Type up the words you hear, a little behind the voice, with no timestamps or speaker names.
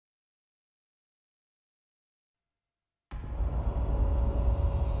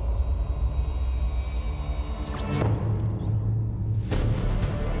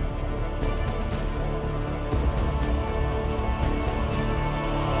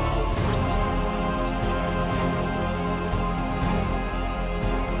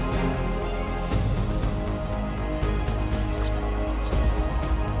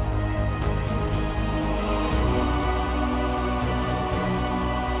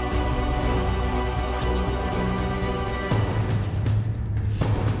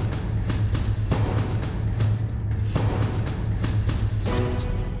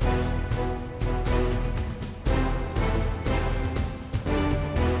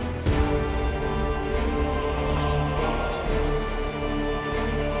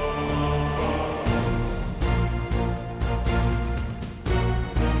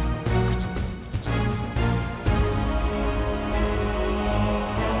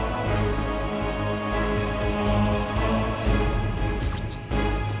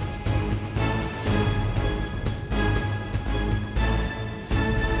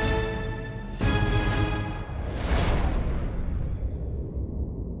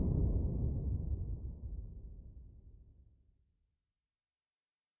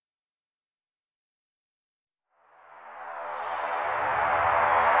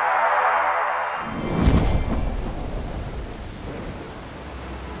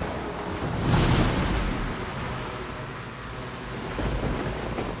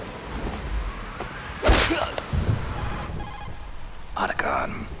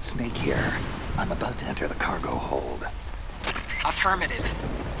Gear. I'm about to enter the cargo hold. Affirmative.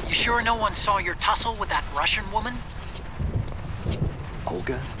 You sure no one saw your tussle with that Russian woman?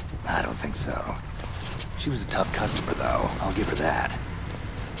 Olga? I don't think so. She was a tough customer, though. I'll give her that.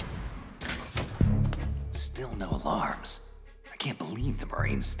 Still no alarms. I can't believe the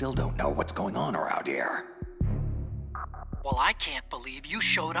Marines still don't know what's going on around here. Well, I can't believe you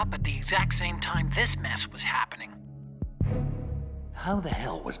showed up at the exact same time this mess was happening. How the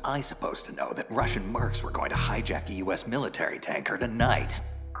hell was I supposed to know that Russian mercs were going to hijack a US military tanker tonight?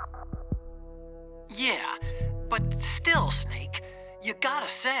 Yeah, but still, Snake, you gotta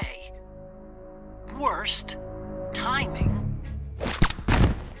say, worst timing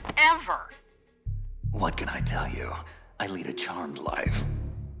ever. What can I tell you? I lead a charmed life.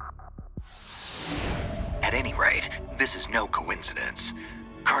 At any rate, this is no coincidence.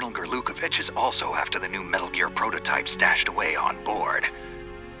 Colonel Gerlukovich is also after the new Metal Gear prototype stashed away on board.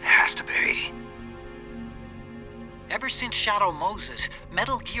 Has to be. Ever since Shadow Moses,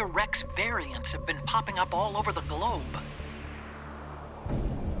 Metal Gear Rex variants have been popping up all over the globe.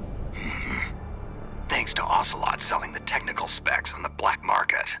 Thanks to Ocelot selling the technical specs on the black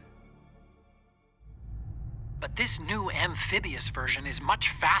market. But this new amphibious version is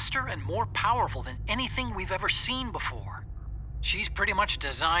much faster and more powerful than anything we've ever seen before. She's pretty much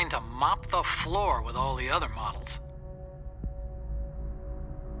designed to mop the floor with all the other models.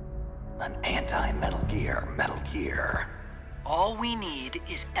 An anti-Metal Gear. All we need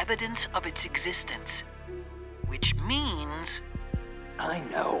is evidence of its existence. Which means... I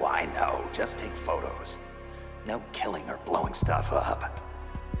know. Just take photos. No killing or blowing stuff up.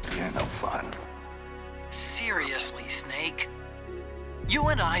 You're no fun. Seriously, Snake. You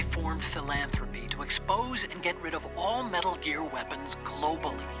and I formed Philanthropy to expose and get rid of all Metal Gear weapons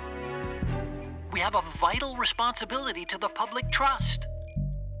globally. We have a vital responsibility to the public trust.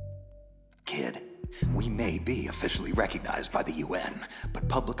 Kid, we may be officially recognized by the UN, but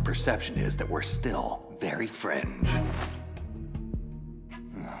public perception is that we're still very fringe.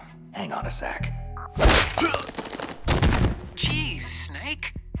 Hang on a sec. Jeez,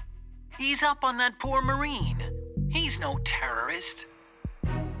 Snake. Ease up on that poor Marine. He's no terrorist.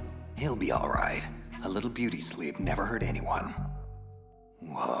 He'll be all right. A little beauty sleep never hurt anyone.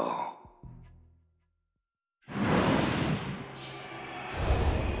 Whoa.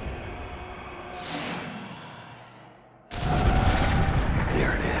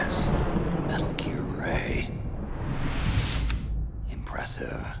 There it is. Metal Gear Ray.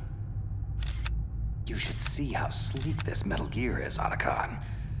 Impressive. You should see how sleek this Metal Gear is, Otacon.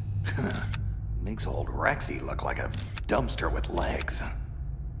 Makes old Rexy look like a dumpster with legs.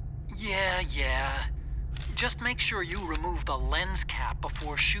 Yeah. Just make sure you remove the lens cap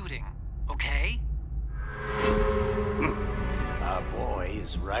before shooting, okay? Our boy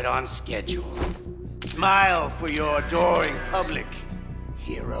is right on schedule. Smile for your adoring public,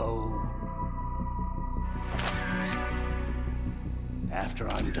 hero. After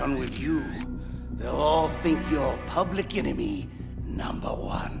I'm done with you, they'll all think you're public enemy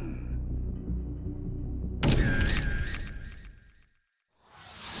 #1.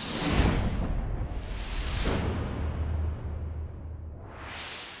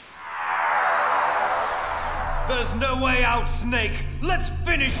 There's no way out, Snake! Let's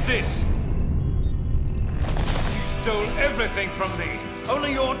finish this! You stole everything from me!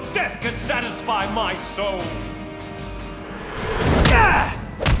 Only your death can satisfy my soul!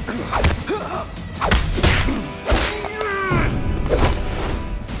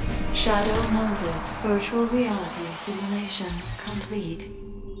 Shadow Moses virtual reality simulation complete.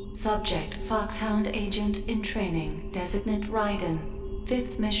 Subject Foxhound agent in training, designate Raiden.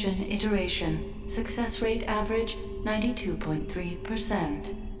 5th mission iteration. Success rate average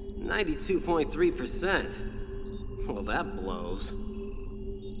 92.3%. 92.3%? Well, that blows.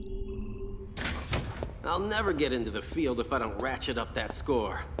 I'll never get into the field if I don't ratchet up that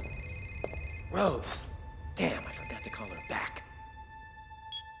score. Rose. Damn, I forgot to call her back.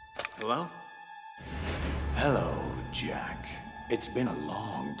 Hello? Hello, Jack. It's been a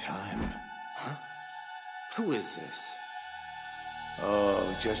long time. Huh? Who is this?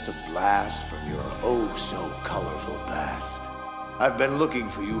 Oh, just a blast from your oh-so-colorful past. I've been looking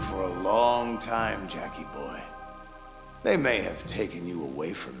for you for a long time, Jackie boy. They may have taken you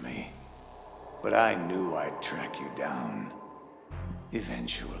away from me, but I knew I'd track you down.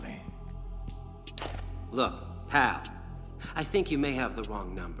 Eventually. Look, pal. I think you may have the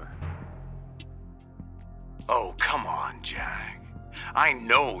wrong number. Oh, come on, Jack. I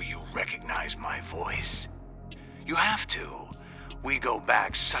know you recognize my voice. You have to. We go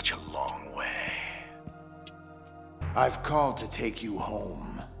back such a long way. I've called to take you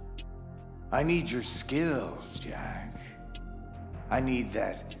home. I need your skills, Jack. I need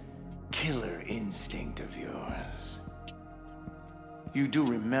that killer instinct of yours. You do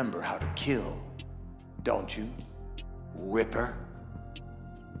remember how to kill, don't you, Ripper?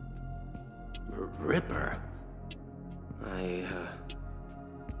 Ripper?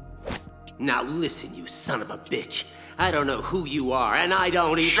 Now listen, you son of a bitch. I don't know who you are, and I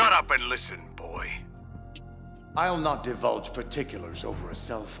don't even— Shut up and listen, boy. I'll not divulge particulars over a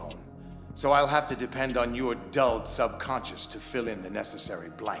cell phone, so I'll have to depend on your dulled subconscious to fill in the necessary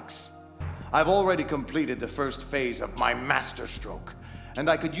blanks. I've already completed the first phase of my masterstroke, and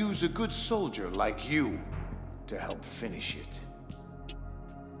I could use a good soldier like you to help finish it.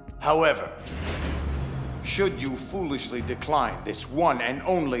 However, should you foolishly decline this one and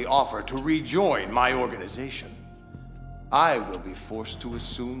only offer to rejoin my organization, I will be forced to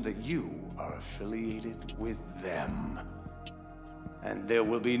assume that you are affiliated with them. And there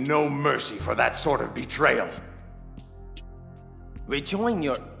will be no mercy for that sort of betrayal. Rejoin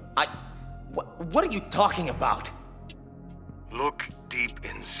your— What are you talking about? Look deep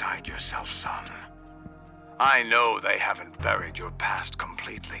inside yourself, son. I know they haven't buried your past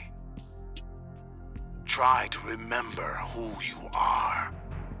completely. Try to remember who you are,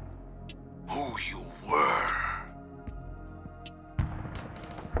 who you were.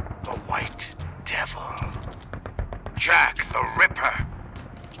 The White Devil. Jack the Ripper.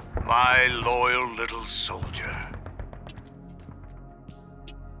 My loyal little soldier.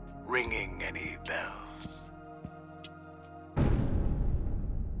 Ringing any bells?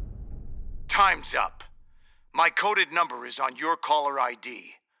 Time's up. My coded number is on your caller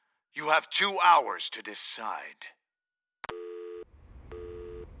ID. You have 2 hours to decide.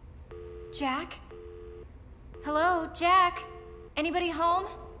 Jack? Hello, Jack? Anybody home?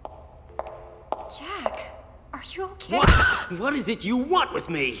 Jack, are you okay? What is it you want with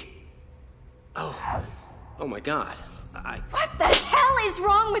me? Oh my God. What the hell is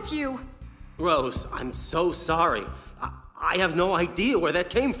wrong with you? Rose, I'm so sorry. I have no idea where that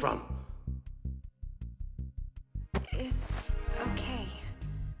came from. It's okay.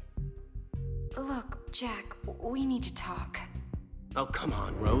 Look, Jack, we need to talk. Oh, come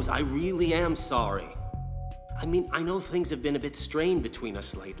on, Rose. I really am sorry. I mean, I know things have been a bit strained between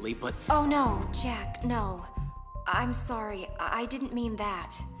us lately, but— Oh, no, Jack, no. I'm sorry. I didn't mean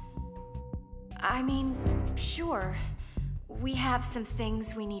that. I mean, sure. We have some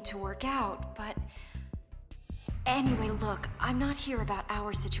things we need to work out, but— Anyway, look, I'm not here about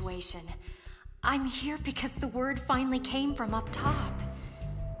our situation. I'm here because the word finally came from up top.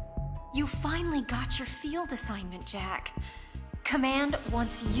 You finally got your field assignment, Jack. Command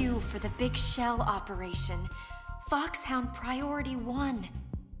wants you for the Big Shell operation. Foxhound Priority 1.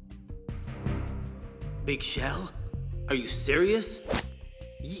 Big Shell? Are you serious?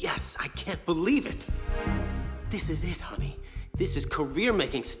 Yes, I can't believe it. This is it, honey. This is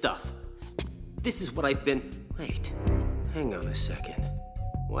career-making stuff. This is what I've been— Wait, hang on a second.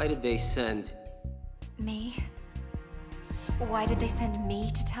 Why did they send— Me? Why did they send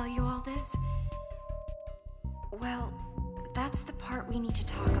me to tell you all this? Well, that's the part we need to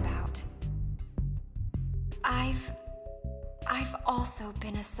talk about. I've also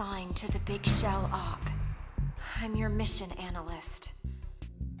been assigned to the Big Shell Op. I'm your mission analyst.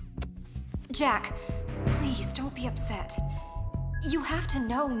 Jack, please don't be upset. You have to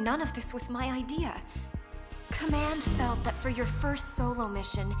know none of this was my idea. Command felt that for your first solo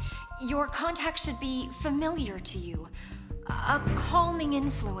mission, your contact should be familiar to you. A calming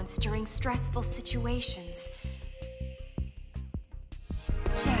influence during stressful situations.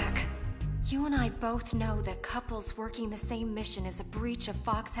 Jack, you and I both know that couples working the same mission is a breach of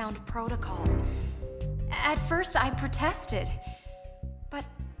Foxhound protocol. At first, I protested, but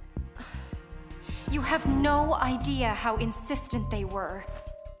you have no idea how insistent they were.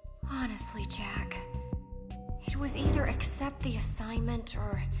 Honestly, Jack, it was either accept the assignment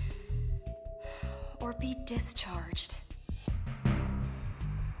or be discharged.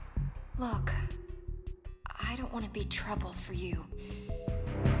 Look, I don't want to be trouble for you.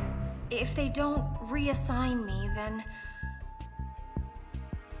 If they don't reassign me, then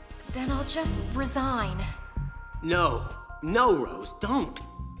I'll just resign. No, Rose, don't.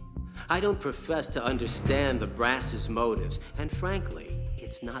 I don't profess to understand the brass's motives, and frankly,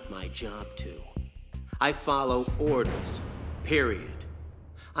 it's not my job to. I follow orders, period.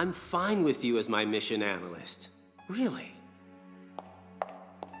 I'm fine with you as my mission analyst. Really.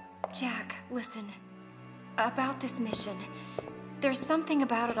 Jack, listen. About this mission, there's something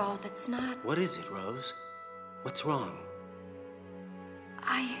about it all that's not— What is it, Rose? What's wrong?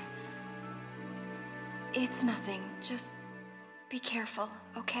 It's nothing. Just be careful,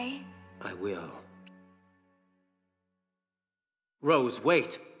 okay? I will. Rose,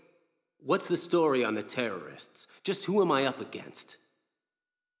 wait! What's the story on the terrorists? Just who am I up against?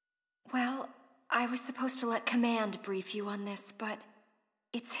 Well, I was supposed to let Command brief you on this, but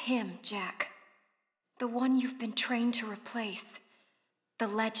it's him, Jack. The one you've been trained to replace. The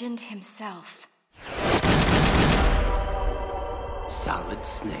legend himself. Solid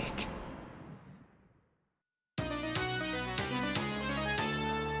Snake.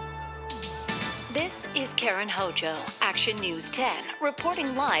 This is Karen Hojo, Action News 10,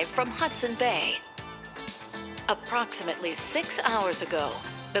 reporting live from Hudson Bay. Approximately 6 hours ago,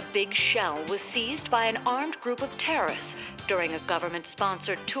 the Big Shell was seized by an armed group of terrorists during a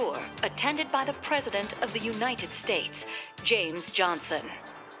government-sponsored tour attended by the President of the United States, James Johnson.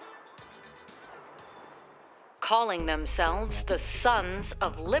 Calling themselves the Sons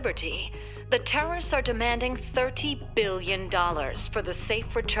of Liberty, the terrorists are demanding $30 billion for the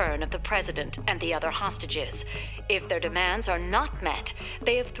safe return of the president and the other hostages. If their demands are not met,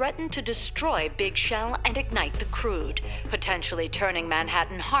 they have threatened to destroy Big Shell and ignite the crude, potentially turning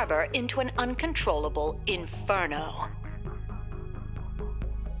Manhattan Harbor into an uncontrollable inferno.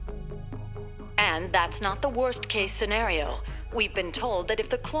 And that's not the worst-case scenario. We've been told that if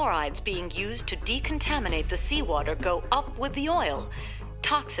the chlorides being used to decontaminate the seawater go up with the oil,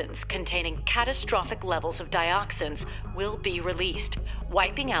 toxins containing catastrophic levels of dioxins will be released,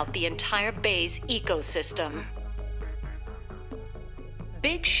 wiping out the entire bay's ecosystem.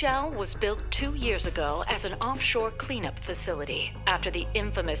 Big Shell was built 2 years ago as an offshore cleanup facility after the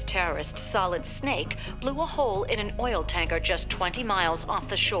infamous terrorist Solid Snake blew a hole in an oil tanker just 20 miles off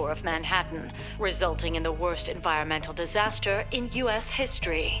the shore of Manhattan, resulting in the worst environmental disaster in U.S.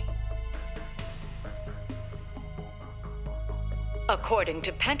 history. According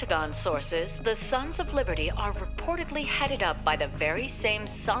to Pentagon sources, the Sons of Liberty are reportedly headed up by the very same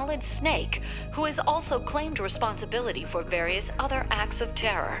Solid Snake, who has also claimed responsibility for various other acts of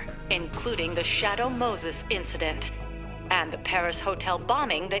terror, including the Shadow Moses incident and the Paris hotel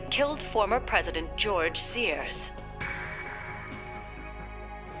bombing that killed former President George Sears.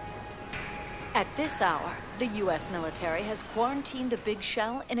 At this hour, the U.S. military has quarantined the Big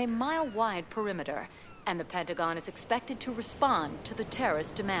Shell in a mile-wide perimeter, and the Pentagon is expected to respond to the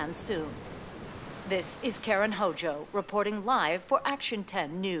terrorist demands soon. This is Karen Hojo, reporting live for Action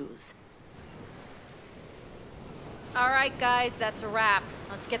 10 News. All right, guys, that's a wrap.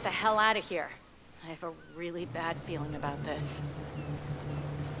 Let's get the hell out of here. I have a really bad feeling about this.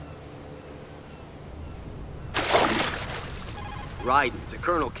 Ryden to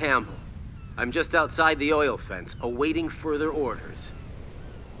Colonel Campbell. I'm just outside the oil fence, awaiting further orders.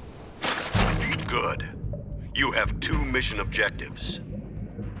 Good. You have 2 mission objectives.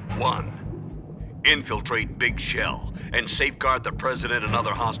 1. Infiltrate Big Shell and safeguard the President and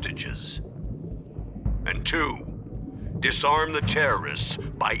other hostages. And 2. Disarm the terrorists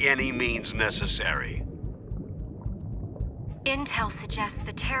by any means necessary. Intel suggests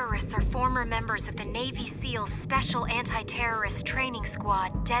the terrorists are former members of the Navy SEALs Special Anti-Terrorist Training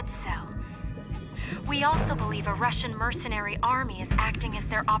Squad, Dead Cell. We also believe a Russian mercenary army is acting as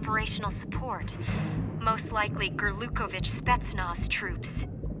their operational support, most likely Gerlukovich Spetsnaz troops.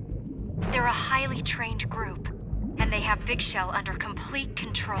 They're a highly trained group, and they have Big Shell under complete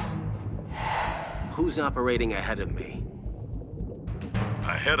control. Who's operating ahead of me?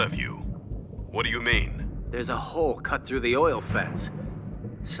 Ahead of you? What do you mean? There's a hole cut through the oil fence.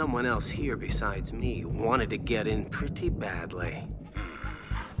 Someone else here besides me wanted to get in pretty badly.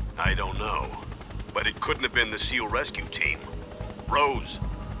 I don't know. But it couldn't have been the SEAL rescue team. Rose.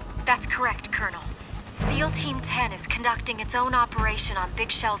 That's correct, Colonel. SEAL Team 10 is conducting its own operation on Big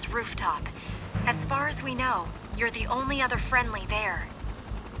Shell's rooftop. As far as we know, you're the only other friendly there.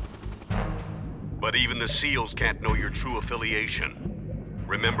 But even the SEALs can't know your true affiliation.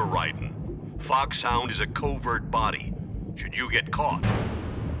 Remember, Ryden, Foxhound is a covert body. Should you get caught?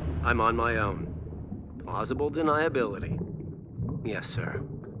 I'm on my own. Plausible deniability. Yes, sir.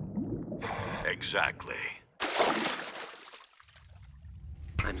 Exactly.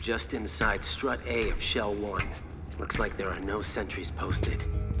 I'm just inside Strut A of Shell 1. Looks like there are no sentries posted.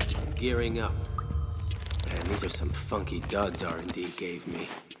 Gearing up. Man, these are some funky duds R&D gave me.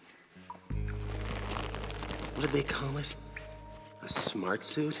 What did they call it? A smart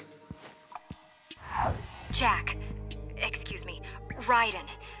suit? Jack, excuse me, Ryden.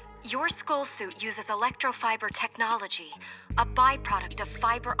 Your skull suit uses electrofiber technology, a byproduct of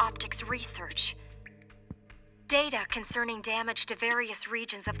fiber optics research. Data concerning damage to various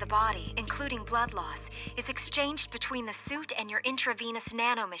regions of the body, including blood loss, is exchanged between the suit and your intravenous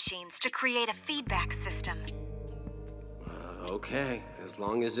nanomachines to create a feedback system. Okay, as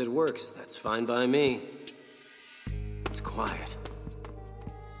long as it works, that's fine by me. It's quiet.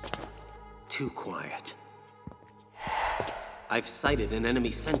 Too quiet. I've sighted an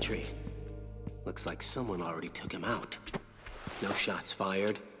enemy sentry. Looks like someone already took him out. No shots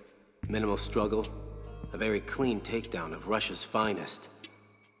fired. Minimal struggle. A very clean takedown of Russia's finest.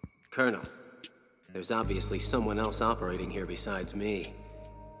 Colonel, there's obviously someone else operating here besides me.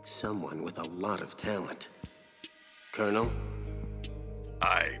 Someone with a lot of talent. Colonel?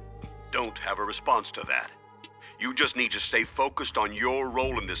 I don't have a response to that. You just need to stay focused on your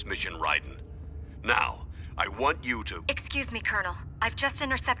role in this mission, Raiden. Now, I want you to... Excuse me, Colonel. I've just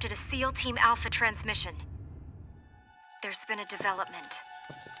intercepted a SEAL Team Alpha transmission. There's been a development.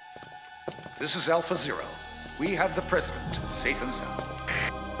 This is Alpha Zero. We have the President, safe and sound.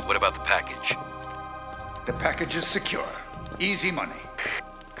 What about the package? The package is secure. Easy money.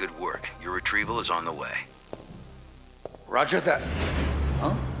 Good work. Your retrieval is on the way. Roger that.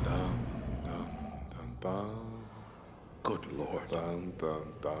 Huh? Dun, dun, dun, dun. Good Lord. Dun,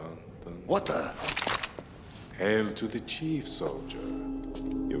 dun, dun, dun. What the? Hail to the chief, soldier.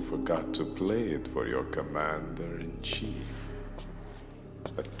 You forgot to play it for your commander-in-chief.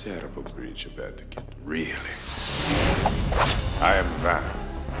 A terrible breach of etiquette, really. I am Van,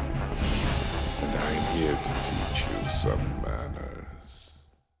 and I am here to teach you some manners.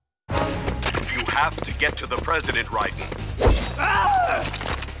 You have to get to the President, Raiden. Ah!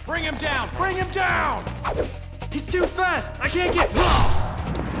 Bring him down! Bring him down! He's too fast! I can't get...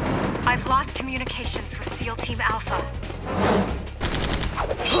 I've lost communications with SEAL Team Alpha.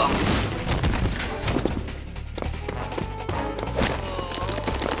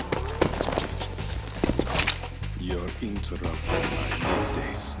 You're interrupting my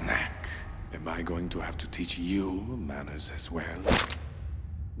midday snack. Am I going to have to teach you manners as well?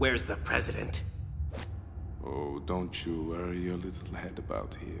 Where's the President? Oh, don't you worry your little head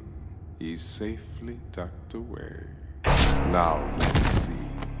about him. He's safely tucked away. Now, let's see.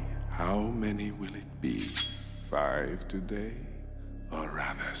 How many will it be? 5 today? Or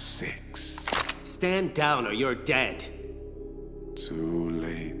rather 6? Stand down or you're dead. Too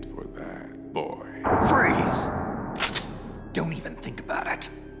late for that, boy. Freeze! Don't even think about it.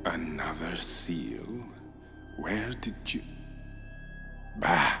 Another seal? Where did you...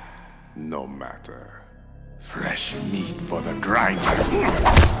 Bah! No matter. Fresh meat for the grinder.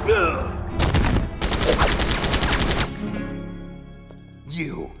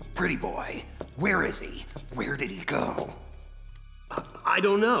 You, pretty boy. Where is he? Where did he go? I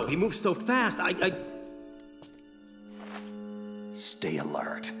don't know. He moves so fast. Stay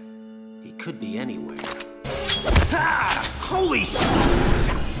alert. He could be anywhere. Ah! Holy shit!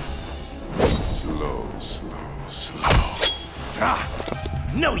 Slow, slow, slow. Ah!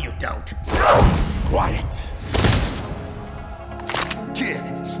 No, you don't. Quiet.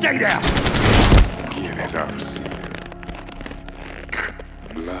 Kid, stay down. Give it up, seal.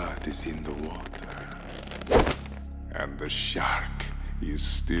 Blood is in the water. And the shark is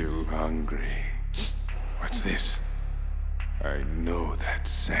still hungry. What's this? I know that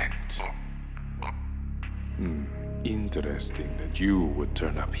scent. Interesting that you would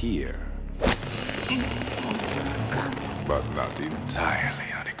turn up here. But not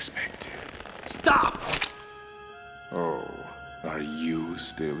entirely unexpected. Stop! Oh, are you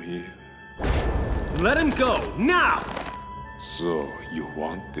still here? Let him go, now! So, you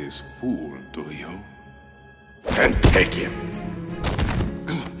want this fool, do you? Then take him!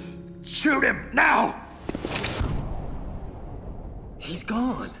 Shoot him, now! He's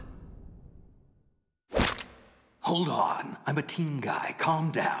gone. Hold on. I'm a team guy.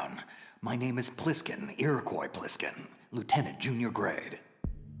 Calm down. My name is Pliskin, Iroquois Pliskin. Lieutenant, junior grade.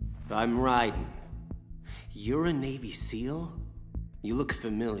 I'm Raiden. You're a Navy SEAL? You look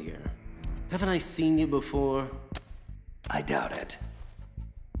familiar. Haven't I seen you before? I doubt it.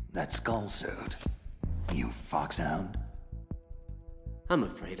 That skull suit. You Foxhound? I'm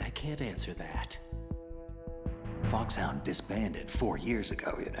afraid I can't answer that. Foxhound disbanded 4 years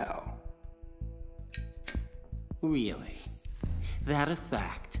ago, you know. Really? That a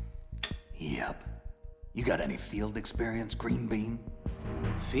fact? Yep. You got any field experience, Green Bean?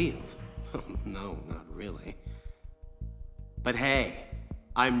 Field? No, not really. But hey,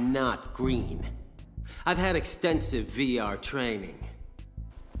 I'm not green. I've had extensive VR training.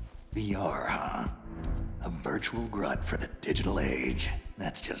 VR, huh? A virtual grunt for the digital age.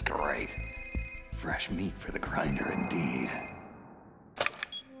 That's just great. Fresh meat for the grinder, indeed.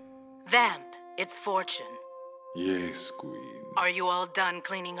 Vamp, it's Fortune. Yes, Queen. Are you all done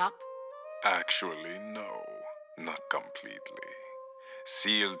cleaning up? Actually, no. Not completely.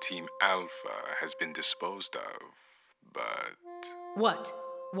 SEAL Team Alpha has been disposed of But... What?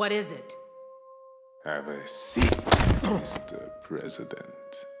 What is it? Have a seat, Mr. President.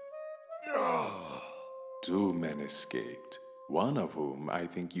 Two men escaped, one of whom I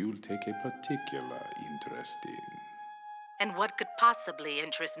think you'll take a particular interest in. And what could possibly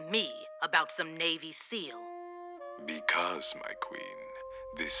interest me about some Navy SEAL? Because, my queen,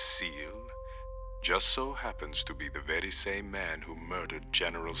 this SEAL just so happens to be the very same man who murdered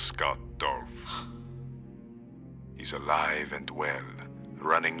General Scott Dorff. He's alive and well,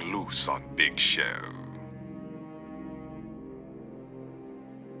 running loose on Big Shell.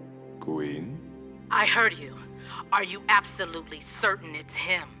 Queen? I heard you. Are you absolutely certain it's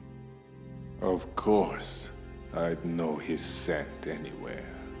him? Of course. I'd know his scent anywhere.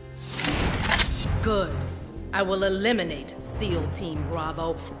 Good. I will eliminate SEAL Team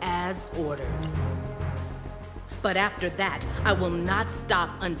Bravo as ordered. But after that, I will not stop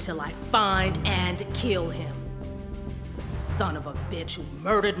until I find and kill him. The son of a bitch who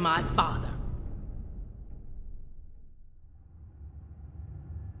murdered my father.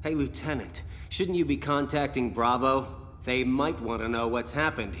 Hey, Lieutenant, shouldn't you be contacting Bravo? They might want to know what's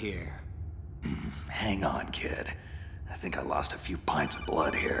happened here. Hang on, kid. I think I lost a few pints of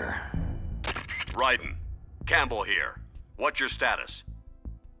blood here. Raiden, Campbell here. What's your status?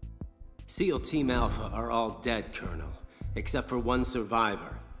 SEAL Team Alpha are all dead, Colonel, except for one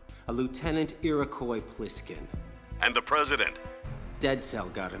survivor, a Lieutenant Iroquois Pliskin. And the President? Dead Cell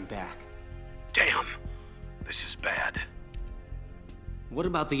got him back. Damn, this is bad. What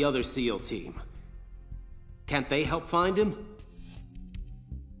about the other SEAL team? Can't they help find him?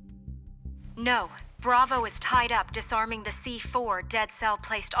 No. Bravo is tied up disarming the C4 Dead Cell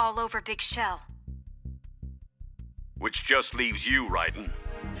placed all over Big Shell. Which just leaves you, Raiden.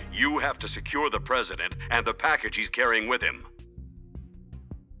 You have to secure the President and the package he's carrying with him.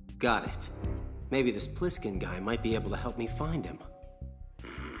 Got it. Maybe this Pliskin guy might be able to help me find him.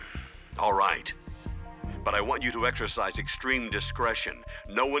 All right. But I want you to exercise extreme discretion.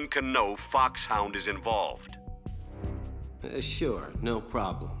 No one can know Foxhound is involved. Sure, no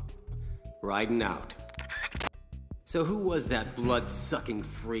problem. Riding out. So who was that blood-sucking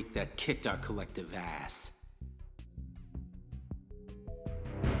freak that kicked our collective ass?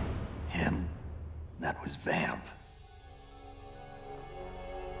 Him? That was Vamp.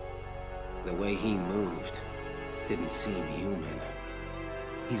 The way he moved didn't seem human.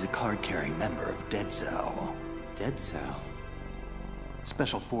 He's a card-carrying member of Dead Cell. Dead Cell?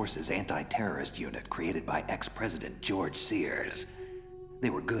 Special Forces anti-terrorist unit created by ex-President George Sears. They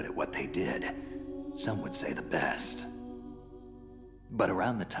were good at what they did. Some would say the best. But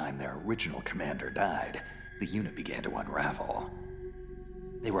around the time their original commander died, the unit began to unravel.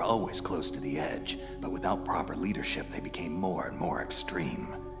 They were always close to the edge, but without proper leadership, they became more and more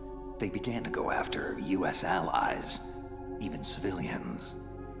extreme. They began to go after US allies, even civilians.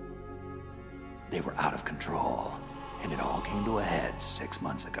 They were out of control, and it all came to a head 6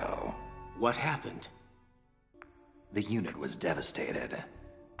 months ago. What happened? The unit was devastated.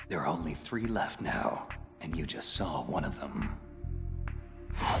 There are only 3 left now, and you just saw one of them.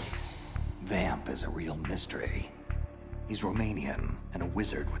 Vamp is a real mystery. He's Romanian and a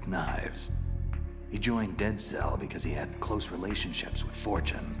wizard with knives. He joined Dead Cell because he had close relationships with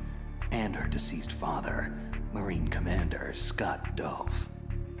Fortune and her deceased father, Marine Commander Scott Dorff.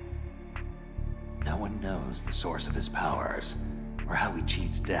 No one knows the source of his powers, or how he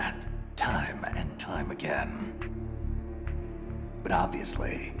cheats death time and time again. But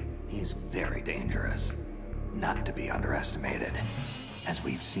obviously, he's very dangerous, not to be underestimated, as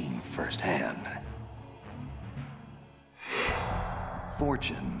we've seen firsthand.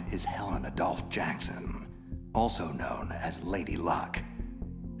 Fortune is Helen Adolph Jackson, also known as Lady Luck.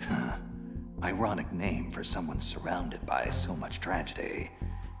 Ironic name for someone surrounded by so much tragedy.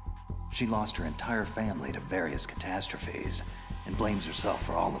 She lost her entire family to various catastrophes and blames herself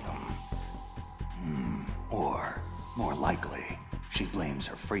for all of them. Or, more likely, she blames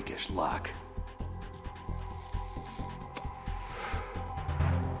her freakish luck.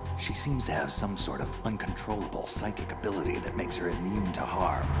 She seems to have some sort of uncontrollable psychic ability that makes her immune to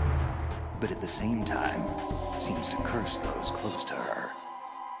harm, but at the same time, seems to curse those close to her.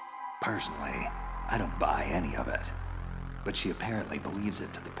 Personally, I don't buy any of it, but she apparently believes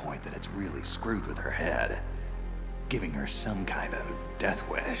it to the point that it's really screwed with her head, giving her some kind of death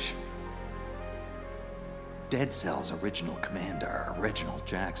wish. Dead Cell's original commander, Reginald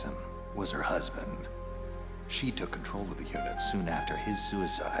Jackson, was her husband. She took control of the unit soon after his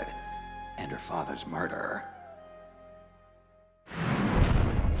suicide and her father's murder.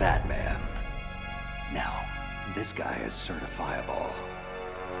 Fat Man. Now, this guy is certifiable.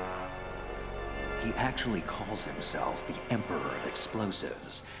 He actually calls himself the Emperor of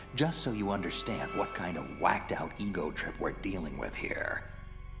Explosives, just so you understand what kind of whacked-out ego trip we're dealing with here.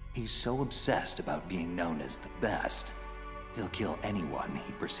 He's so obsessed about being known as the best, he'll kill anyone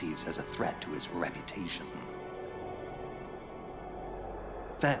he perceives as a threat to his reputation.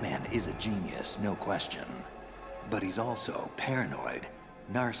 Fat Man is a genius, no question, but he's also paranoid,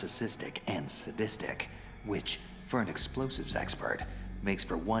 narcissistic, and sadistic, which, for an explosives expert, makes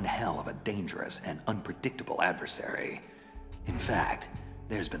for one hell of a dangerous and unpredictable adversary. In fact,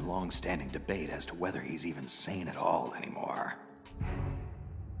 there's been long-standing debate as to whether he's even sane at all anymore.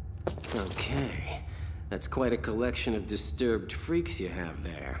 Okay, that's quite a collection of disturbed freaks you have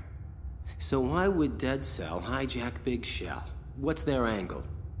there. So why would Dead Cell hijack Big Shell? What's their angle?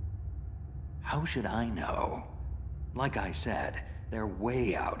 How should I know? Like I said, they're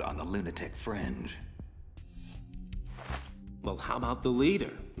way out on the lunatic fringe. Well, how about the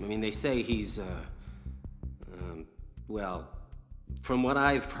leader? I mean, they say he's, well, from what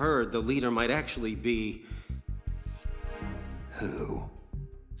I've heard, the leader might actually be... Who?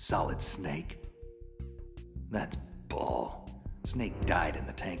 Solid Snake? That's bull. Snake died in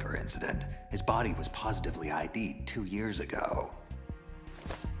the tanker incident. His body was positively ID'd 2 years ago.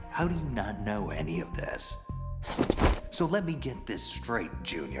 How do you not know any of this? So let me get this straight,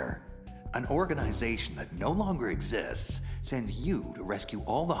 Junior. An organization that no longer exists sends you to rescue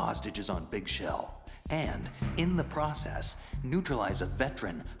all the hostages on Big Shell, and, in the process, neutralize a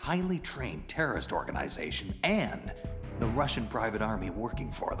veteran, highly trained terrorist organization and the Russian private army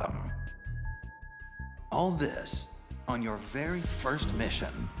working for them. All this on your very first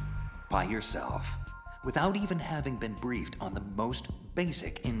mission, by yourself, without even having been briefed on the most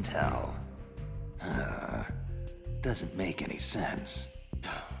basic intel. Doesn't make any sense.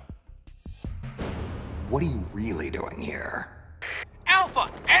 What are you really doing here?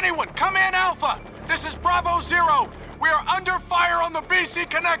 Alpha! Anyone, come in, Alpha! This is Bravo Zero! We are under fire on the BC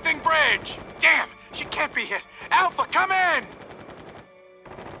connecting bridge! Damn, she can't be hit! Alpha, come in!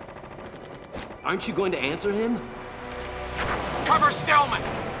 Aren't you going to answer him? Cover Stillman!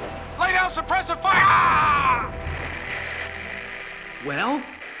 Lay down suppressive fire! Ah! Well?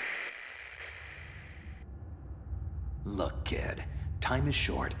 Look, kid, time is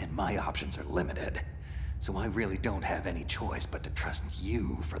short and my options are limited. So I really don't have any choice but to trust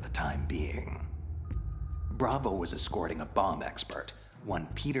you for the time being. Bravo was escorting a bomb expert, one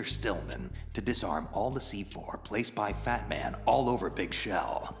Peter Stillman, to disarm all the C4 placed by Fat Man all over Big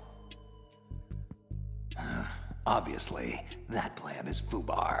Shell. Obviously, that plan is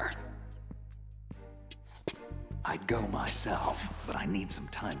FUBAR. I'd go myself, but I need some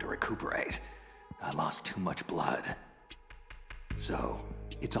time to recuperate. I lost too much blood. So,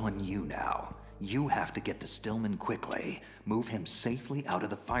 it's on you now. You have to get to Stillman quickly, move him safely out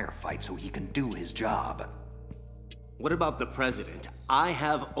of the firefight so he can do his job. What about the president? I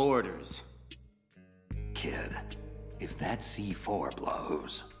have orders. Kid, if that C4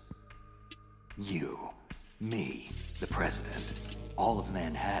 blows, you, me, the president, all of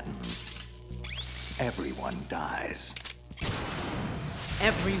Manhattan, everyone dies.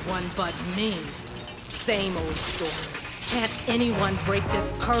 Everyone but me. Same old story. Can't anyone break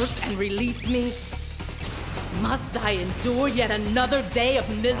this curse and release me? Must I endure yet another day of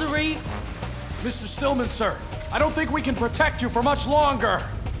misery? Mr. Stillman, sir, I don't think we can protect you for much longer.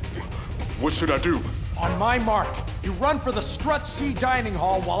 What should I do? On my mark, you run for the Strut C dining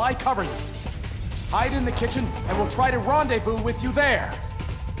hall while I cover you. Hide in the kitchen, and we'll try to rendezvous with you there.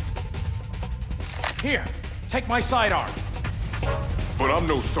 Here, take my sidearm. But I'm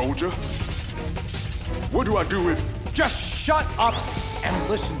no soldier. What do I do if... Just shut up and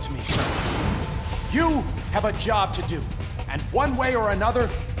listen to me, sir. You have a job to do, and one way or another,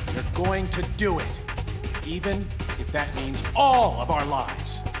 you're going to do it. Even if that means all of our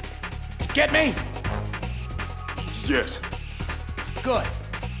lives. Get me? Yes. Good.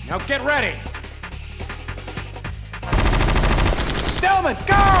 Now get ready. Stillman,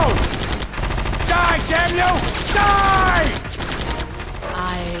 go! Die, damn you! Die!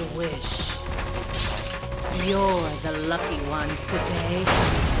 I wish. You're the lucky ones today.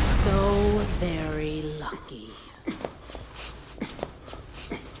 So very lucky.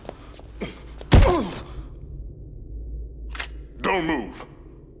 Don't move.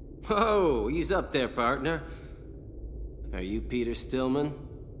 Oh, ease up there, partner. Are you Peter Stillman?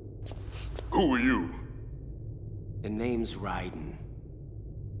 Who are you? The name's Raiden.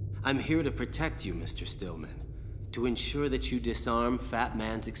 I'm here to protect you, Mr. Stillman. To ensure that you disarm Fat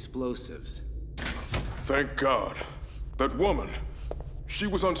Man's explosives. Thank God. That woman, she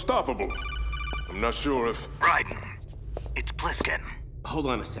was unstoppable. I'm not sure if... Raiden, it's Pliskin. Hold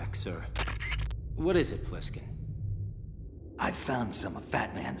on a sec, sir. What is it, Pliskin? I've found some of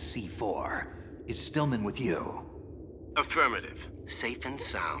Fat Man's C4. Is Stillman with you? Affirmative. Safe and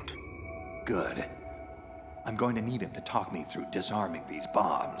sound. Good. I'm going to need him to talk me through disarming these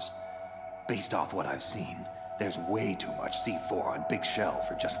bombs. Based off what I've seen, there's way too much C4 on Big Shell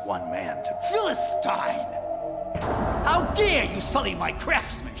for just one man to... Philistine! How dare you sully my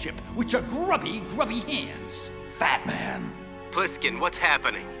craftsmanship with your grubby hands? Fat Man! Pliskin, what's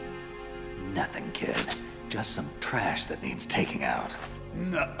happening? Nothing, kid. Just some trash that needs taking out.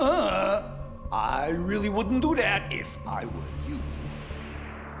 Nuh-uh. I really wouldn't do that if I were you.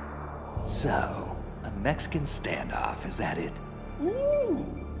 So, a Mexican standoff, is that it?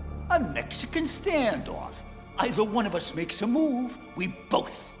 Ooh, a Mexican standoff. Either one of us makes a move, we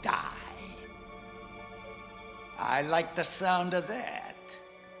both die. I like the sound of that.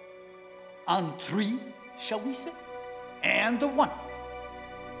 On 3, shall we say? And a 1.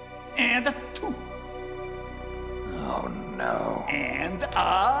 And a 2. Oh no. And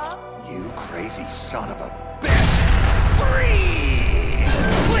a... You crazy son of a bitch! 3!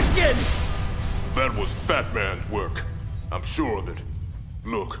 Pliskin! That was Fat Man's work. I'm sure of it.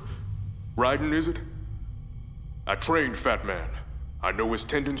 Look, Raiden, is it? I trained Fat Man. I know his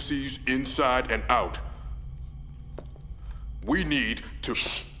tendencies inside and out. We need to...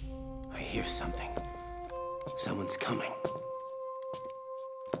 Shh. I hear something. Someone's coming.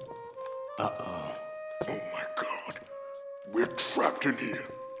 Uh-oh. Oh my God. We're trapped in here.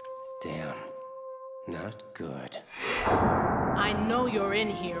 Damn. Not good. I know you're in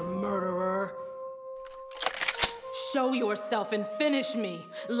here, murderer. Show yourself and finish me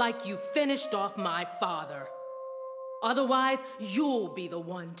like you finished off my father. Otherwise, you'll be the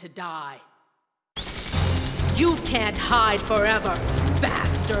one to die. You can't hide forever,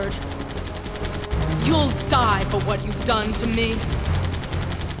 bastard. You'll die for what you've done to me.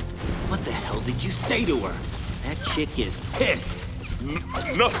 What the hell did you say to her? That chick is pissed.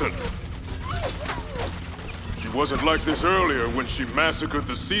 Nothing. She wasn't like this earlier when she massacred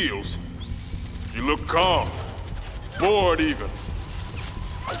the SEALs. She looked calm. Bored even.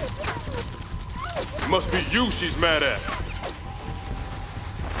 It must be you she's mad at.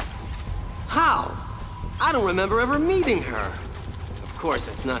 How? I don't remember ever meeting her. Of course,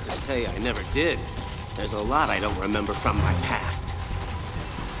 that's not to say I never did. There's a lot I don't remember from my past.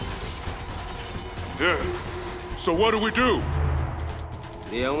 Yeah. So what do?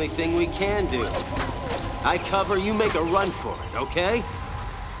 The only thing we can do. I cover, you make a run for it, okay?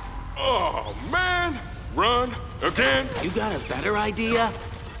 Oh, man! Run? Again? You got a better idea?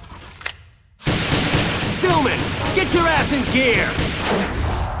 Stillman, get your ass in gear!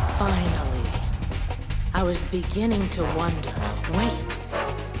 Finally. I was beginning to wonder. Wait.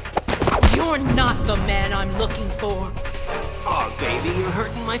 You're not the man I'm looking for. Oh, baby, you're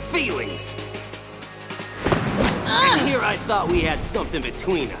hurting my feelings. And here I thought we had something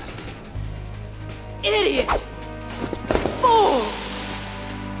between us. Idiot! Fool!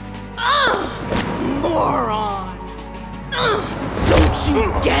 Moron! Don't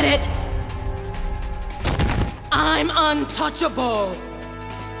you get it? I'm untouchable!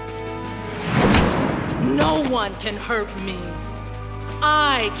 No one can hurt me.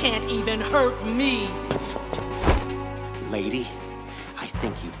 I can't even hurt me. Lady, I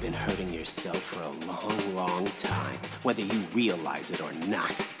think you've been hurting yourself for a long, long time, whether you realize it or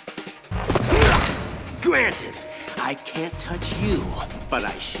not. Granted, I can't touch you, but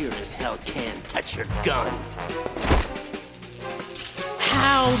I sure as hell can touch your gun.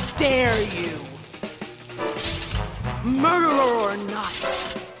 How dare you? Murderer or not,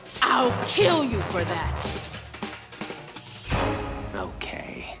 I'll kill you for that.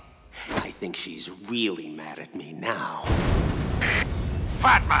 Okay, I think she's really mad at me now.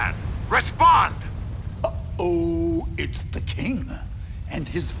 Fat Man, respond! Oh, it's the king, and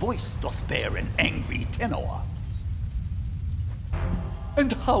his voice doth bear an angry tenor.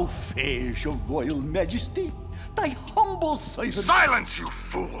 And how fares your royal majesty? Thy humble servant... Silence, you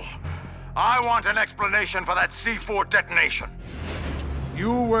fool! I want an explanation for that C4 detonation.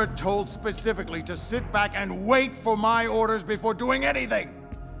 You were told specifically to sit back and wait for my orders before doing anything.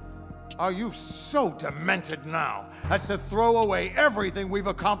 Are you so demented now as to throw away everything we've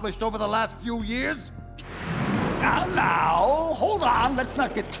accomplished over the last few years? Now, hold on, let's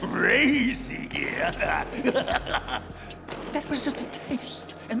not get crazy here. That was just a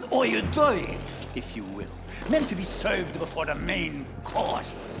taste, an hors d'oeuvre, if you will, meant to be served before the main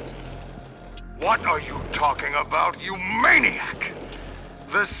course. What are you talking about, you maniac?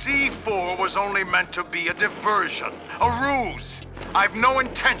 The C4 was only meant to be a diversion, a ruse. I've no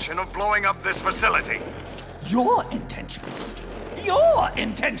intention of blowing up this facility. Your intentions? your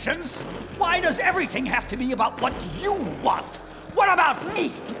intentions? Why does everything have to be about what you want? What about me?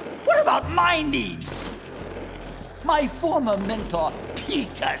 What about my needs? My former mentor,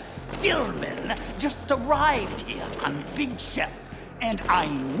 Peter Stillman, just arrived here on Big Shell, and I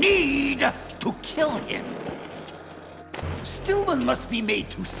need to kill him. Stillman must be made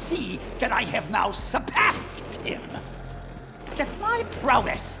to see that I have now surpassed him. That my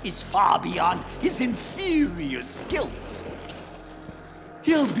prowess is far beyond his inferior skills.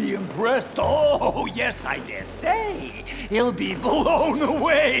 He'll be impressed. Oh, yes, I dare say. He'll be blown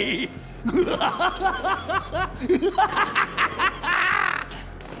away.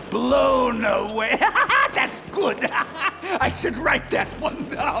 Blown away. That's good. I should write that one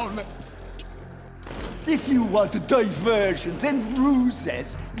down. If you want diversions and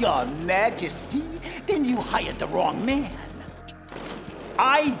ruses, Your Majesty, then you hired the wrong man.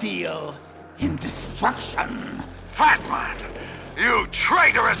 I deal in destruction. Fatman! You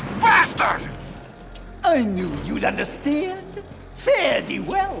traitorous bastard! I knew you'd understand. Fare thee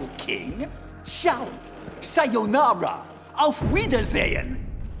well, King. Ciao. Sayonara. Auf Wiedersehen.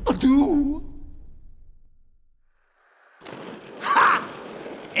 Adieu. Ha!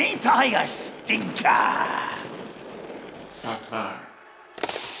 Ain't I a stinker? Fatman.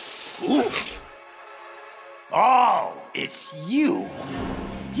 Oh, it's you.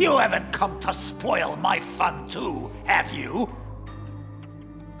 You haven't come to spoil my fun too, have you?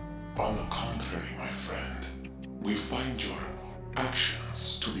 On the contrary, my friend, we find your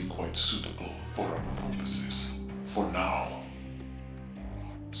actions to be quite suitable for our purposes, for now.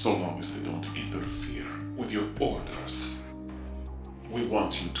 So long as they don't interfere with your orders. We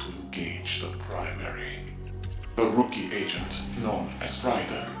want you to engage the primary, the rookie agent known as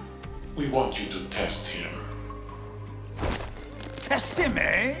Raiden. We want you to test him. Test him,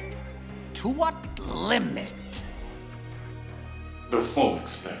 eh? To what limit? The full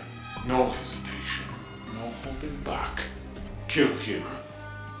extent. No hesitation. No holding back. Kill him.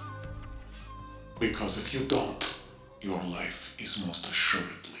 Because if you don't, your life is most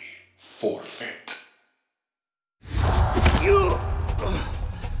assuredly forfeit. You!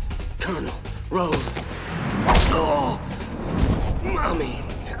 Colonel, Rose. Oh! Mommy,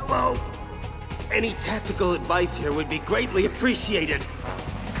 hello. Any tactical advice here would be greatly appreciated.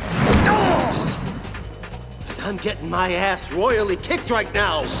 Oh! As I'm getting my ass royally kicked right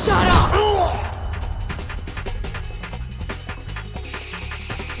now. Shut up! Oh!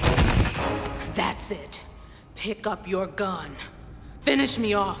 That's it. Pick up your gun. Finish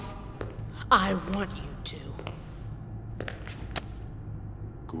me off. I want you to.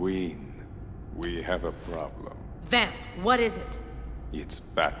 Queen, we have a problem. Vamp, what is it? It's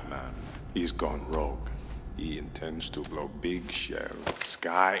Batman. He's gone rogue. He intends to blow Big Shell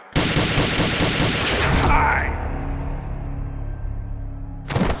sky high.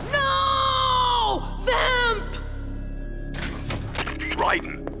 No! Vamp!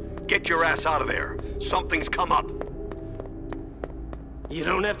 Raiden, get your ass out of there. Something's come up. You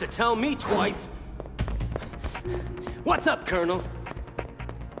don't have to tell me twice. What's up, Colonel?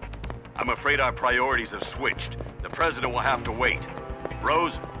 I'm afraid our priorities have switched. The president will have to wait.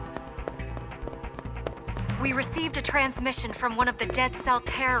 Rose? We received a transmission from one of the Dead Cell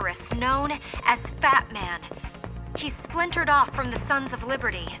terrorists known as Fat Man. He's splintered off from the Sons of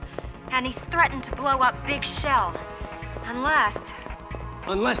Liberty, and he's threatened to blow up Big Shell. Unless...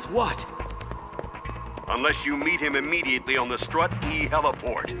 Unless what? Unless you meet him immediately on the Strut E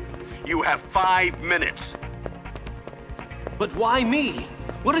heliport. You have 5 minutes. But why me?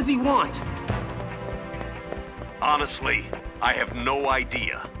 What does he want? Honestly, I have no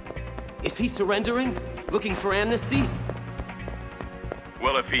idea. Is he surrendering? Looking for amnesty?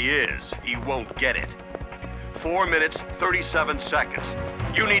 Well, if he is, he won't get it. 4 minutes, 37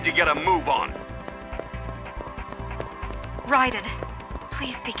 seconds. You need to get a move on. Raiden,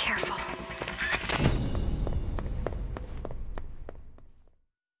 please be careful.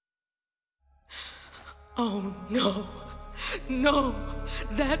 Oh, no. No,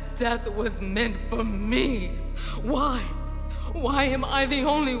 that death was meant for me. Why? Why am I the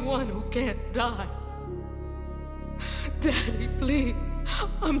only one who can't die? Daddy, please.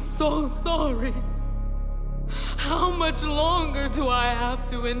 I'm so sorry. How much longer do I have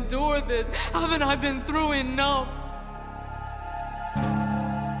to endure this? Haven't I been through enough?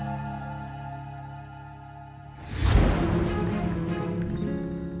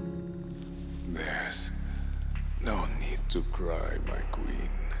 There's no need to cry, my queen.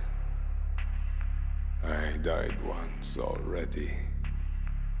 I died once already.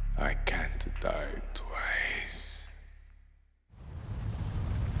 I can't die twice.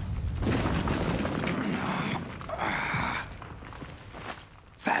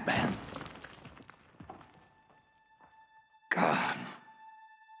 Fat Man. God.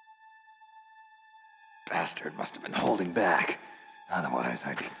 Bastard must have been holding back. Otherwise,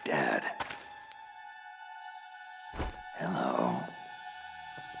 I'd be dead. Hello.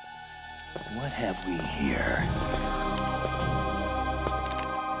 What have we here?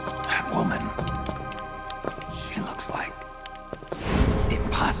 That woman. She looks like...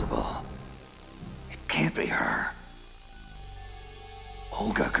 impossible. It can't be her.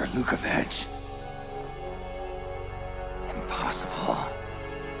 Olga Kurlukovich. Impossible.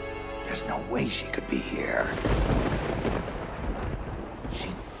 There's no way she could be here. She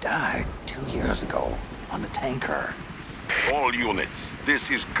died 2 years ago on the tanker. All units, this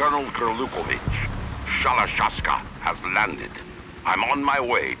is Colonel Kurlukovich. Shalashashka has landed. I'm on my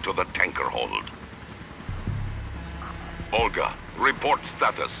way to the tanker hold. Olga, report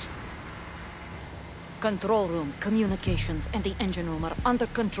status. Control room, communications, and the engine room are under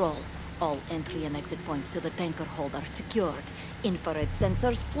control. All entry and exit points to the tanker hold are secured. Infrared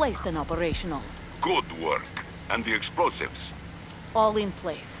sensors placed and operational. Good work. And the explosives? All in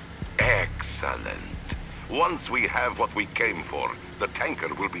place. Excellent. Once we have what we came for, the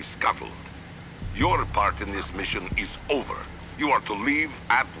tanker will be scuttled. Your part in this mission is over. You are to leave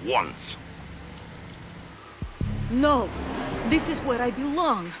at once. No! This is where I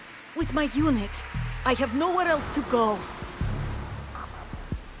belong. With my unit. I have nowhere else to go.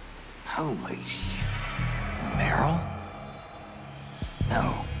 Holy sh... Meryl?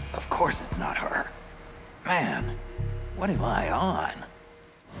 No, of course it's not her. Man, what am I on?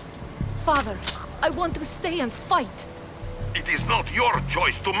 Father, I want to stay and fight. It is not your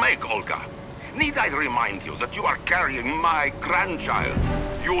choice to make, Olga. Need I remind you that you are carrying my grandchild?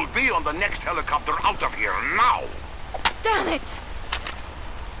 You'll be on the next helicopter out of here now! Damn it!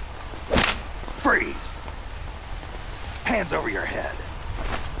 Freeze! Hands over your head.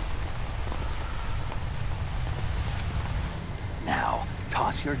 Now,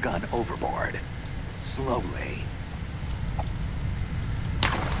 toss your gun overboard. Slowly.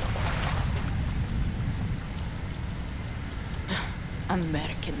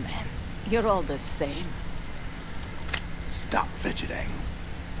 American man, you're all the same. Stop fidgeting.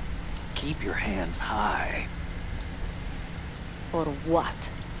 Keep your hands high. Or what?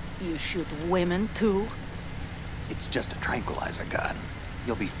 You shoot women too? It's just a tranquilizer gun.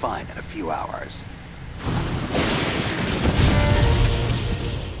 You'll be fine in a few hours.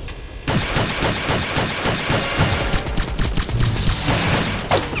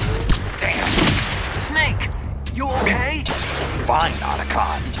 Damn! Snake! You okay? Fine,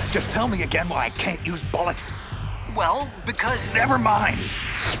 Otacon. Just tell me again why I can't use bullets. Well, because... Never mind.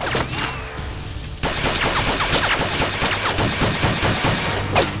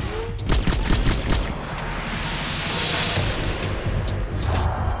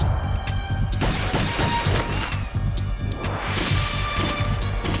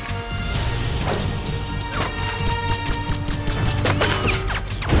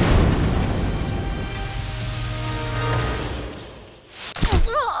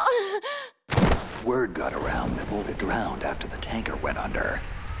 Word got around that Olga drowned after the tanker went under.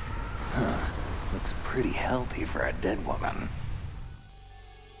 Huh. Looks pretty healthy for a dead woman.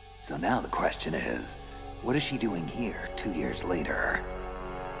 So now the question is, what is she doing here 2 years later?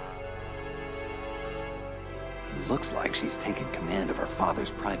 It looks like she's taken command of her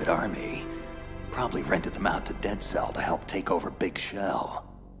father's private army. Probably rented them out to Dead Cell to help take over Big Shell.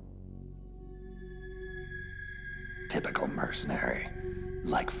 Typical mercenary.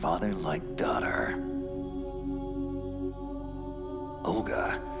 Like father, like daughter.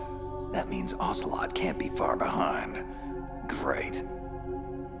 Olga. That means Ocelot can't be far behind. Great.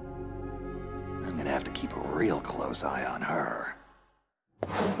 I'm gonna have to keep a real close eye on her.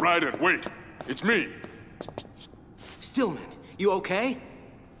 Raiden, wait! It's me! Stillman, you okay?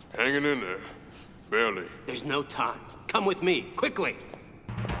 Hanging in there. Barely. There's no time. Come with me, quickly!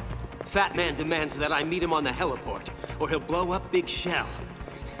 Fat Man demands that I meet him on the heliport, or he'll blow up Big Shell.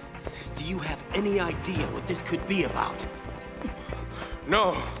 Do you have any idea what this could be about?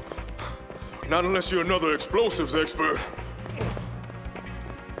 No. Not unless you're another explosives expert.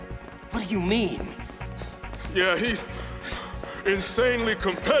 What do you mean? Yeah, he's insanely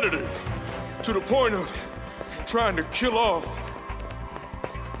competitive. To the point of trying to kill off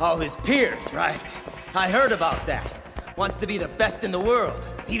all his peers, right? I heard about that. Wants to be the best in the world,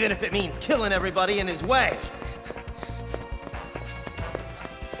 even if it means killing everybody in his way.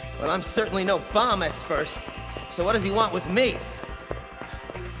 Well, I'm certainly no bomb expert, so what does he want with me?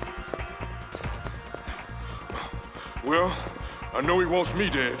 Well, I know he wants me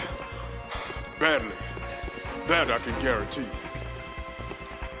dead. Badly. That I can guarantee.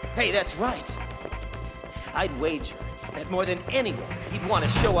 Hey, that's right. I'd wager that more than anyone, he'd want to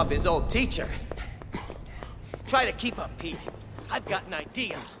show up his old teacher. Try to keep up, Pete. I've got an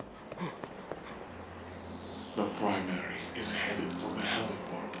idea. The primary is headed for the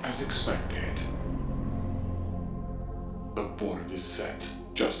heliport, as expected. The board is set,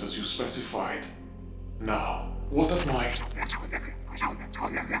 just as you specified. Now, what of my...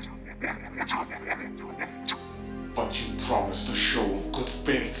 But you promised a show of good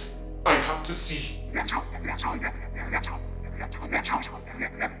faith. I have to see...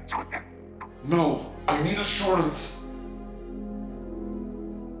 No, I need assurance.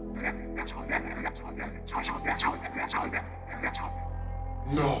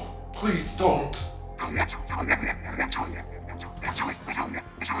 No, please don't.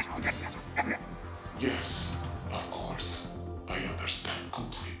 Yes, of course. I understand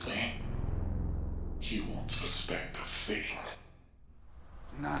completely. He won't suspect a thing.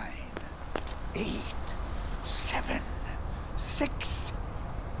 9, 8, 7, 6,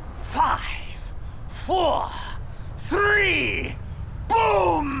 5, 4, 3,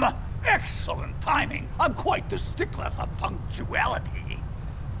 boom! Excellent timing. I'm quite the stickler for punctuality.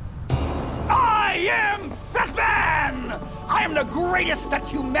 I am Fat Man! I am the greatest that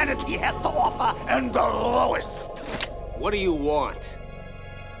humanity has to offer, and the lowest. What do you want?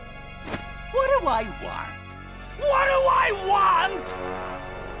 What do I want? What do I want?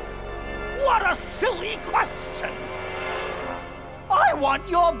 What a silly question! I want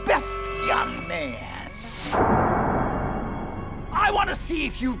your best, young man. I want to see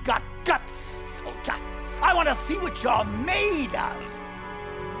if you've got guts, soldier. I want to see what you're made of.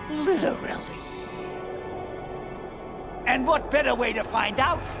 Literally. And what better way to find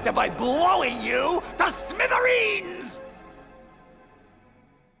out than by blowing you to smithereens?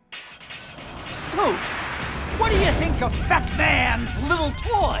 So, what do you think of Fat Man's little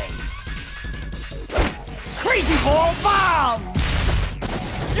toys? Crazy ball bombs!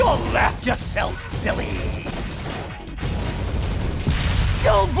 You'll laugh yourself silly.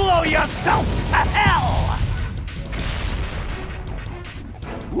 You'll blow yourself to hell!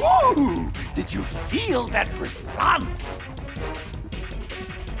 Woo! Did you feel that brisance?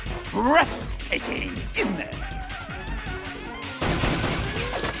 Breathtaking, isn't it?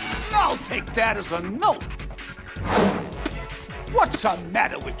 I'll take that as a no. What's the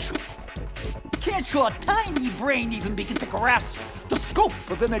matter with you? Can't your tiny brain even begin to grasp the scope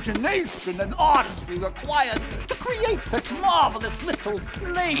of imagination and artistry required to create such marvelous little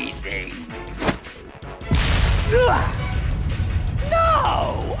playthings? Ugh.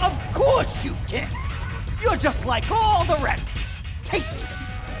 No, of course you can't. You're just like all the rest.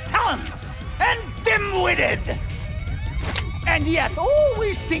 Tasteless, talentless, and dim-witted. And yet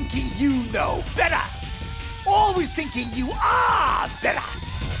always thinking you know better. Always thinking you are better.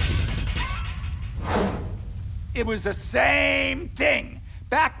 It was the same thing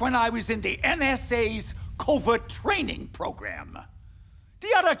back when I was in the NSA's covert training program.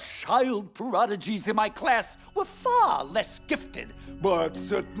 The other child prodigies in my class were far less gifted, but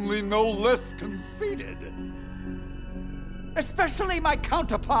certainly no less conceited. Especially my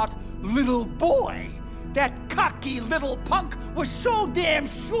counterpart, Little Boy. That cocky little punk was so damn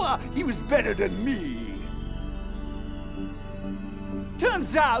sure he was better than me.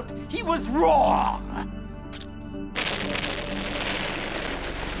 Turns out he was wrong.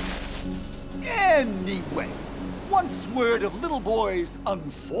 Anyway, once word of Little Boy's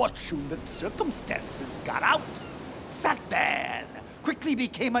unfortunate circumstances got out, Fat Man quickly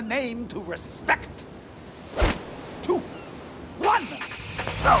became a name to respect. 2, 1.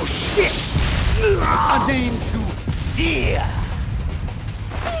 Oh, shit! A name to fear.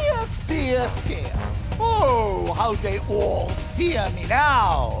 Fear, fear, fear. Oh, how they all fear me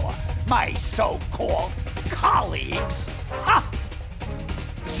now. My so-called colleagues. Ha!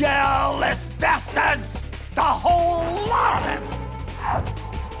 Jealous bastards! The whole lot of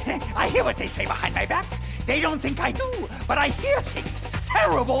them! I hear what they say behind my back. They don't think I do, but I hear things.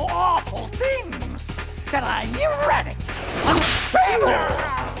 Terrible, awful things. That I'm erratic,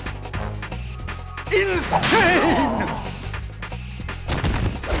 unstable, insane!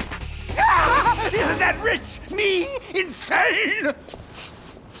 Ah, isn't that rich? Me? Insane?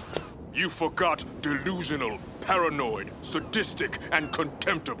 You forgot delusional, paranoid, sadistic, and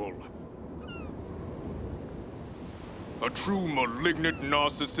contemptible. A true malignant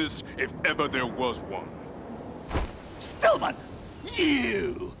narcissist, if ever there was one. Stillman,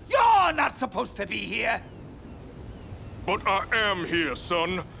 you're not supposed to be here. But I am here,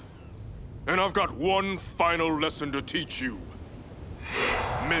 son. And I've got one final lesson to teach you.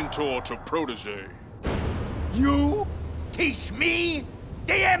 Mentor to protege. You teach me?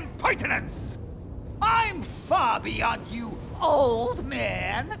 The impertinence! I'm far beyond you, old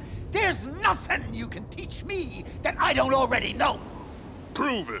man. There's nothing you can teach me that I don't already know.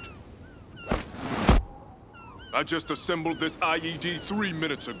 Prove it. I just assembled this IED 3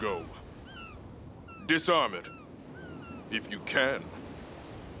 minutes ago. Disarm it. If you can.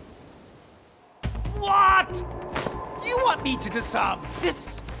 What? You want me to disarm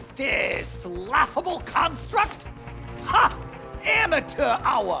this laughable construct? Ha! Amateur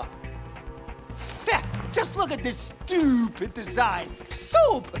hour! Feh, just look at this stupid design.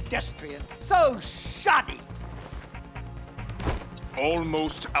 So pedestrian, so shoddy.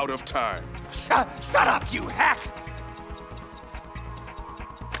 Almost out of time. Shut up, you hack!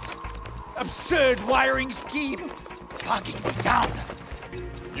 Absurd wiring scheme, bogging me down.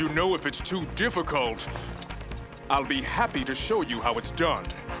 You know, if it's too difficult, I'll be happy to show you how it's done.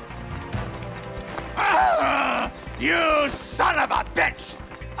 You son of a bitch!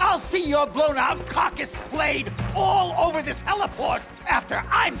 I'll see your blown-out carcass splayed all over this heliport after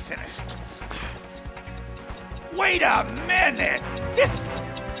I'm finished. Wait a minute!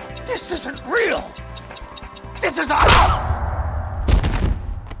 This isn't real! This is a...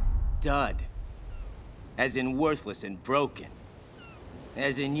 Dud. As in worthless and broken.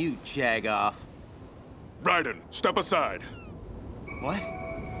 As in you, jag-off. Raiden, step aside. What?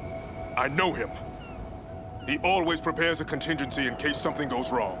 I know him. He always prepares a contingency in case something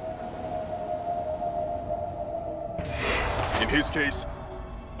goes wrong. In his case,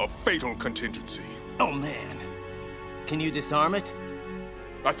 a fatal contingency. Oh, man. Can you disarm it?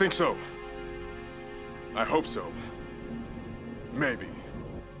 I think so. I hope so. Maybe.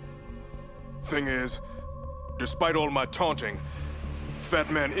 Thing is, despite all my taunting, Fat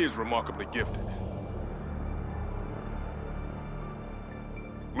Man is remarkably gifted.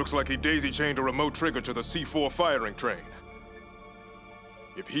 Looks like he daisy-chained a remote trigger to the C4 firing train.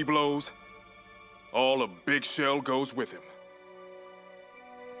 If he blows, all of Big Shell goes with him.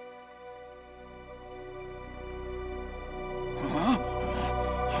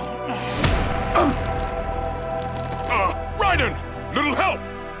 Raiden! Little help!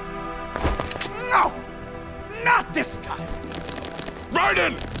 No! Not this time!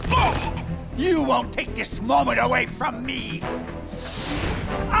 Raiden! Oh! You won't take this moment away from me!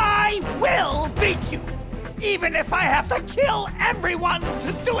 I will beat you! Even if I have to kill everyone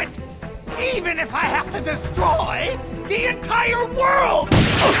to do it! Even if I have to destroy the entire world!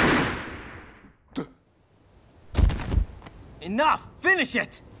 Enough! Finish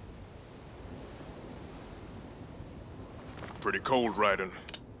it! Pretty cold, Raiden.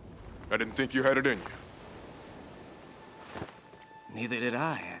 I didn't think you had it in you. Neither did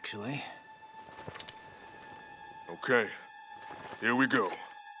I, actually. Okay, here we go.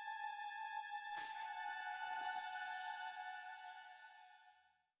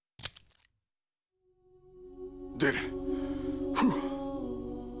 Did it.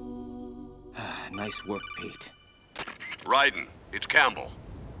 Nice work, Pete. Raiden, it's Campbell.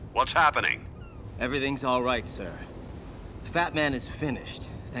 What's happening? Everything's all right, sir. Fat Man is finished,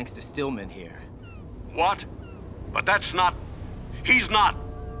 thanks to Stillman here. What? But that's not... He's not...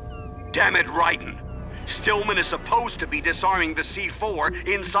 Damn it, Raiden. Stillman is supposed to be disarming the C4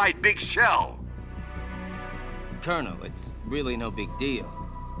 inside Big Shell. Colonel, it's really no big deal.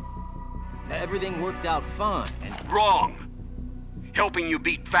 Everything worked out fine, and... Wrong. Helping you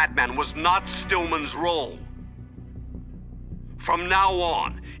beat Fat Man was not Stillman's role. From now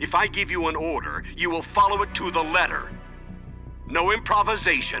on, if I give you an order, you will follow it to the letter. No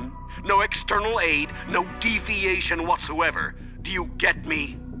improvisation, no external aid, no deviation whatsoever. Do you get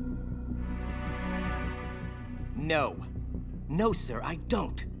me? No. No, sir, I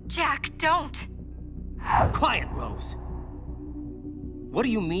don't. Jack, don't. Quiet, Rose. What do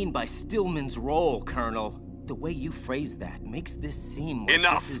you mean by Stillman's role, Colonel? The way you phrase that makes this seem like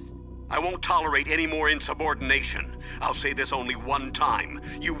Enough. This is... I won't tolerate any more insubordination. I'll say this only one time.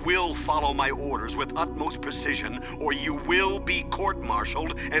 You will follow my orders with utmost precision, or you will be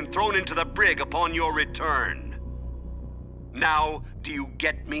court-martialed and thrown into the brig upon your return. Now, do you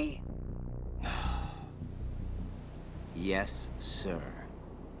get me? Yes, sir.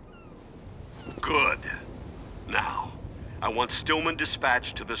 Good. Now, I want Stillman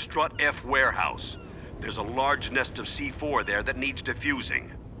dispatched to the Strut F warehouse. There's a large nest of C4 there that needs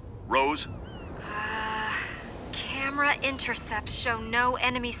defusing. Rose? Camera intercepts show no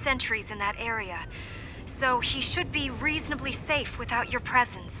enemy sentries in that area, so he should be reasonably safe without your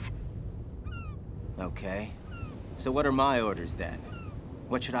presence. Okay. So what are my orders then?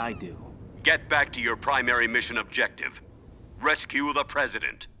 What should I do? Get back to your primary mission objective. Rescue the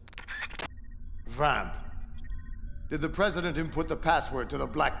President. Vamp, Did the President input the password to the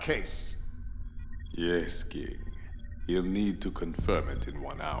black case? Yes, King. He'll need to confirm it in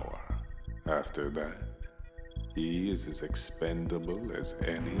 1 hour. After that, he is as expendable as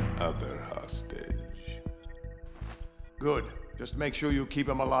any other hostage. Good. Just make sure you keep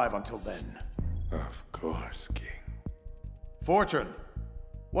him alive until then. Of course, King. Fortune,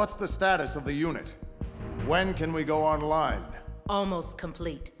 what's the status of the unit? When can we go online? Almost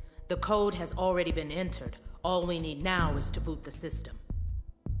complete. The code has already been entered. All we need now is to boot the system.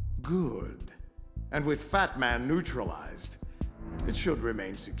 Good. And with Fat Man neutralized, it should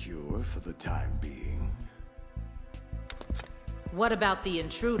remain secure for the time being. What about the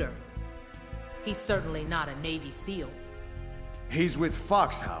intruder? He's certainly not a Navy SEAL. He's with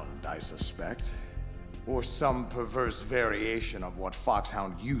Foxhound, I suspect. Or some perverse variation of what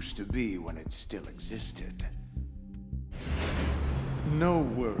Foxhound used to be when it still existed. No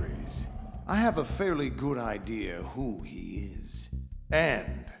worries. I have a fairly good idea who he is.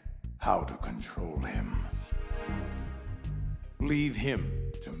 And how to control him. Leave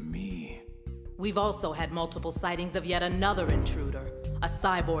him to me. We've also had multiple sightings of yet another intruder, a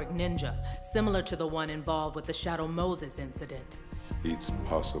cyborg ninja, similar to the one involved with the Shadow Moses incident. It's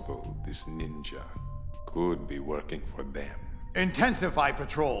possible this ninja could be working for them. Intensify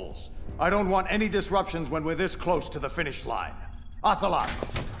patrols. I don't want any disruptions when we're this close to the finish line. Ocelot.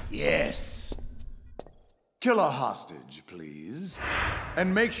 Yes. Kill a hostage, please.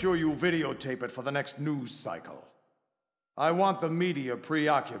 And make sure you videotape it for the next news cycle. I want the media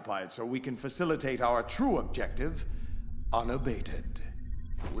preoccupied so we can facilitate our true objective unabated.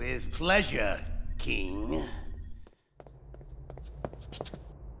 With pleasure, King.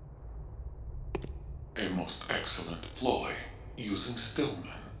 A most excellent ploy, using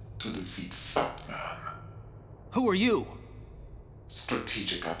Stillman to defeat Fat Man. Who are you?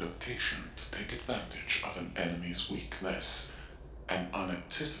 Strategic adaptation to take advantage of an enemy's weakness. An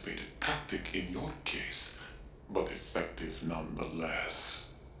unanticipated tactic in your case, but effective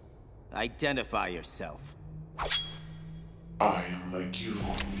nonetheless. Identify yourself. I am like you.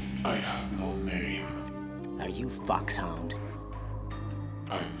 I have no name. Are you Foxhound?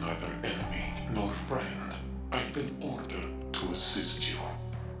 I'm neither enemy nor friend. I've been ordered to assist you.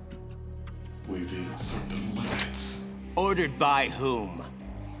 Within certain limits. Ordered by whom?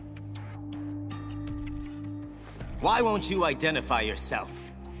 Why won't you identify yourself?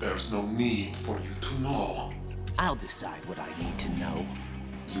 There's no need for you to know. I'll decide what I need to know.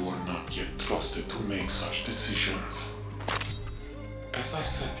 You are not yet trusted to make such decisions. As I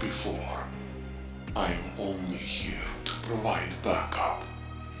said before, I am only here to provide backup,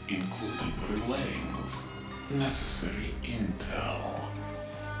 including relaying of necessary intel.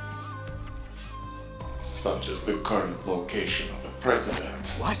 Such as the current location of the President.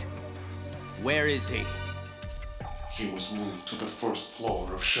 What? Where is he? He was moved to the first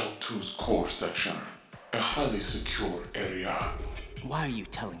floor of Shell 2's core section, a highly secure area. Why are you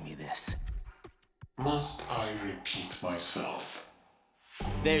telling me this? Must I repeat myself?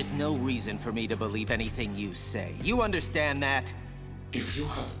 There's no reason for me to believe anything you say. You understand that? If you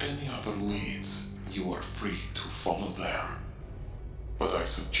have any other leads, you are free to follow them. But I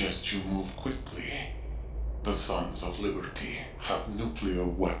suggest you move quickly. The Sons of Liberty have nuclear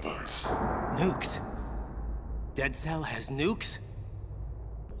weapons. Nukes? Dead Cell has nukes?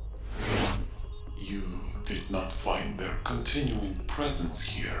 You did not find their continuing presence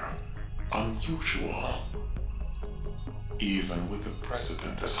here unusual. Even with the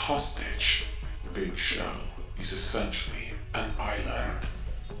President as hostage, Big Shell is essentially an island.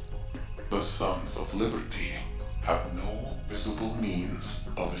 The Sons of Liberty have no visible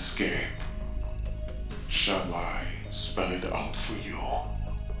means of escape. Shall I spell it out for you?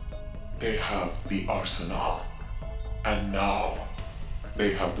 They have the arsenal, and now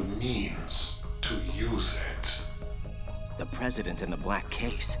they have the means to use it. The President in the black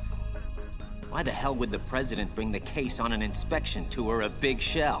case. Why the hell would the President bring the case on an inspection tour of Big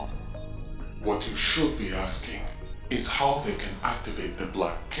Shell? What you should be asking is how they can activate the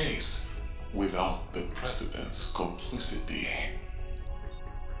black case without the President's complicity.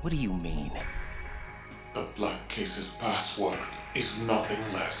 What do you mean? The black case's password is nothing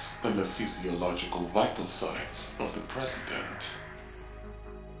less than the physiological vital signs of the President.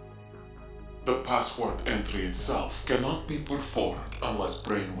 The password entry itself cannot be performed unless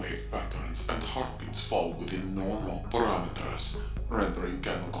brainwave patterns and heartbeats fall within normal parameters, rendering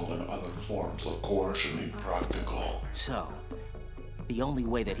chemical and other forms of coercion impractical. So, the only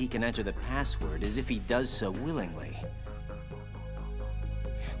way that he can enter the password is if he does so willingly.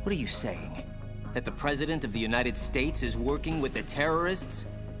 What are you saying? That the President of the United States is working with the terrorists?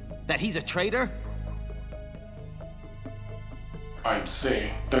 That he's a traitor? I'm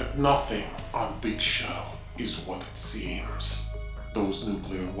saying that nothing on Big Shell is what it seems. Those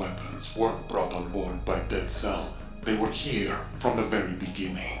nuclear weapons weren't brought on board by Dead Cell. They were here from the very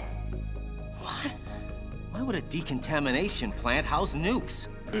beginning. What? Why would a decontamination plant house nukes?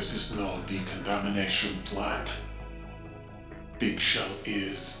 This is no decontamination plant. Big Shell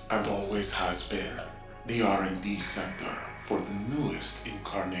is, and always has been, the R&D center for the newest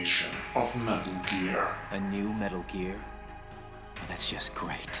incarnation of Metal Gear. A new Metal Gear? Oh, that's just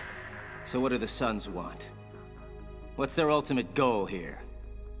great. So what do the Sons want? What's their ultimate goal here?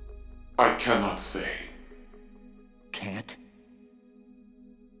 I cannot say. Can't?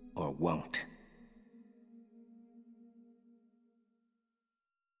 Or won't?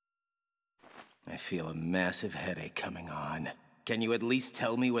 I feel a massive headache coming on. Can you at least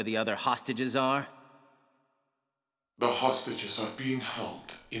tell me where the other hostages are? The hostages are being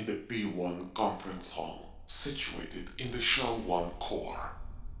held in the B1 conference hall, situated in the Shell 1 core.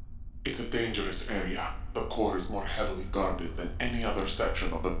 It's a dangerous area. The core is more heavily guarded than any other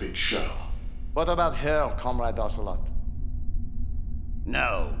section of the Big Shell. What about her, Comrade Ocelot?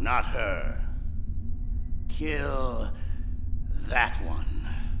 No, not her. Kill that one.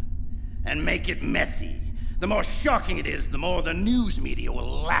 And make it messy. The more shocking it is, the more the news media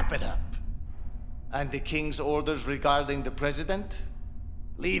will lap it up. And the King's orders regarding the President?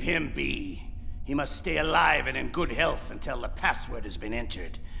 Leave him be. He must stay alive and in good health until the password has been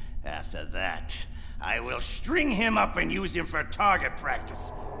entered. After that, I will string him up and use him for target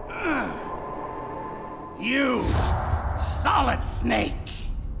practice. You, Solid Snake.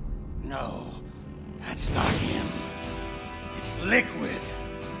 No, that's not him. It's Liquid.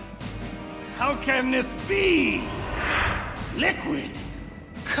 How can this be? Liquid?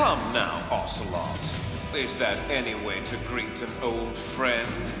 Come now, Ocelot. Is that any way to greet an old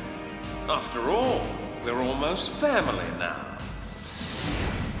friend? After all, we're almost family now.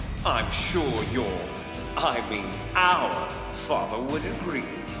 I'm sure our father would agree.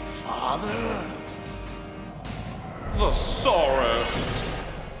 Father? The sorrow.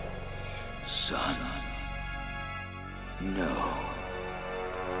 Son. No.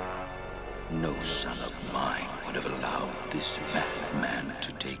 No son of mine would have allowed this madman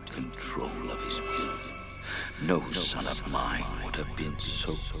to take control of his will. No son of mine would have been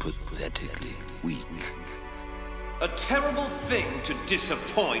so pathetically weak. A terrible thing to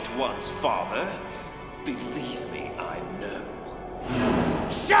disappoint one's father. Believe me, I know.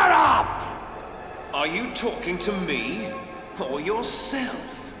 Shut up! Are you talking to me or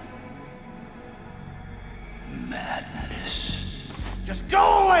yourself? Madness. Just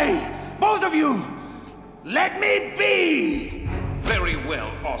go away! Both of you! Let me be! Very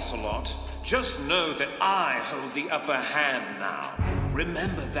well, Ocelot. Just know that I hold the upper hand now.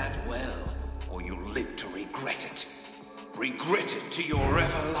 Remember that well, or you'll live to regret it. Regret it to your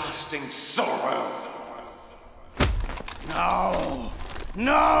everlasting sorrow. No!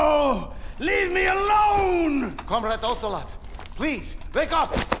 No! Leave me alone! Comrade Ocelot, please, wake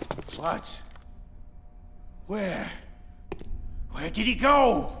up! What? Where did he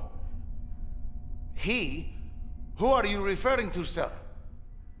go? He? Who are you referring to, sir?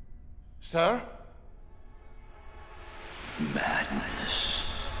 Sir?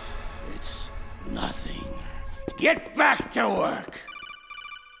 Madness. It's nothing. Get back to work!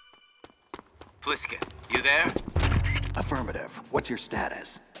 Pliska, you there? Affirmative. What's your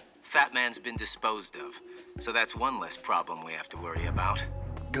status? Fat Man's been disposed of, so that's one less problem we have to worry about.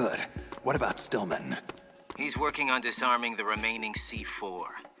 Good. What about Stillman? He's working on disarming the remaining C4.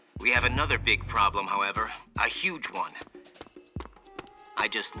 We have another big problem, however. A huge one. I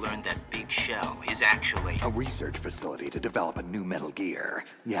just learned that Big Shell is actually... a research facility to develop a new Metal Gear.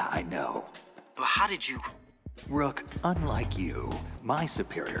 Yeah, I know. Well, how did you... Rook, unlike you, my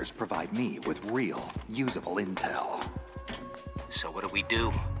superiors provide me with real, usable intel. So what do we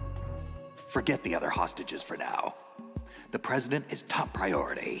do? Forget the other hostages for now. The President is top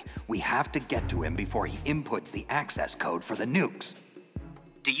priority. We have to get to him before he inputs the access code for the nukes.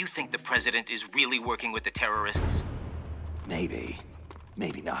 Do you think the President is really working with the terrorists? Maybe.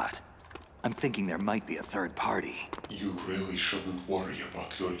 Maybe not. I'm thinking there might be a third party. You really shouldn't worry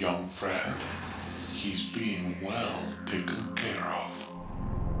about your young friend. He's being well taken care of.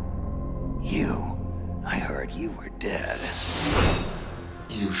 You? I heard you were dead.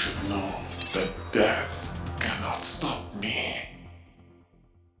 You should know that death cannot stop me.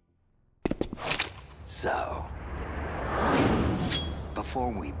 So,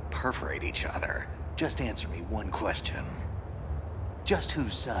 before we perforate each other, just answer me one question. Just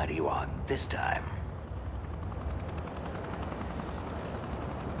whose side are you on this time?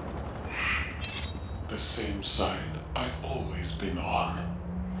 The same side I've always been on.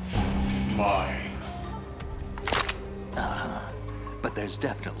 Mine. But there's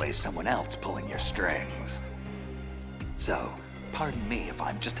definitely someone else pulling your strings. So, pardon me if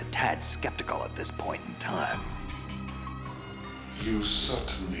I'm just a tad skeptical at this point in time. You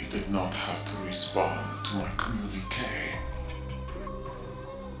certainly did not have to respond to my communique.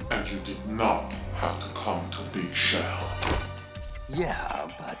 And you did not have to come to Big Shell. Yeah,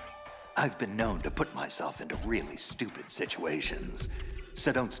 but I've been known to put myself into really stupid situations.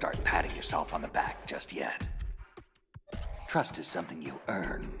 So don't start patting yourself on the back just yet. Trust is something you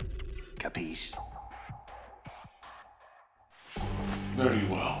earn. Capiche? Very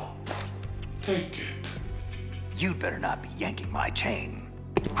well. Take it. You'd better not be yanking my chain.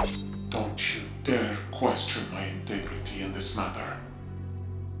 Don't you dare question my integrity in this matter.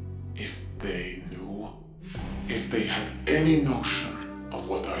 If they knew, if they had any notion of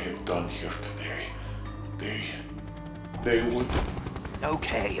what I have done here today, they would...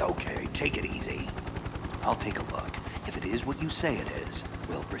 Okay, take it easy. I'll take a look. If it is what you say it is,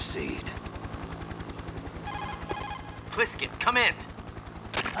 we'll proceed. Pliskin, come in.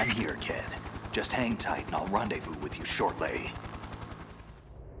 I'm here, kid. Just hang tight and I'll rendezvous with you shortly.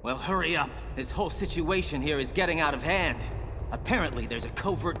 Well, hurry up. This whole situation here is getting out of hand. Apparently, there's a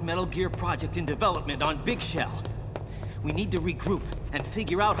covert Metal Gear project in development on Big Shell. We need to regroup and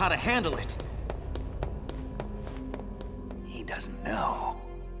figure out how to handle it. He doesn't know.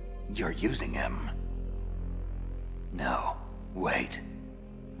 You're using him. No, wait.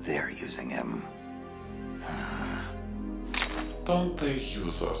 They're using him. Don't they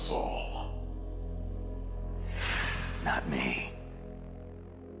use us all? Not me.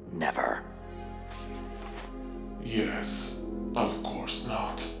 Never. Yes, of course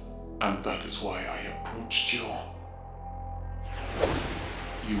not. And that is why I approached you.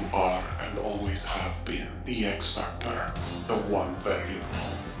 You are and always have been the X-Factor, the one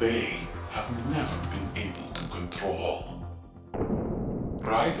variable they have never been able to control.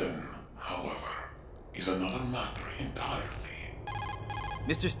 Raiden, however, is another matter entirely.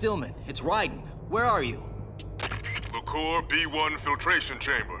 Mr. Stillman, it's Raiden. Where are you? The core B1 filtration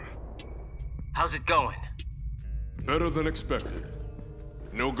chamber. How's it going? Better than expected.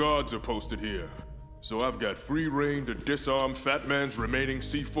 No guards are posted here, so I've got free reign to disarm Fat Man's remaining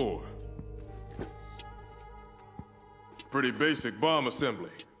C4. Pretty basic bomb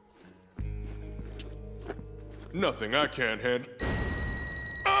assembly. Nothing I can't handle.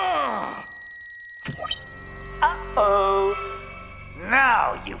 Ah! Uh-oh.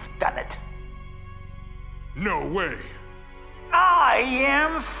 Now you've done it. No way. I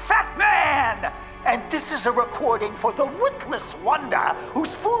am Fat Man! And this is a recording for the witless wonder who's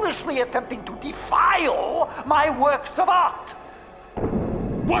foolishly attempting to defile my works of art.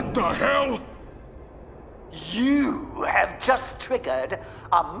 What the hell? You have just triggered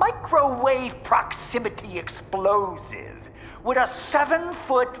a microwave proximity explosive with a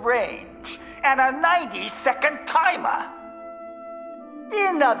 7-foot range and a 90-second timer.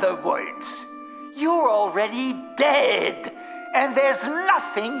 In other words, you're already dead, and there's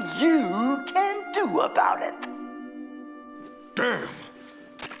nothing you can do about it. Damn!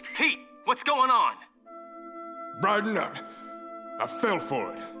 Pete, what's going on? Raiden, I fell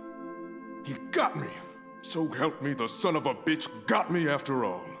for it. He got me. So help me, the son of a bitch got me after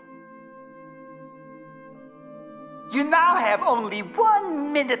all. You now have only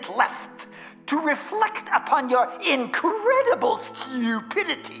 1 minute left to reflect upon your incredible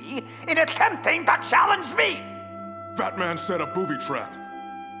stupidity in attempting to challenge me. Fat Man set a booby trap.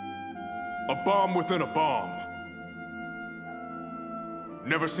 A bomb within a bomb.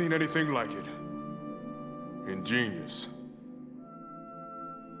 Never seen anything like it. Ingenious.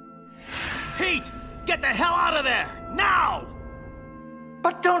 Pete! Get the hell out of there! Now!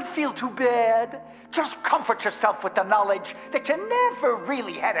 But don't feel too bad. Just comfort yourself with the knowledge that you never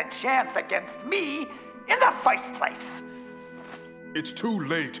really had a chance against me in the first place. It's too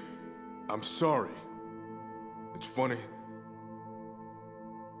late. I'm sorry. It's funny.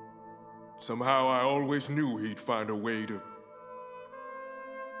 Somehow I always knew he'd find a way to...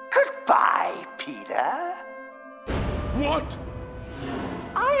 Goodbye, Peter. What?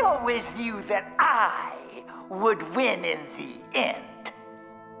 I always knew that I would win in the end.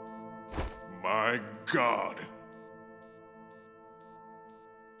 My God.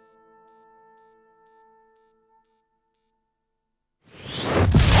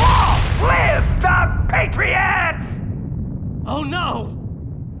 Long live the Patriots! Oh no!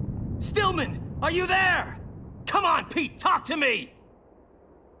 Stillman, are you there? Come on, Pete, talk to me!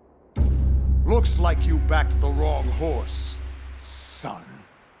 Looks like you backed the wrong horse, son.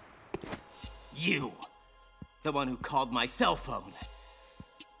 You. The one who called my cell phone.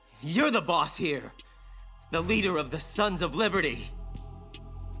 You're the boss here. The leader of the Sons of Liberty.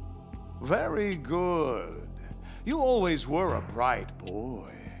 Very good. You always were a bright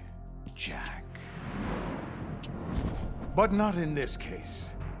boy, Jack. But not in this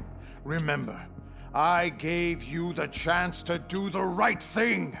case. Remember, I gave you the chance to do the right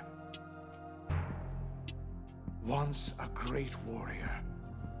thing. Once a great warrior.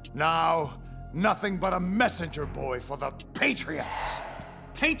 Now, nothing but a messenger boy for the Patriots.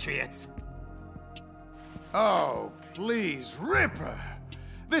 Patriots? Oh, please, Ripper.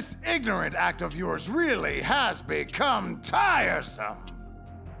 This ignorant act of yours really has become tiresome.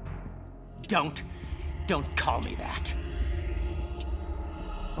 Don't call me that.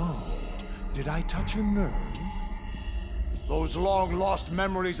 Oh, did I touch a nerve? Those long-lost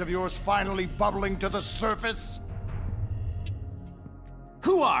memories of yours finally bubbling to the surface?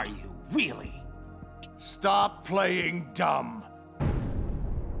 Who are you, really? Stop playing dumb.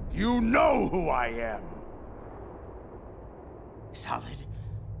 You know who I am.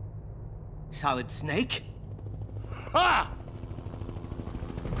 Solid Snake? Ha!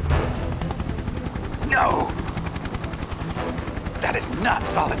 No! That is not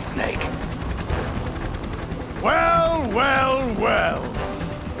Solid Snake. Well, well, well.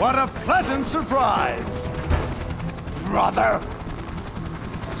 What a pleasant surprise. Brother.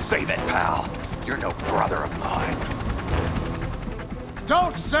 Save it, pal. You're no brother of mine.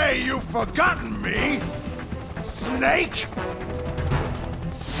 Don't say you've forgotten me, Snake!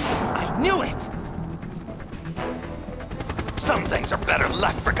 I knew it! Some things are better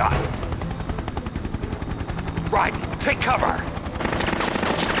left forgotten. Raiden, take cover!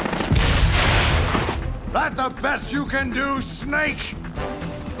 That the best you can do, Snake?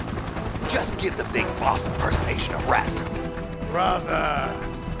 Just give the big boss impersonation a rest. Brother,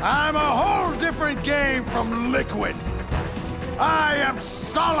 I'm a whole different game from Liquid. I am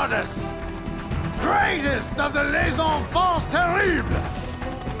Solidus, greatest of the Les Enfants Terribles.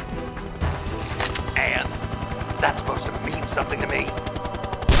 And that's supposed to mean something to me.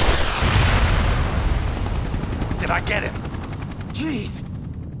 Did I get him? Jeez.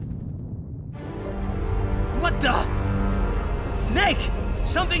 What the? Snake!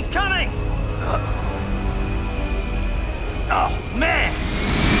 Something's coming! Oh, man!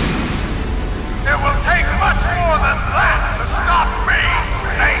 It will take much more than that to stop me,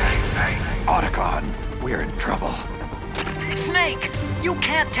 Snake! Otacon, we're in trouble. Snake, you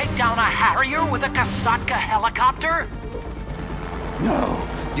can't take down a Harrier with a Kasatka helicopter? No,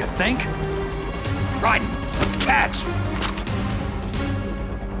 you think? Raiden, catch!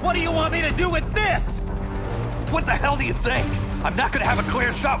 What do you want me to do with this? What the hell do you think? I'm not gonna have a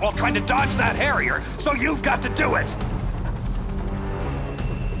clear shot while trying to dodge that Harrier, so you've got to do it!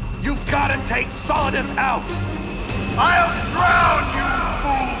 You've gotta take Solidus out! I'll drown you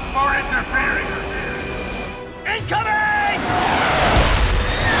fools for interfering! Incoming!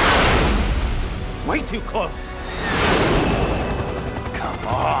 Way too close. Come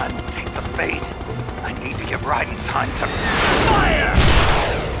on, take the bait. I need to give Raiden time to fire!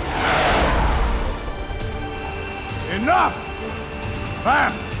 Enough!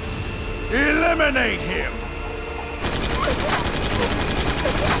 Vamp! Eliminate him!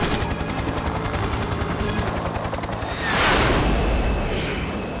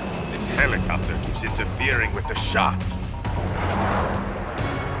 This helicopter keeps interfering with the shot.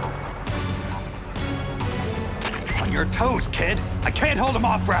 On your toes, kid. I can't hold him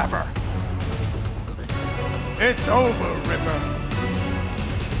off forever. It's over, Ripper.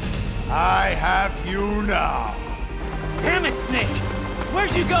 I have you now. Damn it, Snake!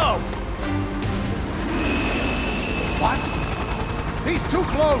 Where'd you go? What? He's too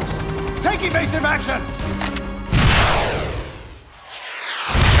close! Take evasive action!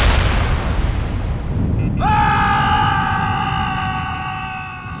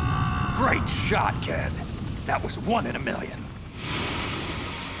 Great shot, kid. That was 1 in a million.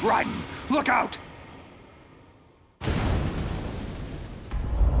 Raiden, look out!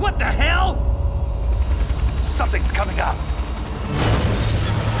 What the hell? Something's coming up.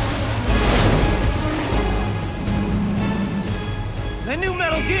 The new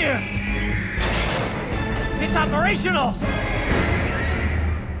Metal Gear! It's operational!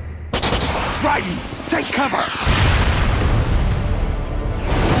 Raiden, take cover!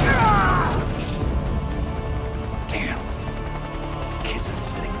 Damn. Kid's a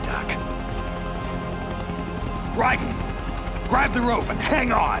sitting duck. Raiden, grab the rope and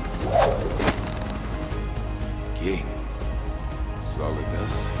hang on! King.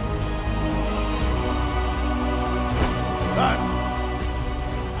 Solidus.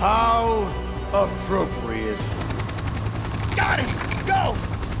 How Appropriate. Got it! Go!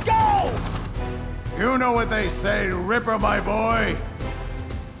 Go! You know what they say, Ripper, my boy?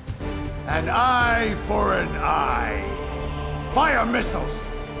 An eye for an eye. Fire missiles!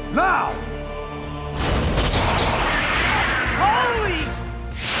 Now! Holy!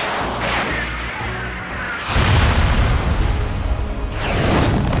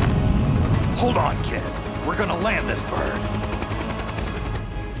 Hold on, kid. We're gonna land this bird.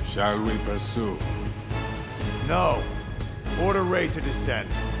 Shall we pursue? No. Order Ray to descend.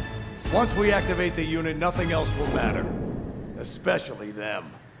 Once we activate the unit, nothing else will matter. Especially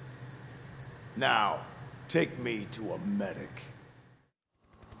them. Now, take me to a medic.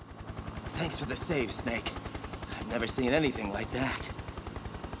 Thanks for the save, Snake. I've never seen anything like that.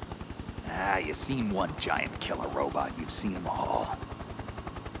 Ah, you seen one giant killer robot, you've seen them all.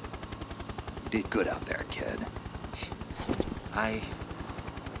 You did good out there, kid.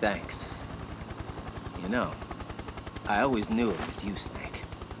 Thanks. You know, I always knew it was you, Snake.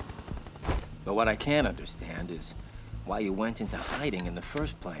 But what I can't understand is why you went into hiding in the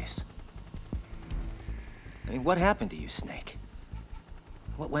first place. I mean, what happened to you, Snake?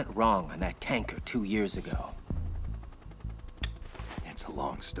 What went wrong on that tanker 2 years ago? It's a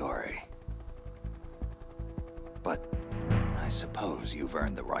long story. But I suppose you've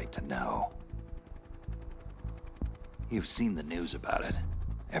earned the right to know. You've seen the news about it.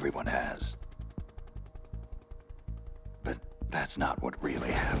 Everyone has. But that's not what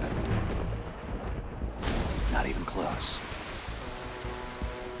really happened. Not even close.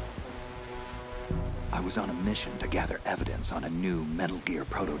 I was on a mission to gather evidence on a new Metal Gear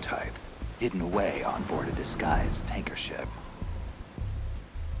prototype, hidden away on board a disguised tanker ship.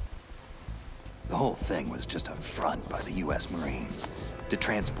 The whole thing was just a front by the US Marines to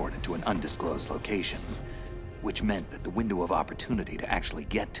transport it to an undisclosed location, which meant that the window of opportunity to actually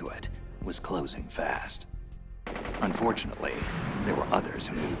get to it was closing fast. Unfortunately, there were others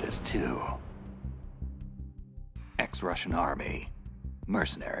who knew this too. Ex-Russian army,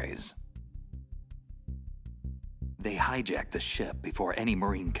 mercenaries. They hijacked the ship before any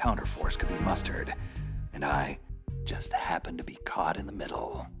Marine counterforce could be mustered, and I just happened to be caught in the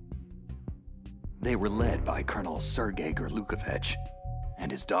middle. They were led by Colonel Sergei Gorlukovich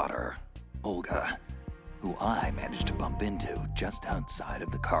and his daughter, Olga, who I managed to bump into just outside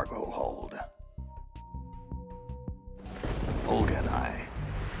of the cargo hold. Olga and I,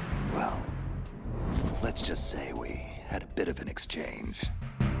 well, let's just say we had a bit of an exchange.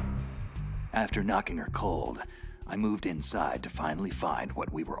 After knocking her cold, I moved inside to finally find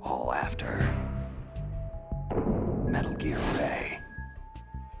what we were all after. Metal Gear Ray.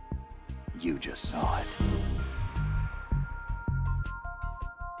 You just saw it.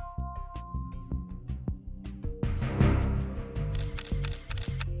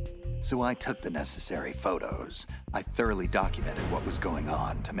 So I took the necessary photos. I thoroughly documented what was going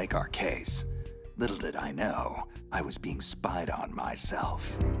on to make our case. Little did I know, I was being spied on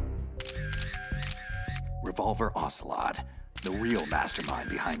myself. Revolver Ocelot, the real mastermind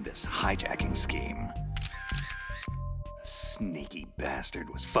behind this hijacking scheme. The sneaky bastard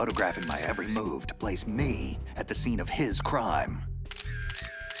was photographing my every move to place me at the scene of his crime.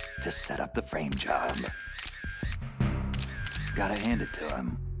 To set up the frame job. Gotta hand it to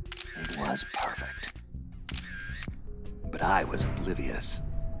him. It was perfect. But I was oblivious.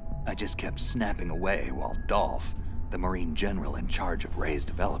 I just kept snapping away while Dolph, the Marine general in charge of Ray's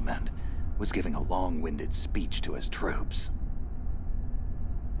development, was giving a long-winded speech to his troops.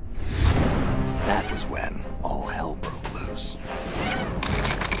 That was when all hell broke loose.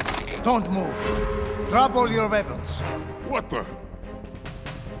 Don't move. Drop all your weapons. What the?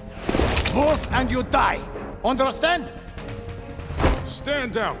 Move and you die. Understand?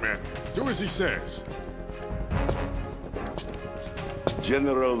 Stand down, man. Do as he says.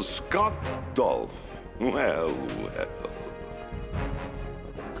 General Scott Dolph. Well, well.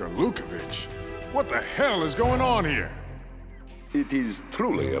 Gorlukovich? What the hell is going on here? It is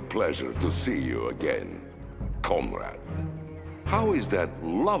truly a pleasure to see you again, comrade. How is that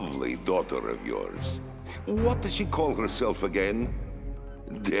lovely daughter of yours? What does she call herself again?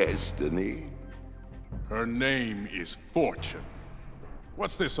 Destiny? Her name is Fortune.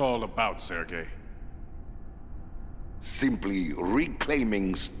 What's this all about, Sergei? Simply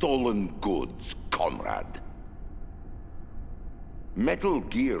reclaiming stolen goods, comrade. Metal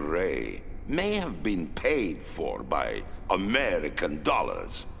Gear Ray may have been paid for by American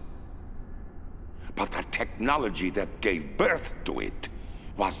dollars, but the technology that gave birth to it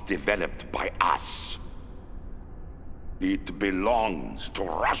was developed by us. It belongs to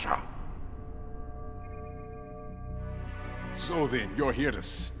Russia. So then, you're here to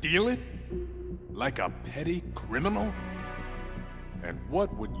steal it? Like a petty criminal? And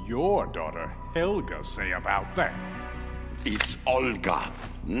what would your daughter, Helga, say about that? It's Olga,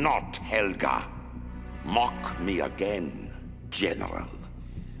 not Helga. Mock me again, General.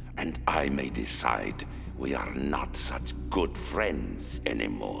 And I may decide we are not such good friends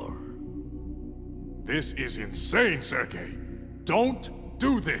anymore. This is insane, Sergei. Don't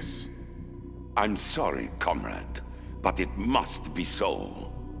do this. I'm sorry, comrade, but it must be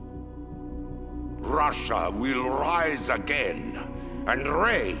so. Russia will rise again, and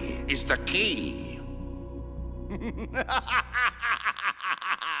Ray is the key.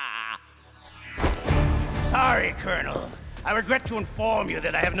 Sorry, Colonel. I regret to inform you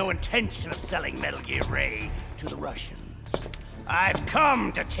that I have no intention of selling Metal Gear Ray to the Russians. I've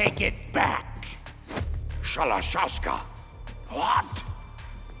come to take it back. Shalashaska? What?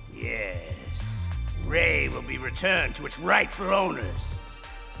 Yes. Ray will be returned to its rightful owners.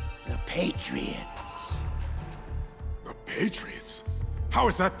 The Patriots. The Patriots? How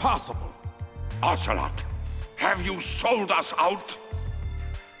is that possible? Ocelot, have you sold us out?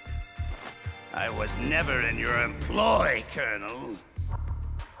 I was never in your employ, Colonel.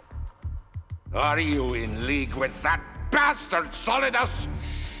 Are you in league with that bastard Solidus?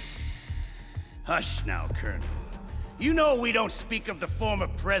 Hush now, Colonel. You know we don't speak of the former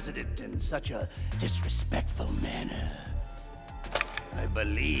president in such a disrespectful manner. I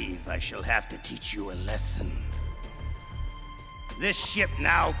believe I shall have to teach you a lesson. This ship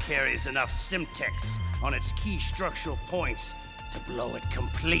now carries enough Simtex on its key structural points to blow it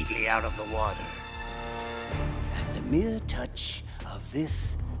completely out of the water. At the mere touch of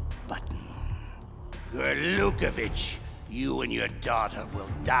this button, Gerlukovich, you and your daughter will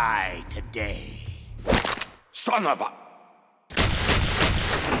die today. Son of a...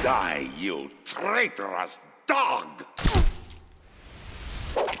 Die, you traitorous dog!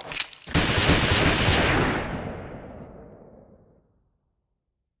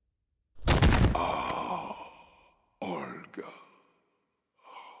 Olga.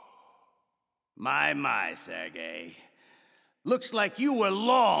 My, Sergei. Looks like you were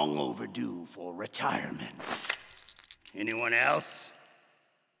long overdue for retirement. Anyone else?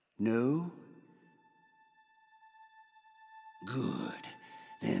 No? Good.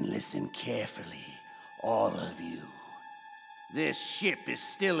 Then listen carefully, all of you. This ship is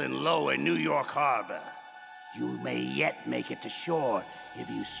still in lower New York Harbor. You may yet make it to shore if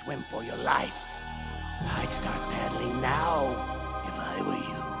you swim for your life. I'd start paddling now if I were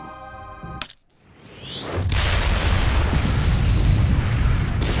you.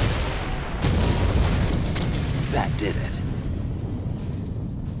 That did it.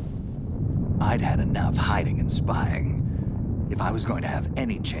 I'd had enough hiding and spying. If I was going to have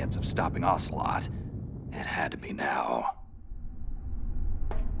any chance of stopping Ocelot, it had to be now.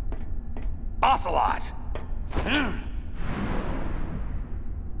 Ocelot!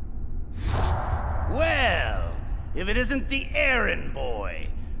 Well, if it isn't the errand boy,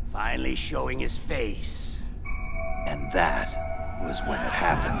 finally showing his face. And that was when it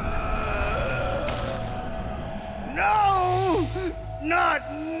happened. No! Not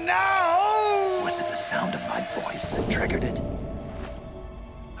now! Was it the sound of my voice that triggered it?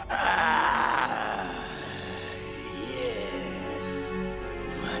 Yes.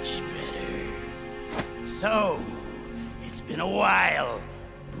 Much better. So, it's been a while,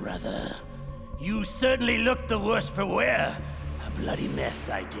 brother. You certainly look the worse for wear. A bloody mess,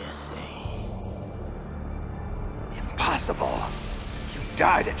 I dare say. Impossible. You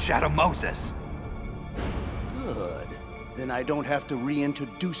died at Shadow Moses. Good. Then I don't have to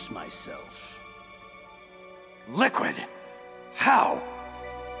reintroduce myself. Liquid! How?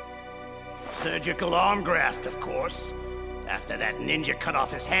 Surgical arm graft, of course. After that ninja cut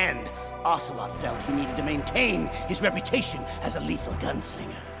off his hand, Ocelot felt he needed to maintain his reputation as a lethal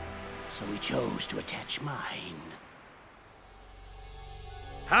gunslinger. So he chose to attach mine.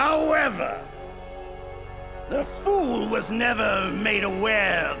 However, the fool was never made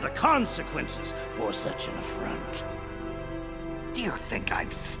aware of the consequences for such an affront. Do you think I'm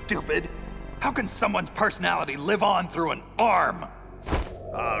stupid? How can someone's personality live on through an arm?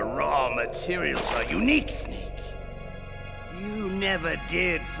 Our raw materials are unique, Snake. You never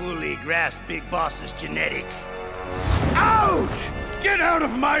did fully grasp Big Boss's genetic. Out! Get out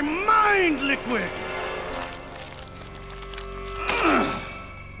of my mind, Liquid!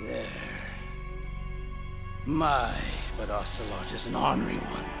 There. But Ocelot is an ornery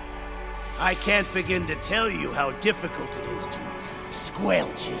one. I can't begin to tell you how difficult it is to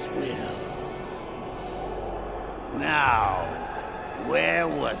squelch his will. Now, where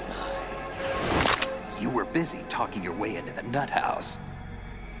was I? You were busy talking your way into the nut house.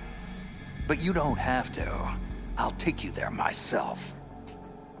 But you don't have to. I'll take you there myself.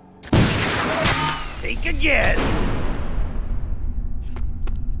 Think again!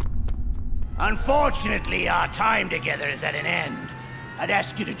 Unfortunately, our time together is at an end. I'd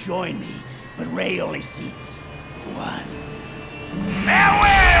ask you to join me, but Ray only seats one.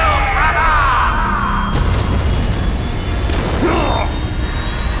 Farewell, brother!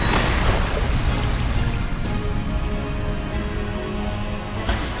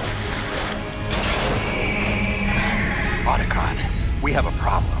 Otacon, we have a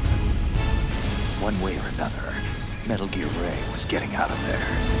problem. One way or another, Metal Gear Ray was getting out of there.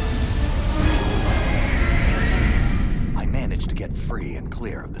 I managed to get free and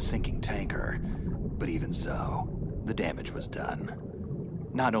clear of the sinking tanker, but even so, the damage was done.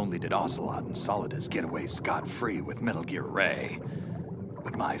 Not only did Ocelot and Solidus get away scot-free with Metal Gear Ray,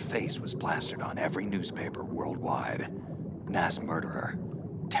 but my face was plastered on every newspaper worldwide. Mass murderer,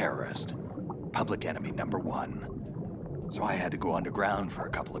 terrorist, public enemy #1. So I had to go underground for a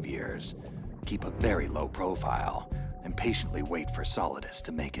couple of years, keep a very low profile, and patiently wait for Solidus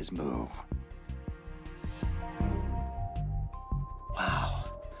to make his move. Wow.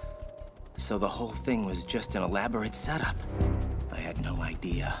 So the whole thing was just an elaborate setup. I had no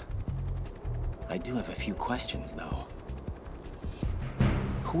idea. I do have a few questions, though.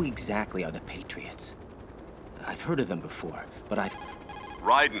 Who exactly are the Patriots? I've heard of them before, but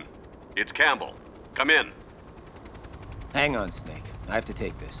Raiden, it's Campbell. Come in. Hang on, Snake. I have to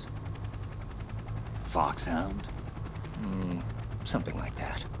take this. Foxhound? Something like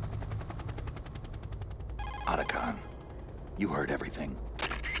that. Otacon, you heard everything?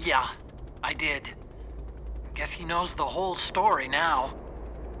 Yeah, I did. Guess he knows the whole story now.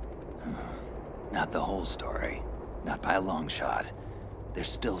 Not the whole story. Not by a long shot. There's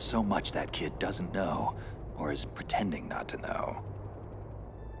still so much that kid doesn't know, or is pretending not to know.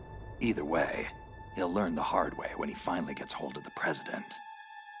 Either way, he'll learn the hard way when he finally gets hold of the president.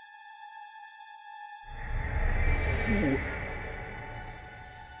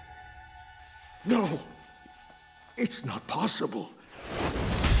 No! It's not possible.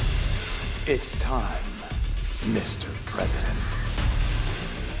 It's time, Mr. President.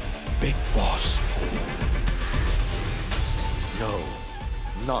 Big Boss. No,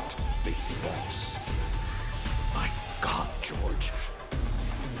 not Big Boss. My God, George.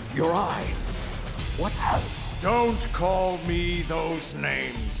 Your eye. What? Don't call me those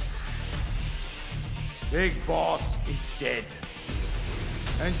names. Big Boss is dead.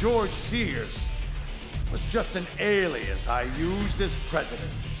 And George Sears was just an alias I used as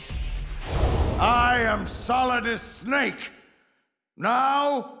president. I am Solidus Snake,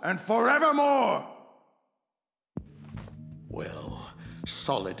 now and forevermore. Well,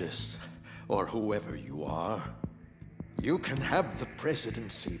 Solidus, or whoever you are, you can have the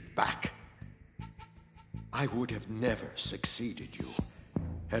presidency back. I would have never succeeded you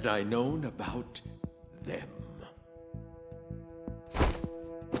had I known about them.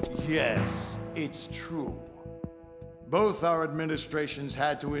 Yes, it's true. Both our administrations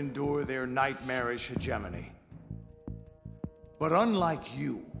had to endure their nightmarish hegemony. But unlike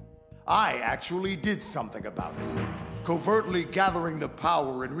you, I actually did something about it, covertly gathering the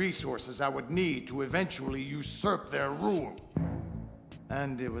power and resources I would need to eventually usurp their rule.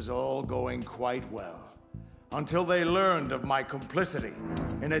 And it was all going quite well, until they learned of my complicity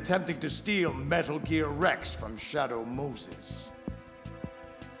in attempting to steal Metal Gear Rex from Shadow Moses.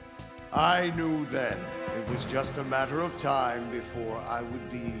 I knew then it was just a matter of time before I would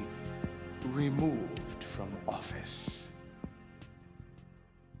be removed from office.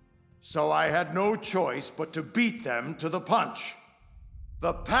 So I had no choice but to beat them to the punch.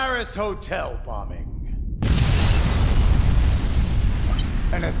 The Paris Hotel bombing.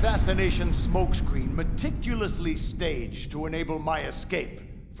 An assassination smokescreen meticulously staged to enable my escape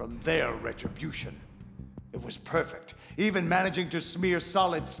from their retribution. It was perfect, even managing to smear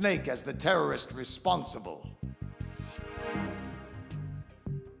Solid Snake as the terrorist responsible.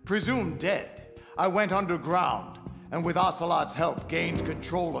 Presumed dead, I went underground, and with Ocelot's help gained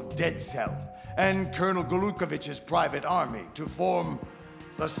control of Dead Cell and Colonel Golukovich's private army to form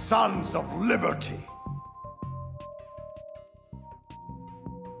the Sons of Liberty.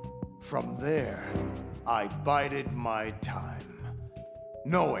 From there, I bided my time,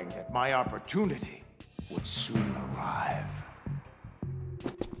 knowing that my opportunity would soon arrive.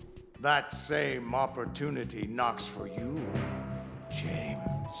 That same opportunity knocks for you,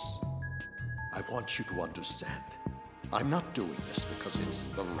 James. I want you to understand. I'm not doing this because it's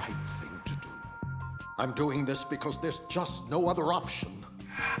the right thing to do. I'm doing this because there's just no other option.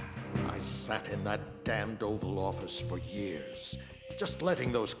 I sat in that damned Oval Office for years, just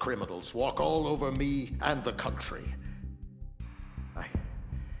letting those criminals walk all over me and the country.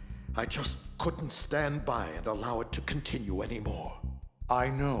 I just couldn't stand by and allow it to continue anymore. I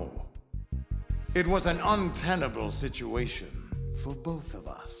know. It was an untenable situation for both of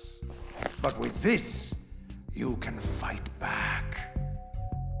us. But with this, you can fight back.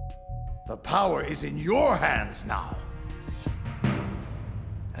 The power is in your hands now.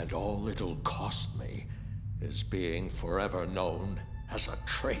 And all it'll cost me is being forever known as a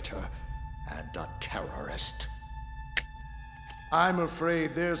traitor and a terrorist. I'm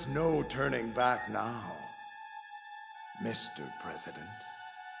afraid there's no turning back now, Mr. President.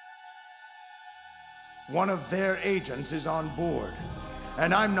 One of their agents is on board,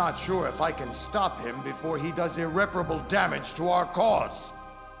 and I'm not sure if I can stop him before he does irreparable damage to our cause.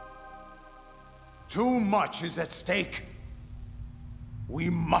 Too much is at stake. We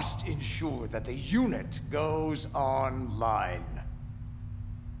must ensure that the unit goes online.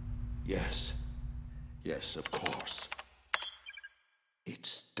 Yes. Yes, of course.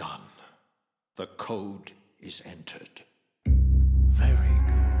 It's done. The code is entered. Very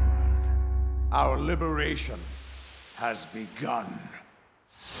good. Our liberation has begun.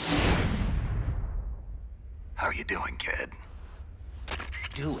 How you doing, kid?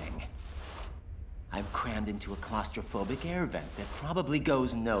 Doing? I'm crammed into a claustrophobic air vent that probably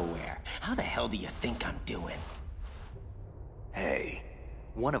goes nowhere. How the hell do you think I'm doing? Hey,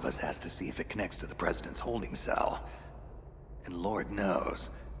 one of us has to see if it connects to the president's holding cell. And Lord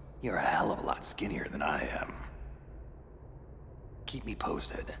knows, you're a hell of a lot skinnier than I am. Keep me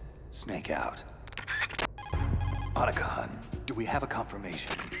posted. Snake out. Otacon, do we have a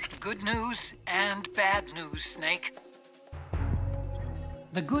confirmation? Good news and bad news, Snake.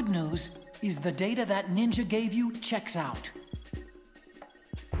 The good news is the data that Ninja gave you checks out.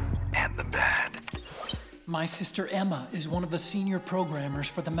 And the bad? My sister Emma is one of the senior programmers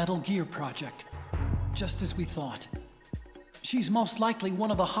for the Metal Gear project. Just as we thought. She's most likely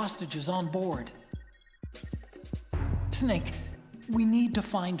one of the hostages on board. Snake, we need to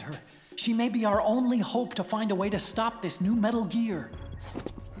find her. She may be our only hope to find a way to stop this new Metal Gear.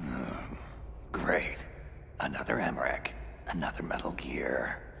 Great. Another Emmerich. Another Metal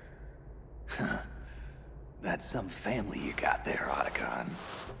Gear. Huh. That's some family you got there, Otacon.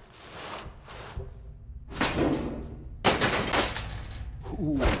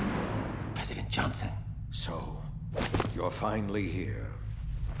 Ooh. President Johnson. So, you're finally here.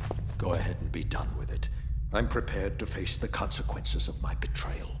 Go ahead and be done with it. I'm prepared to face the consequences of my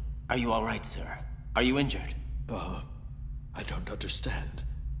betrayal. Are you all right, sir? Are you injured? I don't understand.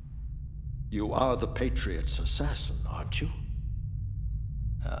 You are the Patriot's assassin, aren't you?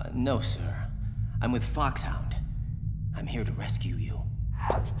 No, sir. I'm with Foxhound. I'm here to rescue you.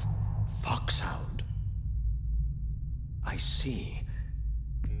 Foxhound? I see.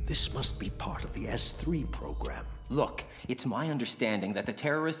 This must be part of the S3 program. Look, it's my understanding that the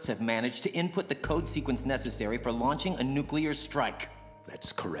terrorists have managed to input the code sequence necessary for launching a nuclear strike.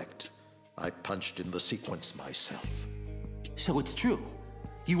 That's correct. I punched in the sequence myself. So it's true.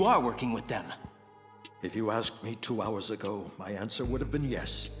 You are working with them. If you asked me 2 hours ago, my answer would have been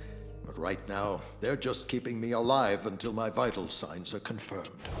yes. But right now, they're just keeping me alive until my vital signs are confirmed.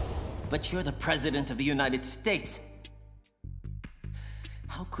 But you're the President of the United States.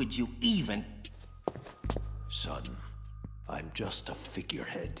 How could you even... Son, I'm just a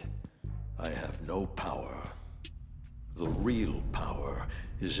figurehead. I have no power. The real power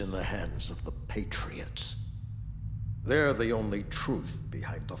is in the hands of the Patriots. They're the only truth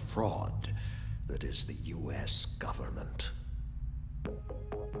behind the fraud that is the US government.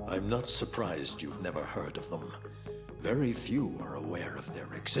 I'm not surprised you've never heard of them. Very few are aware of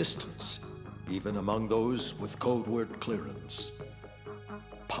their existence, even among those with code word clearance.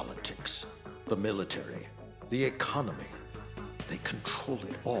 Politics, the military, the economy, they control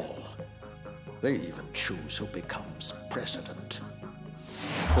it all. They even choose who becomes president.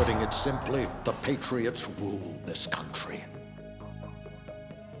 Putting it simply, the Patriots rule this country.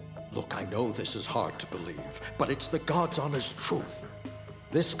 Look, I know this is hard to believe, but it's the God's honest truth.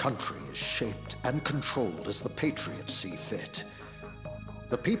 This country is shaped and controlled as the Patriots see fit.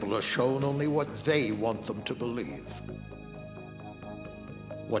 The people are shown only what they want them to believe.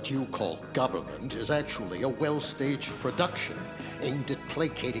 What you call government is actually a well-staged production aimed at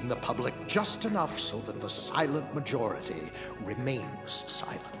placating the public just enough so that the silent majority remains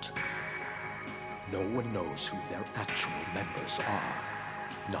silent. No one knows who their actual members are,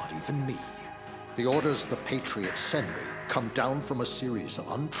 not even me. The orders the Patriots send me come down from a series of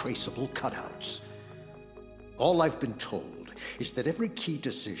untraceable cutouts. All I've been told is that every key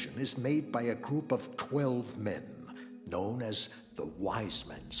decision is made by a group of 12 men, known as the the Wise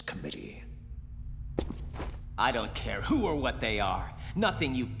Men's Committee. I don't care who or what they are.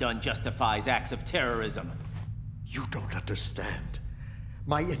 Nothing you've done justifies acts of terrorism. You don't understand.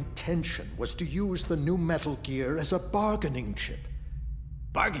 My intention was to use the new Metal Gear as a bargaining chip.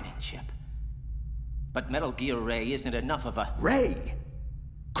 Bargaining chip? But Metal Gear Ray isn't enough of a... Ray?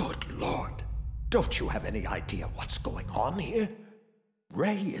 Good Lord. Don't you have any idea what's going on here?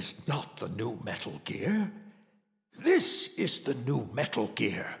 Ray is not the new Metal Gear. This is the new Metal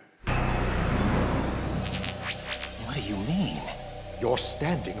Gear. What do you mean? You're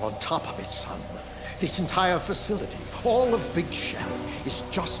standing on top of it, son. This entire facility, all of Big Shell, is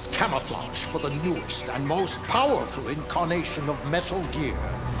just camouflage for the newest and most powerful incarnation of Metal Gear.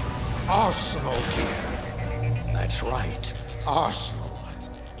 Arsenal Gear. That's right, Arsenal.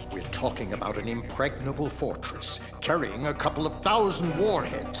 We're talking about an impregnable fortress, carrying a couple of thousand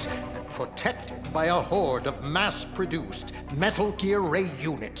warheads, and protected by a horde of mass-produced Metal Gear Ray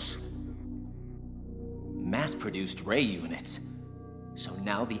units. Mass-produced Ray units? So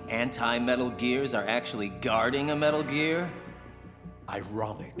now the anti-Metal Gears are actually guarding a Metal Gear?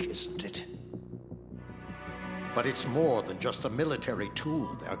 Ironic, isn't it? But it's more than just a military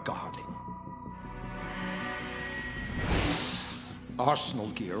tool they're guarding. Arsenal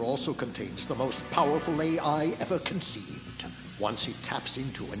Gear also contains the most powerful AI ever conceived. Once it taps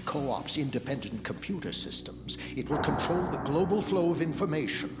into and co-ops independent computer systems, it will control the global flow of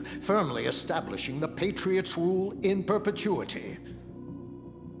information, firmly establishing the Patriots' rule in perpetuity.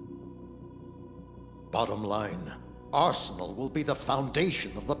 Bottom line, Arsenal will be the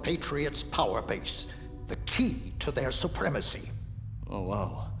foundation of the Patriots' power base, the key to their supremacy. Oh,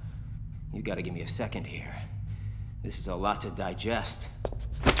 whoa. You gotta give me a second here. This is a lot to digest.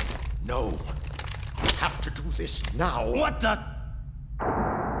 No. I have to do this now. What the?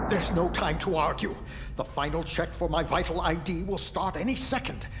 There's no time to argue. The final check for my vital ID will start any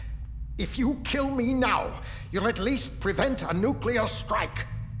second. If you kill me now, you'll at least prevent a nuclear strike.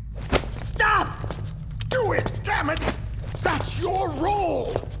 Stop! Do it, damn it! That's your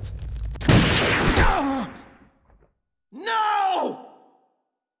role! No!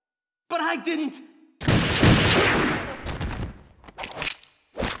 But I didn't...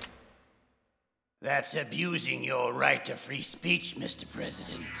 That's abusing your right to free speech, Mr.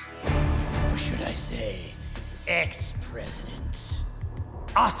 President. Or should I say, ex-president.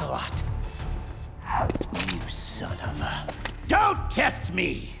 Ocelot! You son of a... Don't test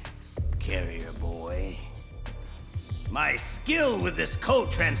me, carrier boy. My skill with this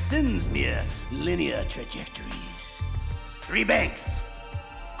code transcends mere linear trajectories. 3 banks,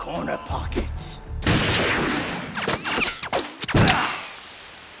 corner pocket.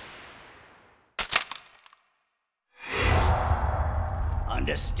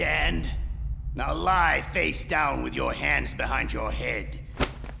 Understand? Now lie face down with your hands behind your head.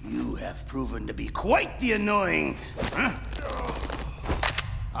 You have proven to be quite the annoying...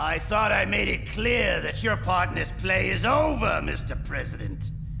 I thought I made it clear that your part in this play is over, Mr.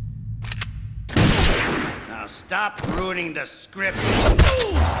 President. Now stop ruining the script.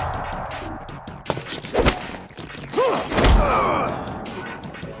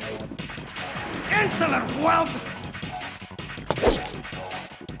 Insolent whelp!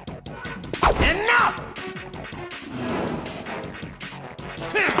 Enough!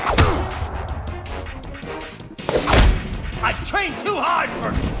 I've trained too hard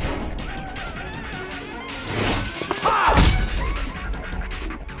for...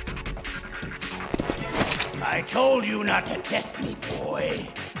 I told you not to test me, boy.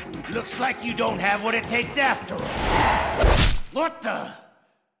 Looks like you don't have what it takes after all. What the?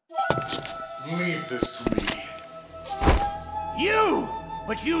 Leave this to me. You!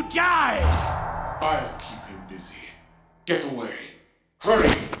 But you died! I'll keep him busy. Get away.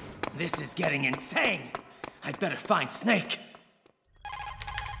 Hurry! This is getting insane. I'd better find Snake.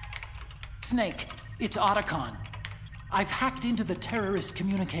 Snake, it's Otacon. I've hacked into the terrorist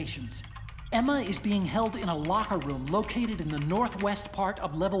communications. Emma is being held in a locker room located in the northwest part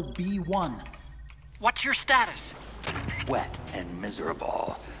of level B1. What's your status? Wet and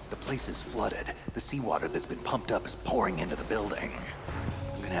miserable. The place is flooded. The seawater that's been pumped up is pouring into the building.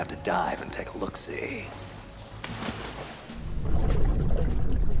 I'm gonna have to dive and take a look-see.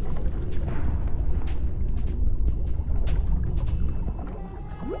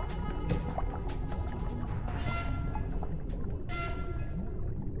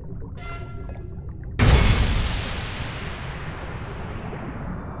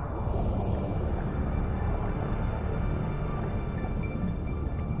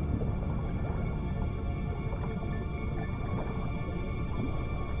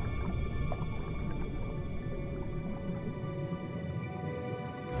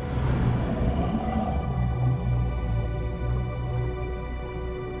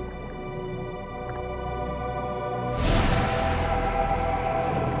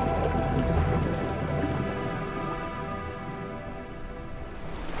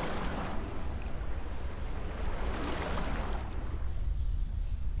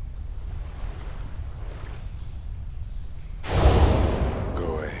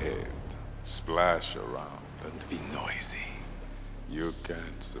 splash around and be noisy. You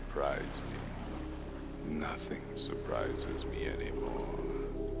can't surprise me. Nothing surprises me anymore.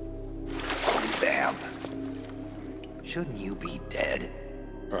 Vamp. Shouldn't you be dead?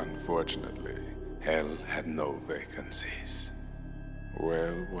 Unfortunately, hell had no vacancies.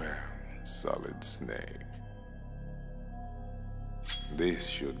 Well, Solid Snake. This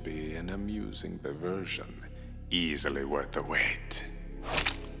should be an amusing diversion, easily worth the wait.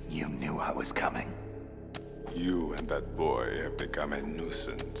 You knew I was coming. You and that boy have become a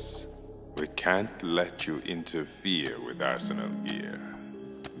nuisance. We can't let you interfere with Arsenal gear.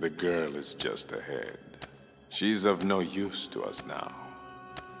 The girl is just ahead. She's of no use to us now,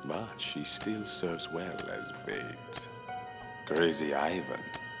 but she still serves well as bait. Crazy Ivan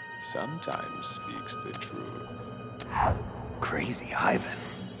sometimes speaks the truth. Crazy Ivan?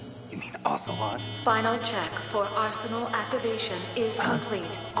 You mean Ocelot? Final check for Arsenal activation is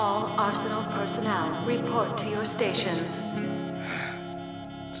complete. All Arsenal personnel report to your stations.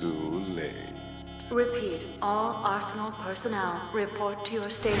 Too late. Repeat, all Arsenal personnel report to your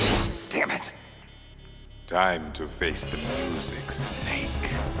stations. Damn it! Time to face the music, Snake.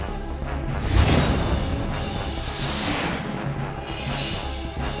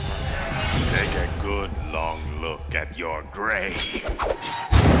 Take a good long look at your grave.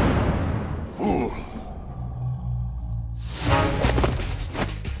 Fool!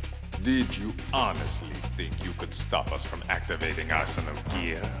 Did you honestly think you could stop us from activating Arsenal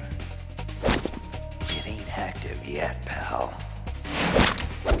gear? It ain't active yet, pal.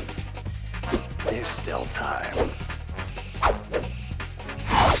 There's still time.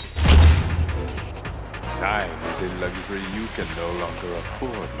 Time is a luxury you can no longer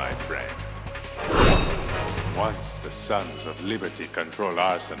afford, my friend. Once the Sons of Liberty control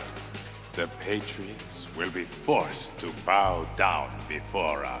Arsenal, the Patriots will be forced to bow down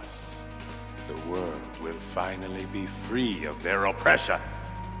before us. The world will finally be free of their oppression.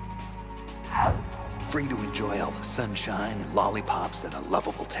 Free to enjoy all the sunshine and lollipops that a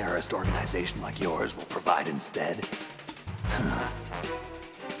lovable terrorist organization like yours will provide instead?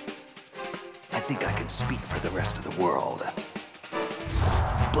 I think I can speak for the rest of the world.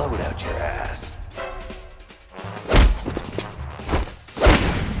 Blow it out your ass.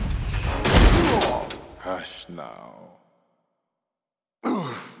 Hush now.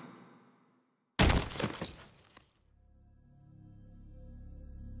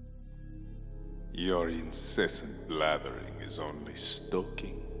 Your incessant blathering is only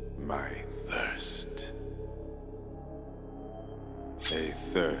stoking my thirst. A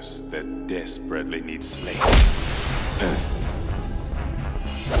thirst that desperately needs slaves.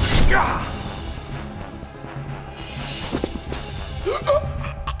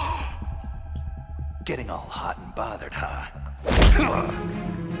 Getting all hot and bothered, huh?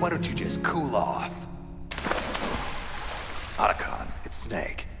 Why don't you just cool off? Otacon, it's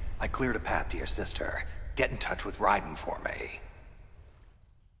Snake. I cleared a path to your sister. Get in touch with Raiden for me.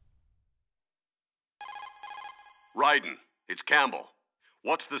 Raiden, it's Campbell.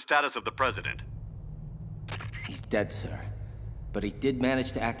 What's the status of the president? He's dead, sir. But he did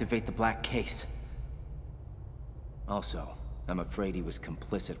manage to activate the Black Case. Also, I'm afraid he was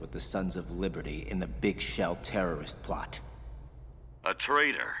complicit with the Sons of Liberty in the Big Shell terrorist plot. A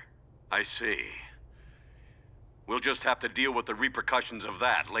traitor? I see. We'll just have to deal with the repercussions of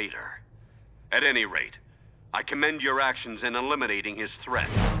that later. At any rate, I commend your actions in eliminating his threat.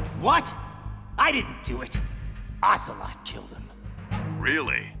 What? I didn't do it. Ocelot killed him.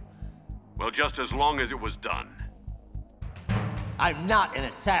 Really? Well, just as long as it was done. I'm not an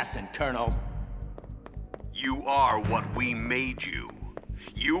assassin, Colonel. You are what we made you.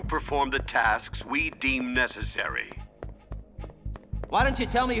 You perform the tasks we deem necessary. Why don't you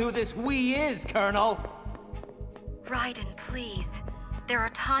tell me who this we is, Colonel? Raiden, please. There are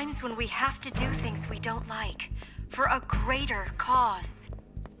times when we have to do things we don't like, for a greater cause.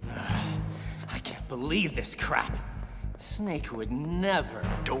 I can't believe this crap. Snake would never...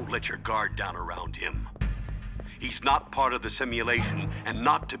 Don't let your guard down around him. He's not part of the simulation, and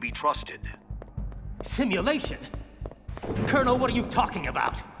not to be trusted. Simulation? Colonel, what are you talking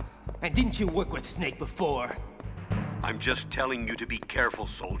about? And didn't you work with Snake before? I'm just telling you to be careful,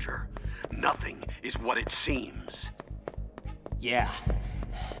 soldier. Nothing is what it seems. Yeah,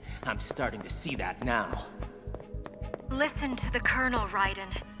 I'm starting to see that now. Listen to the Colonel,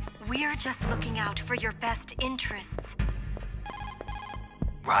 Raiden. We're just looking out for your best interests.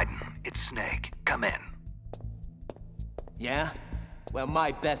 Raiden, it's Snake. Come in. Yeah? Well,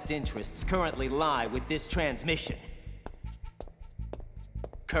 my best interests currently lie with this transmission.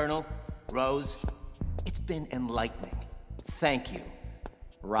 Colonel, Rose, it's been enlightening. Thank you.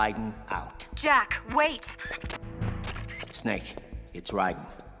 Raiden out. Jack, wait! Snake, it's Raiden.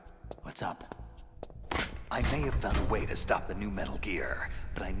 What's up? I may have found a way to stop the new Metal Gear,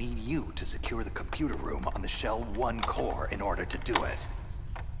 but I need you to secure the computer room on the Shell 1 core in order to do it.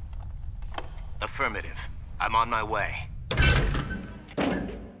 Affirmative. I'm on my way.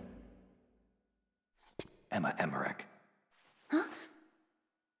 Emma Emmerich. Huh?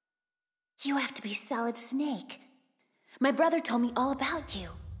 You have to be Solid Snake. My brother told me all about you.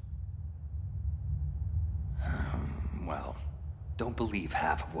 Well, don't believe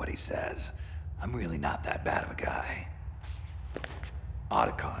half of what he says. I'm really not that bad of a guy.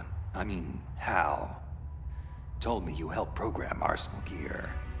 Hal, told me you helped program Arsenal Gear.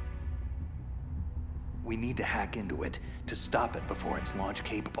 We need to hack into it to stop it before it's launch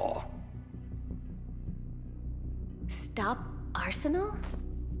capable. Stop Arsenal?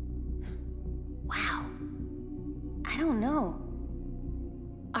 Wow. I don't know.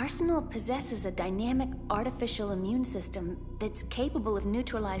 Arsenal possesses a dynamic artificial immune system that's capable of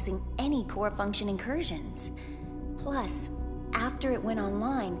neutralizing any core function incursions. Plus, after it went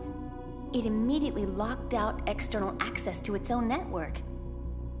online, it immediately locked out external access to its own network.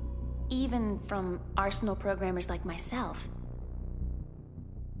 Even from Arsenal programmers like myself.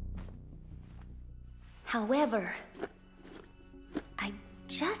 However, I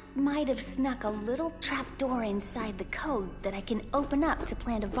just might have snuck a little trapdoor inside the code that I can open up to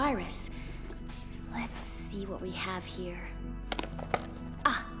plant a virus. Let's see what we have here.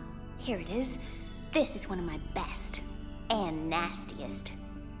 Ah, here it is. This is one of my best and nastiest.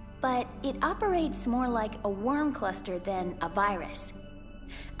 But it operates more like a worm cluster than a virus.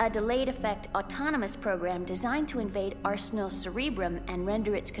 A delayed effect autonomous program designed to invade Arsenal's cerebrum and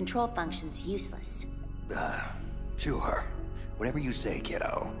render its control functions useless. Sure. Whatever you say,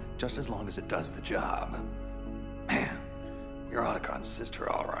 kiddo. Just as long as it does the job. Man, you're Otacon's sister,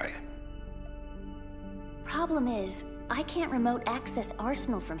 all right. Problem is, I can't remote access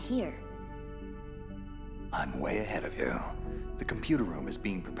Arsenal from here. I'm way ahead of you. The computer room is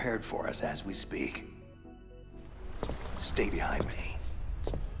being prepared for us as we speak. Stay behind me.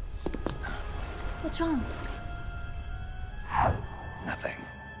 What's wrong? Nothing.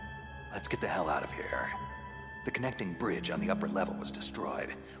 Let's get the hell out of here. The connecting bridge on the upper level was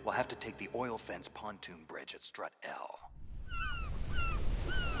destroyed. We'll have to take the oil fence pontoon bridge at Strut L.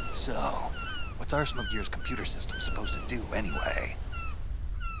 So, what's Arsenal Gear's computer system supposed to do anyway?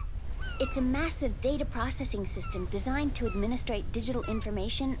 It's a massive data processing system designed to administrate digital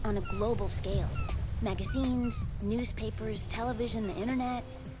information on a global scale. Magazines, newspapers, television, the internet.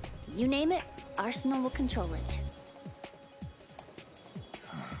 You name it, Arsenal will control it.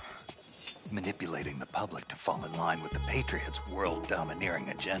 Manipulating the public to fall in line with the Patriots' world-domineering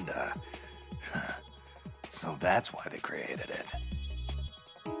agenda. So that's why they created it.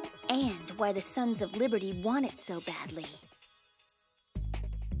 And why the Sons of Liberty want it so badly.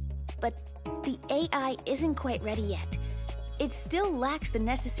 But the AI isn't quite ready yet. It still lacks the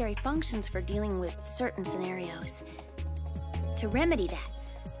necessary functions for dealing with certain scenarios. To remedy that,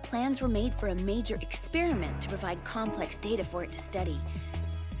 plans were made for a major experiment to provide complex data for it to study.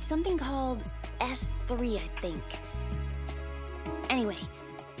 Something called S3, I think. Anyway,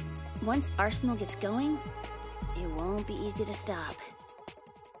 once Arsenal gets going, it won't be easy to stop.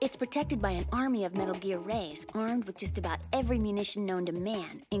 It's protected by an army of Metal Gear Rays, armed with just about every munition known to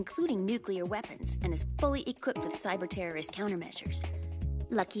man, including nuclear weapons, and is fully equipped with cyber-terrorist countermeasures.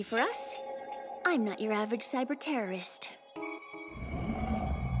 Lucky for us, I'm not your average cyber-terrorist.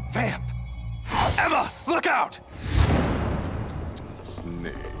 Vamp! Emma, look out!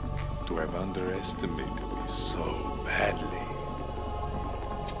 Snake, to have underestimated me so badly.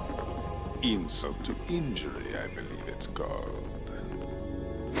 Insult to injury, I believe it's called.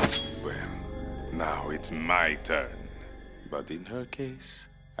 Well, now it's my turn. But in her case,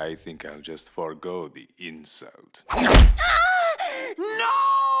 I think I'll just forego the insult.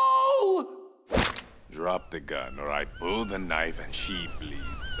 No! Drop the gun, or I pull the knife and she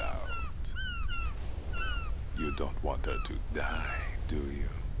bleeds out. You don't want her to die, do you?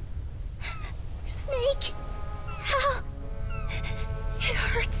 Snake! How? It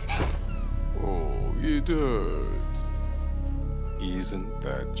hurts. Oh, it hurts. Isn't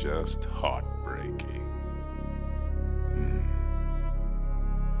that just heartbreaking?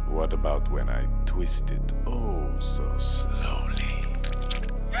 What about when I twist it oh so slowly?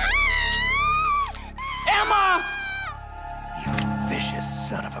 Emma! You vicious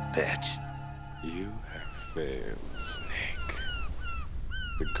son of a bitch. You have failed, Snake.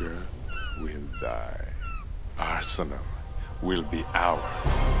 The girl will die. Arsenal will be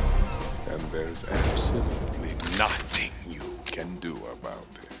ours. And there's absolutely nothing you can do about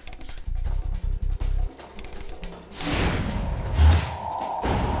it.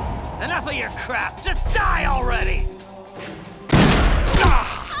 Enough of your crap! Just die already!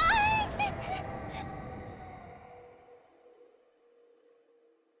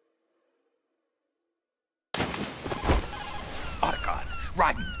 Otacon,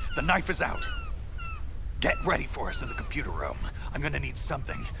 Raiden, the knife is out. Get ready for us in the computer room. I'm gonna need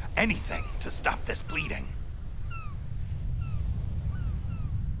something, anything, to stop this bleeding.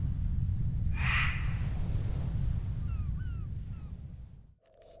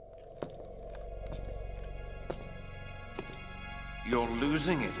 You're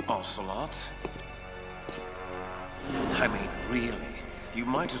losing it, Ocelot. I mean, really, you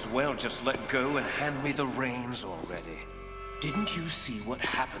might as well just let go and hand me the reins already. Didn't you see what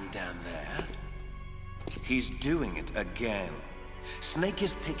happened down there? He's doing it again. Snake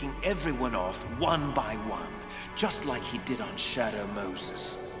is picking everyone off one by one, just like he did on Shadow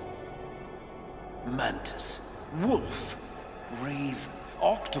Moses. Mantis, Wolf, Raven,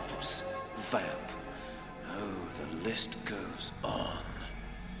 Octopus, Vamp. Oh, the list goes on.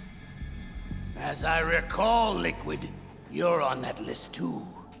 As I recall, Liquid, you're on that list too.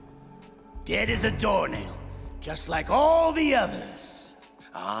 Dead as a doornail, just like all the others.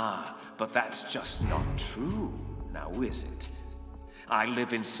 Ah, but that's just not true, now is it? I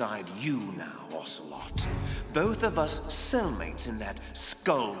live inside you now, Ocelot. Both of us cellmates in that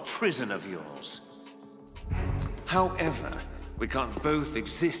skull prison of yours. However, we can't both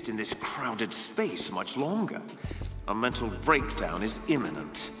exist in this crowded space much longer. A mental breakdown is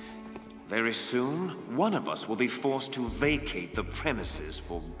imminent. Very soon, one of us will be forced to vacate the premises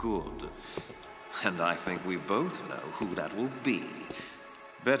for good. And I think we both know who that will be.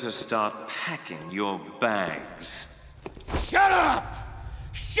 Better start packing your bags. Shut up!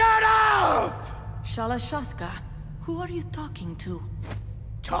 Shut up! Shalashaska, who are you talking to?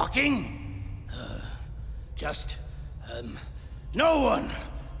 Talking? No one.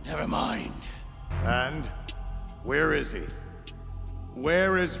 Never mind. And where is he?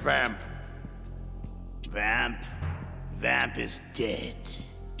 Where is Vamp? Vamp is dead.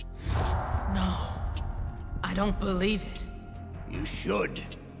 No, I don't believe it. You should.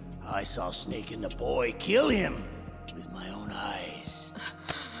 I saw Snake and the boy kill him with my own eyes.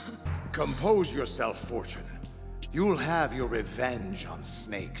 Compose yourself, Fortune. You'll have your revenge on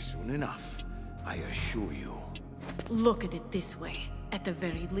Snake soon enough, I assure you. Look at it this way. At the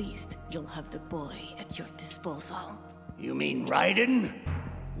very least, you'll have the boy at your disposal. You mean Raiden?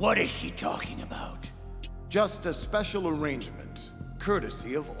 What is she talking about? Just a special arrangement,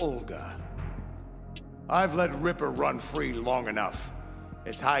 courtesy of Olga. I've let Ripper run free long enough.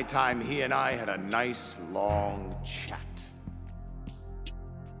 It's high time he and I had a nice, long chat.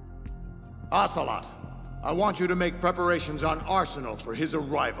 Ocelot, I want you to make preparations on Arsenal for his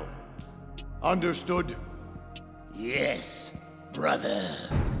arrival. Understood? Yes, brother.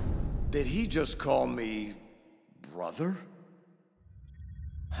 Did he just call me brother?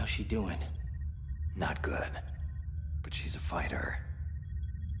 How's she doing? Not good. But she's a fighter.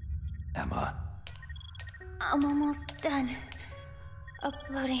 Emma. I'm almost done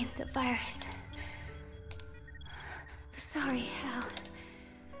uploading the virus. Sorry, Hal.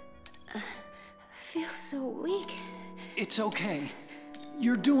 I feel so weak. It's okay.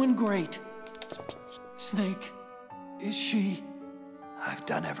 You're doing great. Snake, is she? I've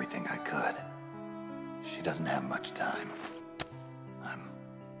done everything I could. She doesn't have much time. I'm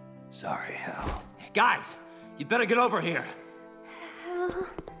sorry, Hal. Guys, you better get over here. Hal?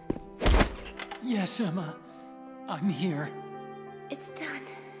 Yes, Emma. I'm here. It's done.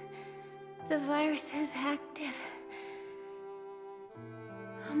 The virus is active.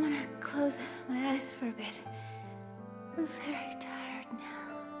 I'm gonna close my eyes for a bit. I'm very tired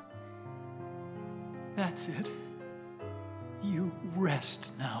now. That's it. You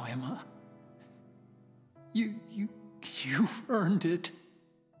rest now, Emma. You've earned it.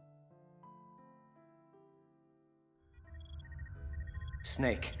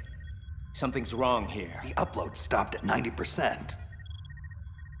 Snake, something's wrong here. The upload stopped at 90%.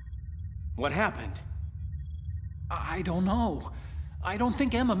 What happened? I don't know. I don't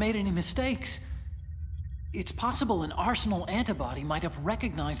think Emma made any mistakes. It's possible an Arsenal antibody might have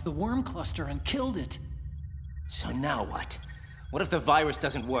recognized the worm cluster and killed it. So now what? What if the virus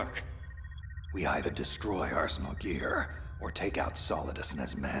doesn't work? We either destroy Arsenal gear, or take out Solidus and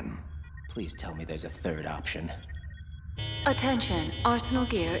his men. Please tell me there's a third option. Attention, Arsenal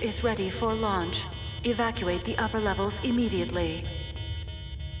gear is ready for launch. Evacuate the upper levels immediately.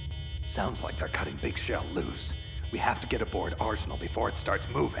 Sounds like they're cutting Big Shell loose. We have to get aboard Arsenal before it starts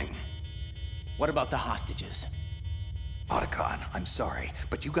moving. What about the hostages? Otacon, I'm sorry,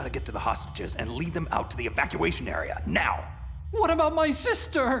 but you gotta get to the hostages and lead them out to the evacuation area, now! What about my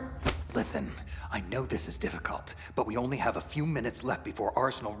sister? Listen, I know this is difficult, but we only have a few minutes left before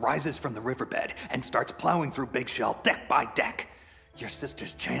Arsenal rises from the riverbed and starts plowing through Big Shell deck by deck. Your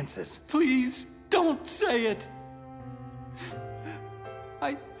sister's chances. Please, don't say it.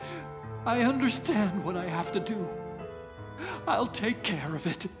 I understand what I have to do. I'll take care of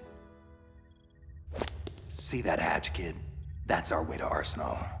it. See that hatch, kid? That's our way to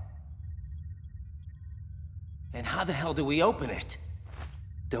Arsenal. And how the hell do we open it?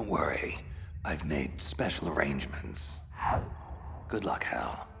 Don't worry. I've made special arrangements. Good luck,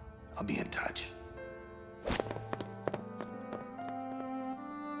 Hal. I'll be in touch.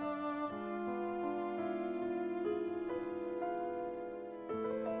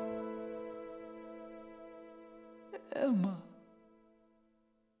 Emma.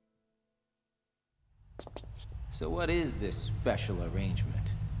 So what is this special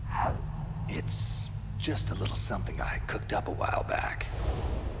arrangement? It's just a little something I cooked up a while back.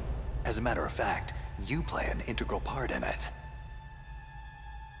 As a matter of fact, you play an integral part in it.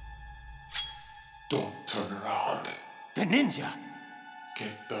 Don't turn around. The ninja!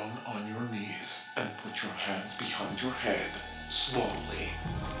 Get down on your knees and put your hands behind your head, slowly.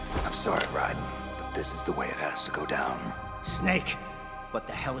 I'm sorry, Raiden, but this is the way it has to go down. Snake, what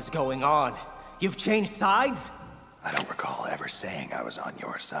the hell is going on? You've changed sides? I don't recall ever saying I was on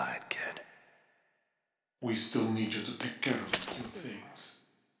your side, kid. We still need you to take care of a few things.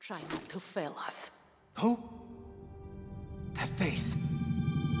 Try not to fail us. Who? That face.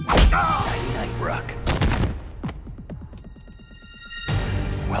 Night-night, Rook.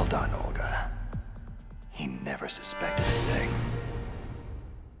 Well done, Olga. He never suspected a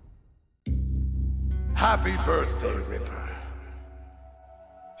thing. Happy birthday, Ripper.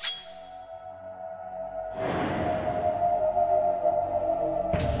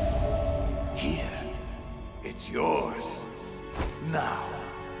 Here. It's yours. Now,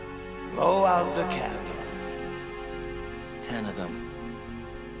 blow out the candles. 10 of them.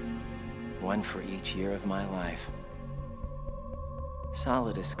 One for each year of my life.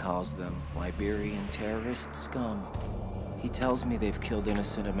 Solidus calls them Liberian terrorist scum. He tells me they've killed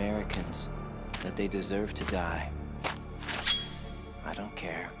innocent Americans, that they deserve to die. I don't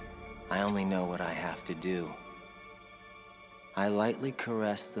care. I only know what I have to do. I lightly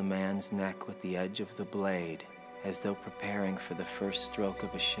caress the man's neck with the edge of the blade, as though preparing for the first stroke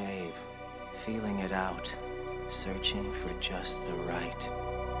of a shave, feeling it out, searching for just the right.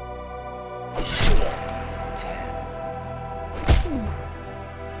 10.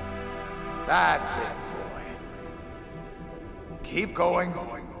 That's it, boy. Keep going.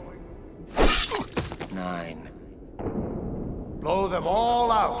 9. Blow them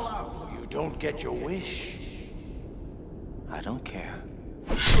all out, or you don't get your wish. I don't care.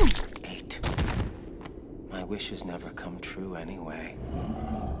 8. My wishes never come true anyway.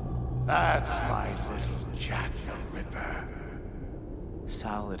 That's my little Jack the Ripper.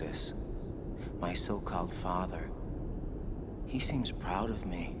 Solidus, my so-called father. He seems proud of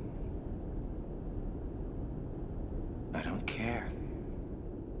me. I don't care.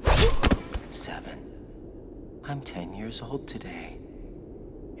 7. I'm 10 years old today,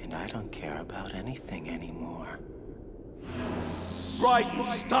 and I don't care about anything anymore. Raiden,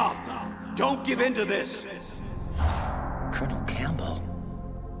 stop! Don't give in to this! Colonel Campbell?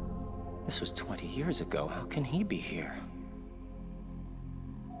 This was 20 years ago. How can he be here?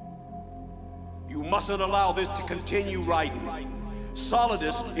 You mustn't allow this to continue, Raiden.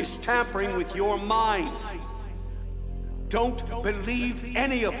 Solidus is tampering with your mind. Don't believe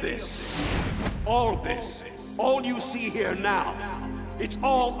any of this. All this. All you see here now. It's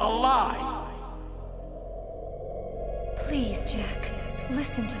all a lie. Please, Jack.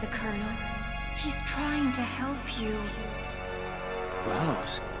 Listen to the Colonel. He's trying to help you.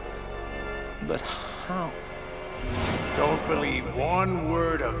 Rose. But how? Don't believe one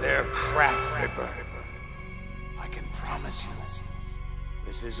word of their crap, Ripper. I can promise you,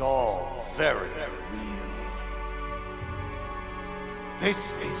 this is all very real.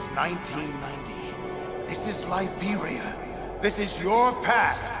 This is 1990. This is Liberia. This is your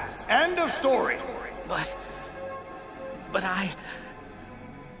past. End of story. But I...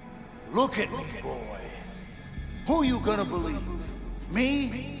 Look at me, boy. Who you gonna believe?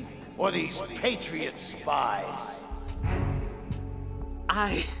 Me? Or these Patriot spies?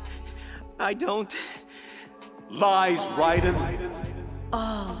 I don't... Lies, Raiden.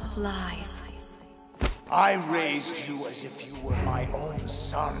 All lies. I raised you as if you were my own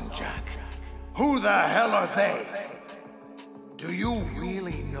son, Jack. Who the hell are they? Do you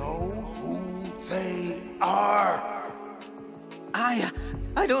really know who they are? I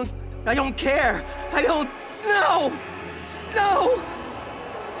don't care. I don't... No! No!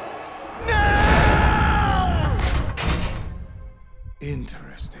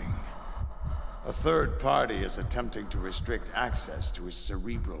 A third party is attempting to restrict access to his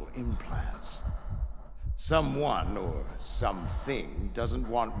cerebral implants. Someone or something doesn't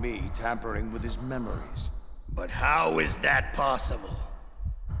want me tampering with his memories. But how is that possible?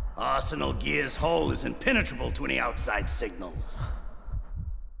 Arsenal Gear's hull is impenetrable to any outside signals.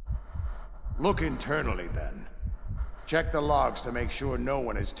 Look internally, then. Check the logs to make sure no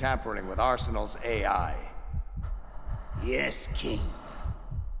one is tampering with Arsenal's AI. Yes, King.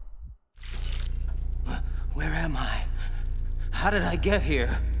 Where am I? How did I get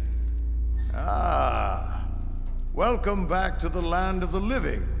here? Ah. Welcome back to the land of the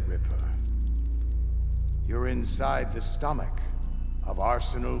living, Ripper. You're inside the stomach of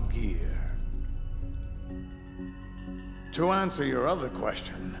Arsenal Gear. To answer your other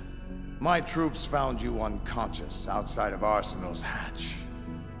question, my troops found you unconscious outside of Arsenal's hatch.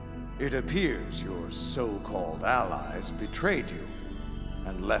 It appears your so-called allies betrayed you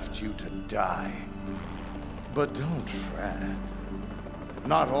and left you to die. But don't fret.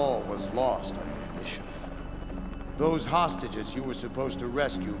 Not all was lost on your mission. Those hostages you were supposed to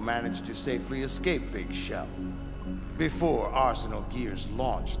rescue managed to safely escape Big Shell before Arsenal Gear's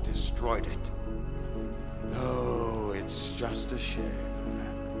launch destroyed it. Oh, it's just a shame.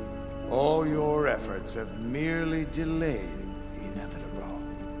 All your efforts have merely delayed the inevitable.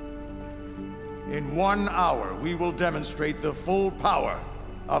 In 1 hour, we will demonstrate the full power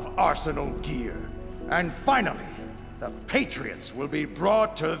of Arsenal Gear. And finally, the Patriots will be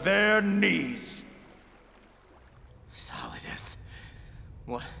brought to their knees. Solidus,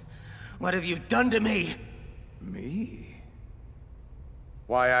 what have you done to me? Me?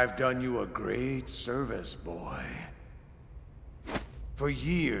 Why, I've done you a great service, boy. For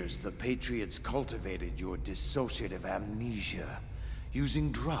years, the Patriots cultivated your dissociative amnesia,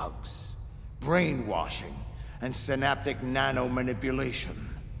 using drugs, brainwashing, and synaptic nano-manipulation.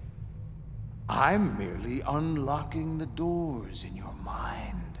 I'm merely unlocking the doors in your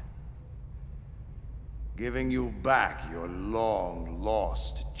mind, giving you back your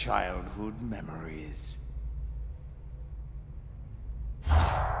long-lost childhood memories.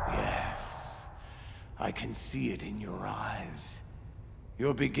 Yes, I can see it in your eyes.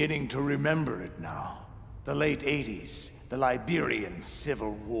 You're beginning to remember it now. The late 80s, the Liberian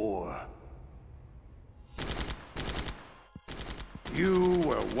Civil War. You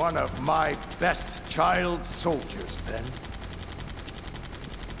were one of my best child soldiers then.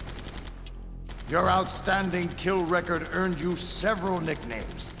 Your outstanding kill record earned you several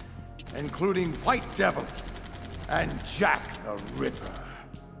nicknames, including White Devil and Jack the Ripper.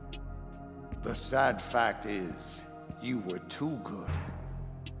 The sad fact is, you were too good.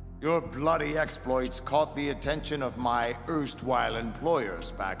 Your bloody exploits caught the attention of my erstwhile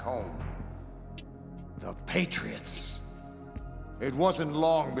employers back home. The Patriots. It wasn't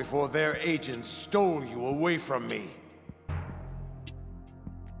long before their agents stole you away from me.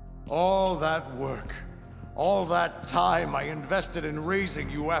 All that work, all that time I invested in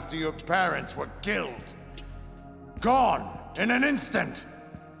raising you after your parents were killed. Gone in an instant.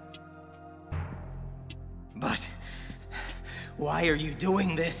 But why are you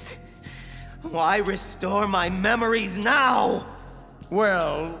doing this? Why restore my memories now?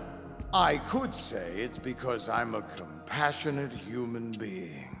 Well, I could say it's because I'm a compassionate human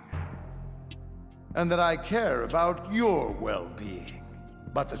being. And that I care about your well-being.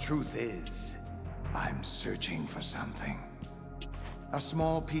 But the truth is, I'm searching for something. A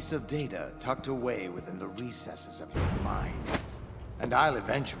small piece of data tucked away within the recesses of your mind. And I'll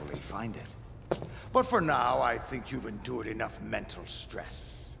eventually find it. But for now, I think you've endured enough mental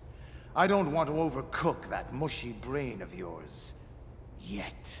stress. I don't want to overcook that mushy brain of yours.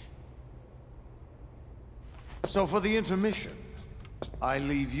 Yet. So for the intermission, I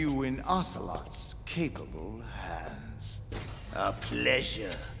leave you in Ocelot's capable hands. A pleasure,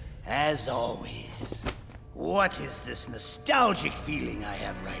 as always. What is this nostalgic feeling I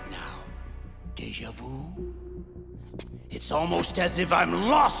have right now? Deja vu? It's almost as if I'm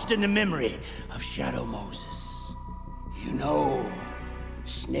lost in the memory of Shadow Moses. You know,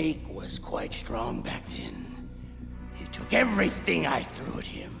 Snake was quite strong back then. He took everything I threw at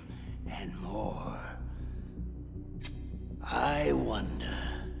him, and more. I wonder,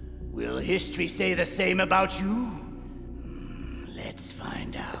 will history say the same about you? Let's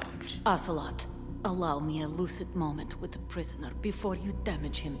find out. Ocelot, allow me a lucid moment with the prisoner before you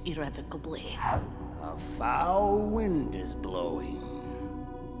damage him irrevocably. A foul wind is blowing.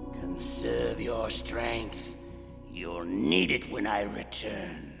 Conserve your strength. You'll need it when I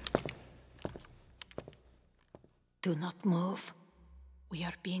return. Do not move. We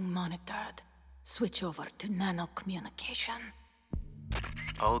are being monitored. Switch over to nano communication.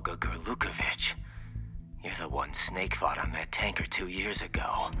 Olga Gurlukovich. You're the one Snake fought on that tanker 2 years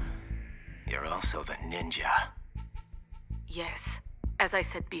ago. You're also the ninja. Yes. As I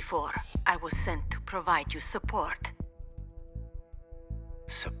said before, I was sent to provide you support.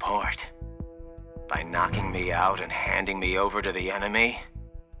 Support? By knocking me out and handing me over to the enemy?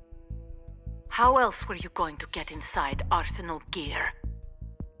 How else were you going to get inside Arsenal gear?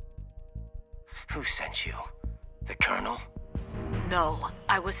 Who sent you? The Colonel? No,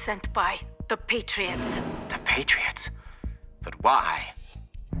 I was sent by the Patriots. The Patriots? But why?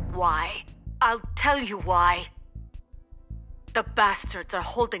 Why? I'll tell you why. The bastards are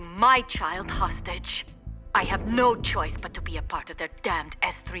holding my child hostage. I have no choice but to be a part of their damned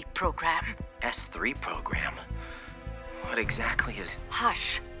S3 program. S3 program? What exactly is...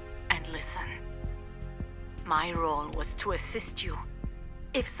 Hush and listen. My role was to assist you.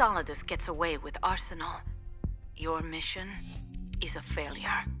 If Solidus gets away with Arsenal, your mission is a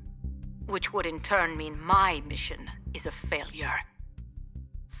failure. Which would in turn mean my mission is a failure.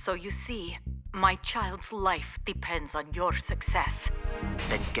 So you see, my child's life depends on your success.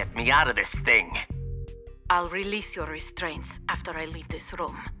 Then get me out of this thing. I'll release your restraints after I leave this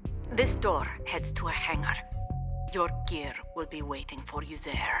room. This door heads to a hangar. Your gear will be waiting for you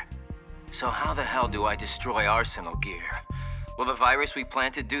there. So how the hell do I destroy Arsenal gear? Will the virus we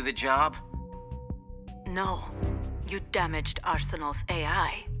planted do the job? No. You damaged Arsenal's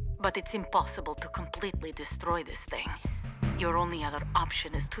AI, but it's impossible to completely destroy this thing. Your only other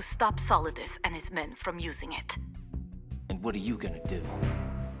option is to stop Solidus and his men from using it. And what are you gonna do?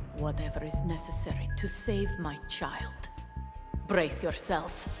 Whatever is necessary to save my child. Brace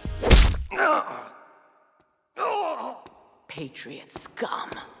yourself. Patriot scum.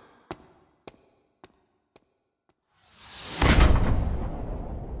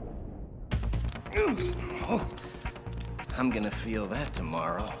 I'm gonna feel that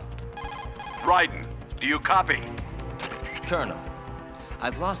tomorrow. Raiden, do you copy? Colonel,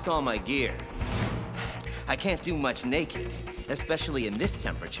 I've lost all my gear. I can't do much naked, especially in this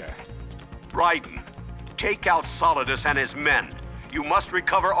temperature. Raiden, take out Solidus and his men. You must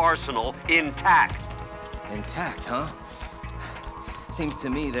recover Arsenal intact. Intact, huh? Seems to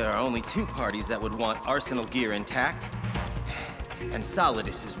me there are only two parties that would want Arsenal gear intact. And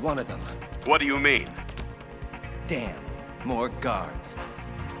Solidus is one of them. What do you mean? Damn, more guards.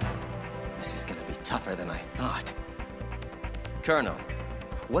 This is gonna be tougher than I thought. Colonel,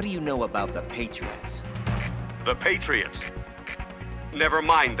 what do you know about the Patriots? The Patriots? Never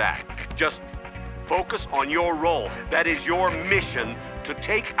mind that. Just focus on your role. That is your mission to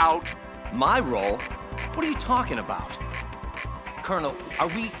take out... My role? What are you talking about? Colonel,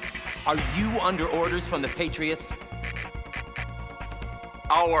 are you under orders from the Patriots?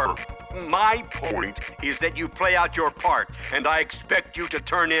 My point is that you play out your part, and I expect you to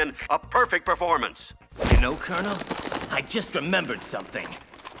turn in a perfect performance. You know, Colonel, I just remembered something.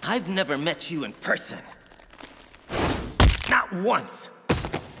 I've never met you in person. Not once.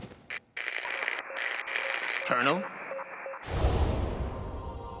 Colonel?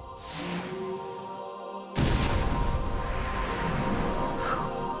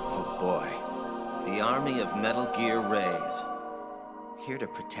 Oh boy. The army of Metal Gear Rays. Here to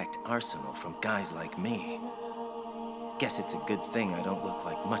protect Arsenal from guys like me. Guess it's a good thing I don't look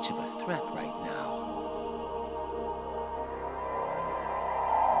like much of a threat right now.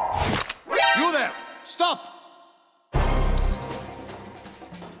 You there! Stop! Oops.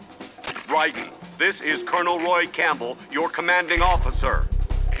 Raiden, this is Colonel Roy Campbell, your commanding officer.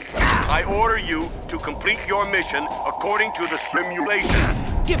 I order you to complete your mission according to the simulation.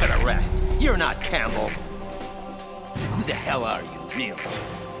 Give it a rest. You're not Campbell. Who the hell are you, really?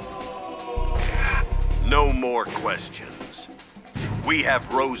 No more questions. We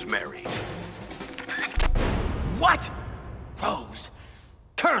have Rosemary. What? Rose?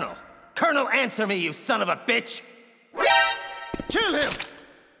 Colonel! Colonel, answer me, you son of a bitch! Kill him!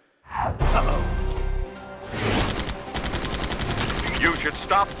 Uh-oh. You should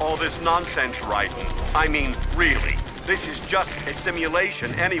stop all this nonsense, Raiden. I mean, really. This is just a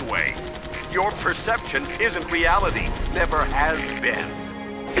simulation anyway. Your perception isn't reality. Never has been.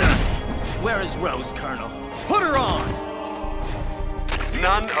 Where is Rose, Colonel? Put her on!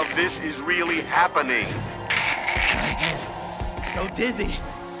 None of this is really happening. My head, so dizzy.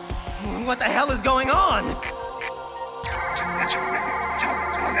 What the hell is going on?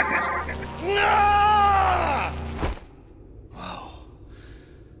 Whoa.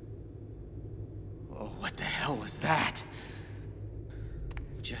 Oh, what the hell was that?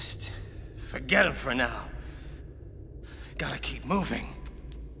 Just forget him for now. Gotta keep moving.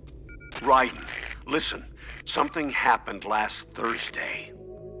 Raiden, listen. Something happened last Thursday.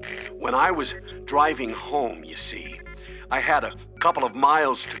 When I was driving home, you see, I had a couple of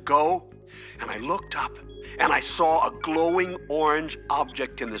miles to go, and I looked up, and I saw a glowing orange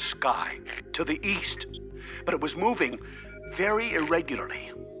object in the sky to the east. But it was moving very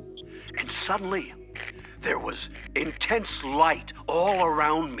irregularly. And suddenly, there was intense light all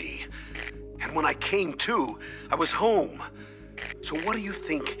around me. And when I came to, I was home. So what do you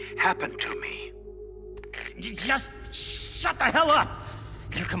think happened to me? Just shut the hell up!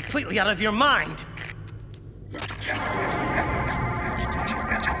 You're completely out of your mind!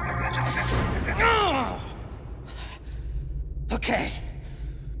 Okay.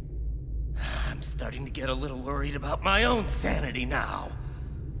 I'm starting to get a little worried about my own sanity now.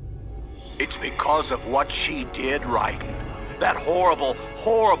 It's because of what she did, Raiden. That horrible,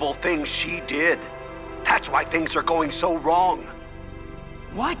 horrible thing she did. That's why things are going so wrong.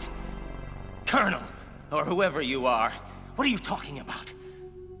 What? Colonel, or whoever you are, what are you talking about?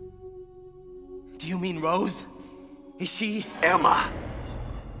 Do you mean Rose? Is she... Emma.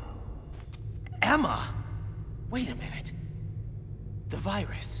 Emma? Wait a minute. The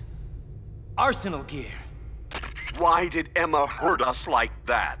virus. Arsenal gear. Why did Emma hurt us like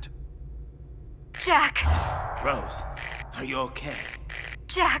that? Jack. Rose, are you okay?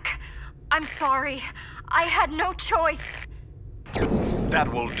 Jack, I'm sorry. I had no choice.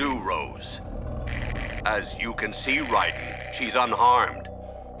 That will do, Rose. As you can see, Raiden, she's unharmed.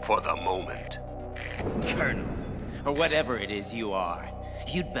 For the moment. Colonel, or whatever it is you are,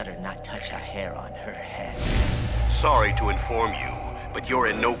 you'd better not touch a hair on her head. Sorry to inform you, but you're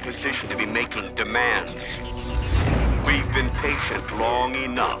in no position to be making demands. We've been patient long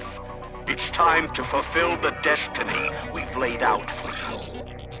enough. It's time to fulfill the destiny we've laid out for you.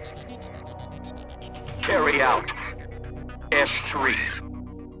 Carry out S3.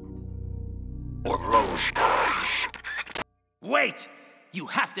 Or Rose dies. Wait! You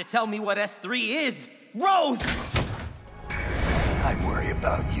have to tell me what S3 is! Rose! I worry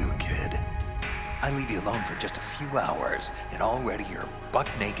about you, kid. I leave you alone for just a few hours, and already you're buck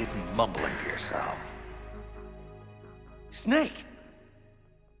naked and mumbling to yourself. Snake!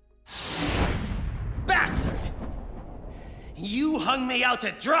 Bastard! You hung me out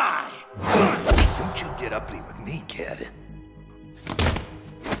to dry! Don't you get uppity with me, kid.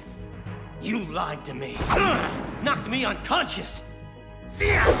 You lied to me. Knocked me unconscious.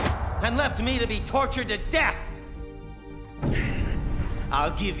 And left me to be tortured to death.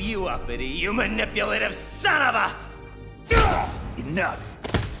 I'll give you uppity, you manipulative son of a... Enough.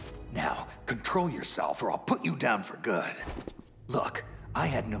 Now, control yourself or I'll put you down for good. Look, I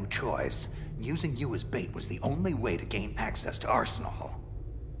had no choice. Using you as bait was the only way to gain access to Arsenal.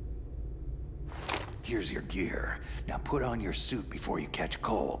 Here's your gear. Now put on your suit before you catch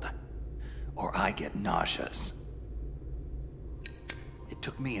cold. Or I get nauseous. It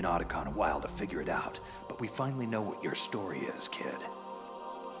took me and Otacon a while to figure it out, but we finally know what your story is, kid.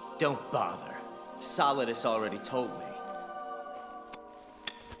 Don't bother. Solidus already told me.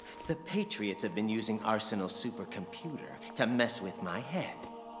 The Patriots have been using Arsenal's supercomputer to mess with my head.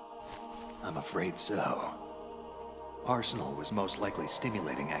 I'm afraid so. Arsenal was most likely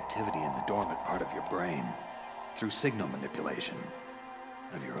stimulating activity in the dormant part of your brain through signal manipulation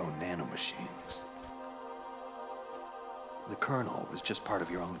of your own nanomachines. The kernel was just part of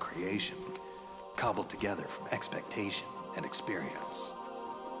your own creation, cobbled together from expectation and experience.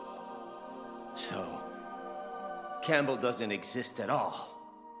 So, Campbell doesn't exist at all?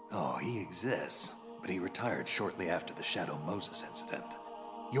 Oh, he exists, but he retired shortly after the Shadow Moses incident.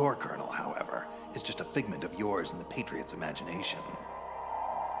 Your kernel, however, is just a figment of yours and the Patriots' imagination.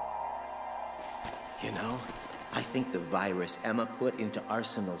 You know, I think the virus Emma put into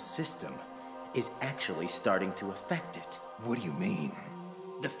Arsenal's system is actually starting to affect it. What do you mean?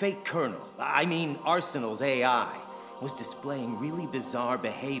 The fake kernel, I mean Arsenal's AI, was displaying really bizarre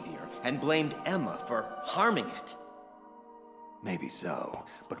behavior and blamed Emma for harming it. Maybe so,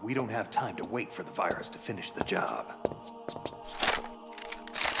 but we don't have time to wait for the virus to finish the job.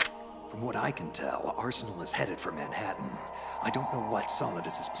 From what I can tell, Arsenal is headed for Manhattan. I don't know what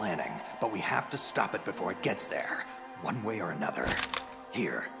Solidus is planning, but we have to stop it before it gets there, one way or another.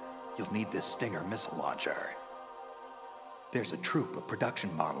 Here, you'll need this Stinger missile launcher. There's a troop of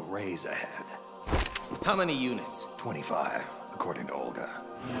production model Rays ahead. How many units? 25, according to Olga.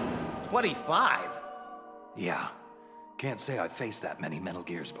 25? Yeah. Can't say I've faced that many Metal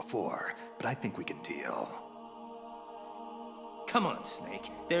Gears before, but I think we can deal. Come on, Snake.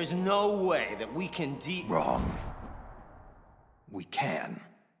 There's no way that we can Wrong. We can,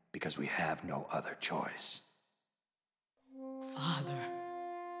 because we have no other choice. Father.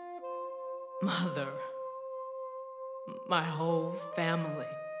 Mother. My whole family.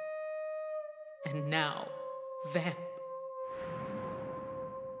 and now, Vamp.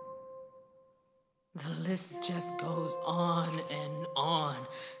 The list just goes on and on,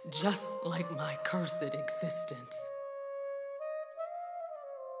 just like my cursed existence.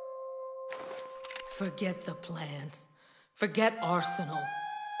 Forget the plans. Forget Arsenal.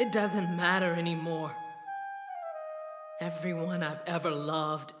 It doesn't matter anymore. Everyone I've ever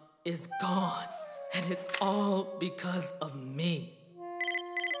loved is gone, and it's all because of me.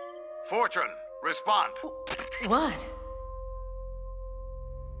 Fortune, respond. What?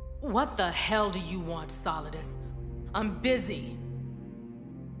 What the hell do you want, Solidus? I'm busy.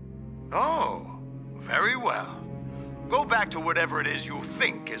 Oh, very well. Go back to whatever it is you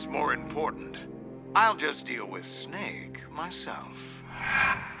think is more important. I'll just deal with Snake myself.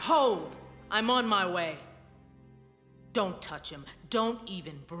 Hold! I'm on my way. Don't touch him. Don't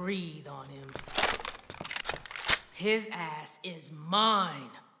even breathe on him. His ass is mine.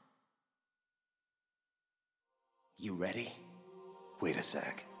 You ready? Wait a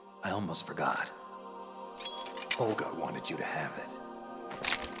sec. I almost forgot. Olga wanted you to have it.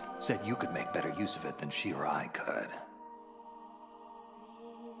 Said you could make better use of it than she or I could.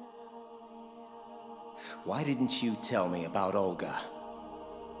 Why didn't you tell me about Olga?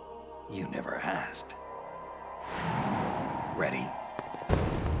 You never asked. Ready?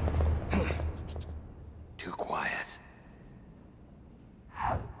 Too quiet.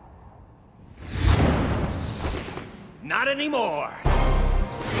 Not anymore!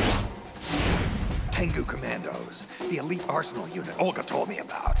 Tengu Commandos, the elite arsenal unit Olga told me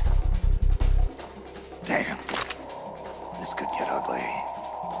about. Damn. This could get ugly.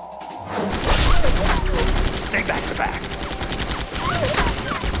 Stay back to back.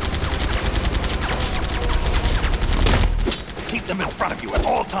 Keep them in front of you at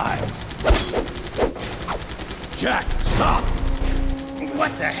all times. Jack, stop!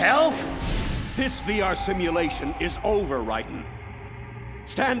 What the hell? This VR simulation is over, Raiden.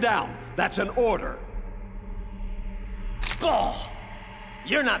 Stand down. That's an order. Oh!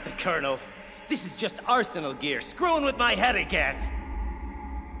 You're not the Colonel. This is just Arsenal gear, screwing with my head again.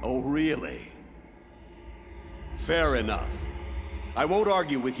 Oh, really? Fair enough. I won't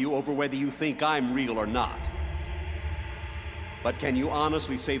argue with you over whether you think I'm real or not. But can you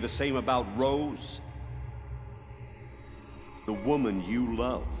honestly say the same about Rose? The woman you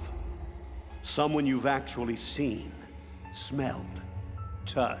love. Someone you've actually seen, smelled,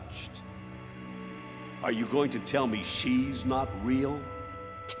 touched. Are you going to tell me she's not real?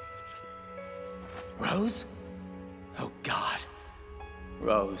 Rose? Oh, God.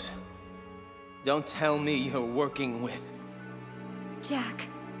 Rose, don't tell me you're working with... Jack,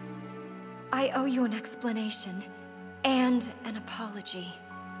 I owe you an explanation and an apology.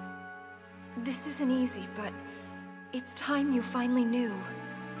 This isn't easy, but it's time you finally knew.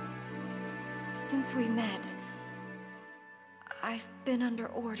 Since we met, I've been under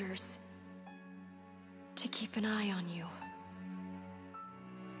orders to keep an eye on you.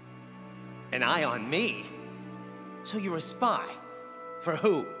 An eye on me? So you're a spy? For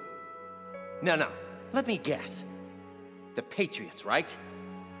who? No, let me guess. The Patriots, right?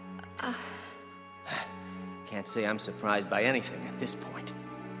 Can't say I'm surprised by anything at this point.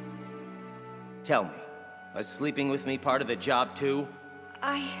 Tell me, was sleeping with me part of the job too?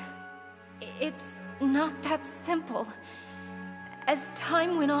 It's not that simple. As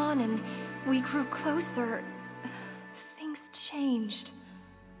time went on and we grew closer, things changed.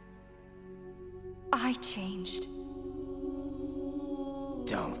 I changed.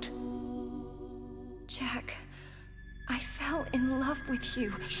 Don't. Jack, I fell in love with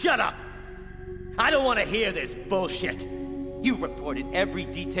you. Shut up! I don't want to hear this bullshit. You reported every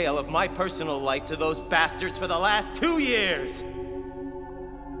detail of my personal life to those bastards for the last 2 years.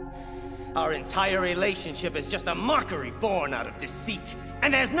 Our entire relationship is just a mockery born out of deceit.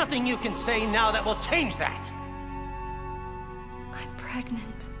 And there's nothing you can say now that will change that. I'm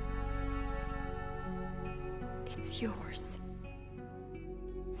pregnant. It's yours.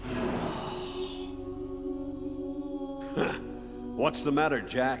 What's the matter,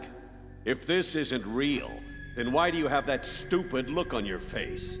 Jack? If this isn't real, then why do you have that stupid look on your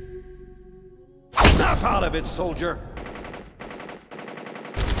face? Snap out of it, soldier!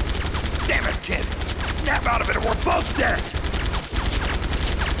 Damn it, kid! Snap out of it or we're both dead!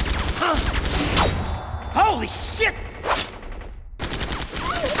 Huh? Holy shit!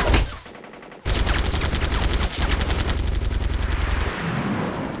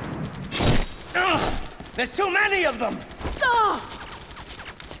 Ugh! There's too many of them! Stop!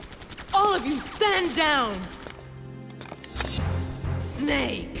 All of you, stand down!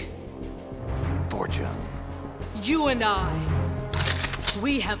 Snake! Fortune. You and I.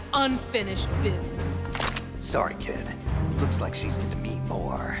 We have unfinished business. Sorry, kid. Looks like she's into me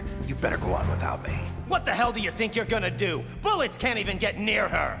more. You better go on without me. What the hell do you think you're gonna do? Bullets can't even get near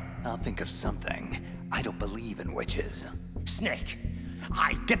her! I'll think of something. I don't believe in witches. Snake!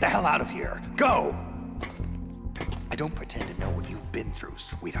 Get the hell out of here! Go! I don't pretend to know what you've been through,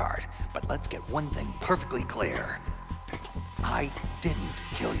 sweetheart, but let's get one thing perfectly clear. I didn't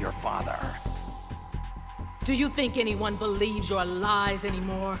kill your father. Do you think anyone believes your lies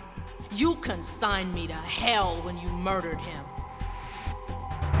anymore? You consigned me to hell when you murdered him.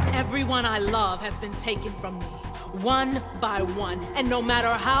 Everyone I love has been taken from me, one by one, and no matter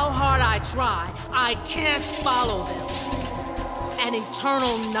how hard I try, I can't follow them. An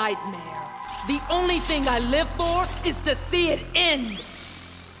eternal nightmare. The only thing I live for is to see it end.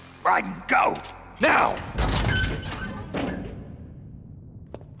 Right, go! Now!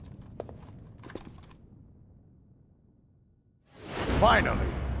 Finally,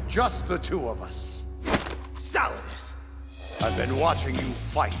 just the two of us. Solidus! I've been watching you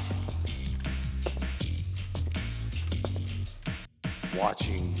fight.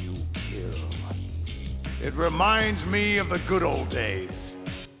 Watching you kill. It reminds me of the good old days.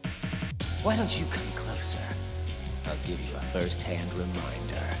 Why don't you come closer? I'll give you a first-hand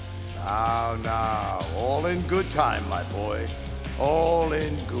reminder. Now, all in good time, my boy. All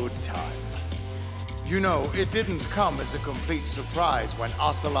in good time. You know, it didn't come as a complete surprise when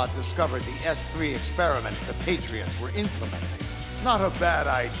Ocelot discovered the S3 experiment the Patriots were implementing. Not a bad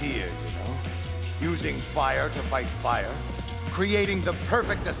idea, you know. Using fire to fight fire. Creating the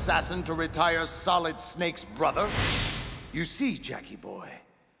perfect assassin to retire Solid Snake's brother. You see, Jackie boy,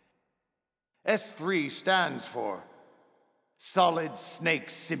 S3 stands for Solid Snake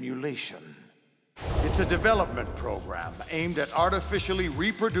Simulation. It's a development program aimed at artificially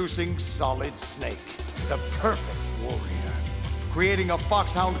reproducing Solid Snake, the perfect warrior. Creating a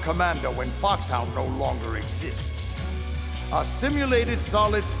Foxhound commando when Foxhound no longer exists. A simulated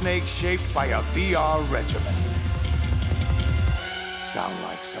Solid Snake shaped by a VR regiment. Sound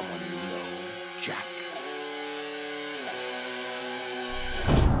like someone you know, Jack?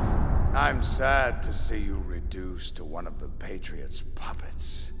 I'm sad to see you reduced to one of the Patriots'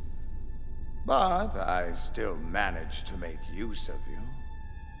 puppets. But I still managed to make use of you.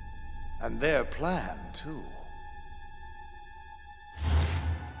 And their plan, too.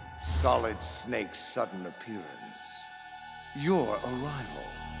 Solid Snake's sudden appearance. Your arrival.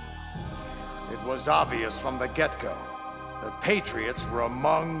 It was obvious from the get-go. The Patriots were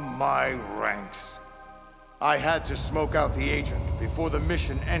among my ranks. I had to smoke out the agent before the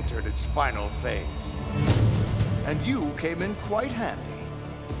mission entered its final phase. And you came in quite handy.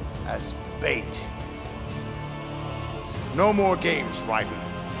 As bait. No more games, Raiden.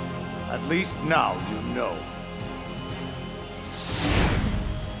 At least now you know.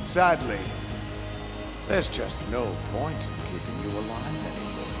 Sadly, there's just no point in keeping you alive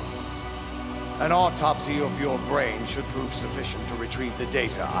anymore. An autopsy of your brain should prove sufficient to retrieve the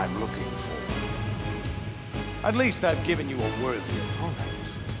data I'm looking for. At least I've given you a worthy opponent.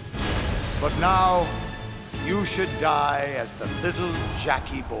 But now, you should die as the little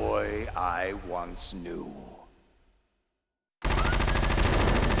Jackie boy I once knew.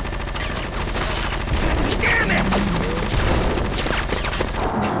 Damn it!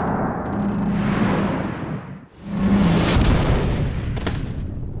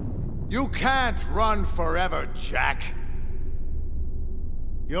 You can't run forever, Jack.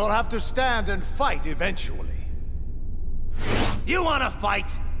 You'll have to stand and fight eventually. You wanna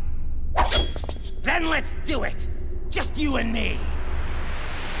fight? Then let's do it! Just you and me!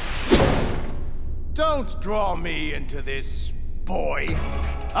 Don't draw me into this, boy.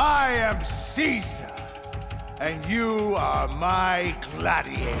 I am Caesar, and you are my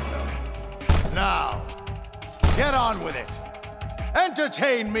gladiator. Now, get on with it.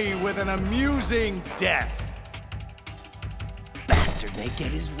 Entertain me with an amusing death. Bastard may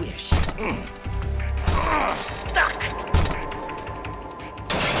get his wish. Stuck!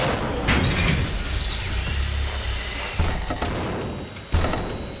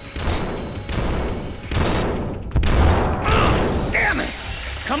 Damn it!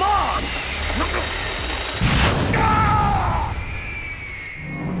 Come on!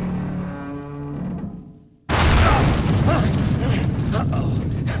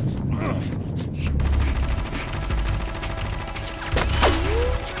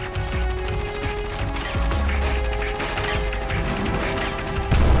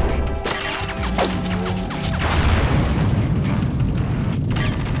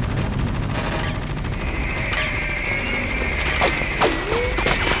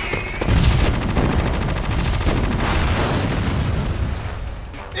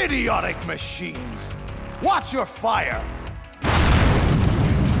 Idiotic machines! Watch your fire!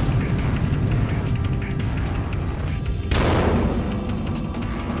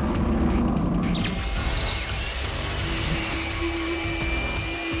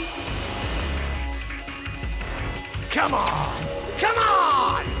 Come on! Come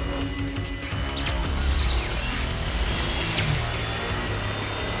on!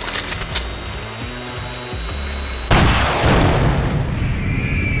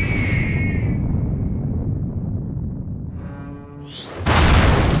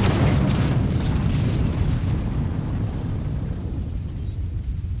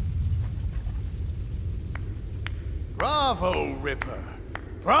 Bravo, Ripper!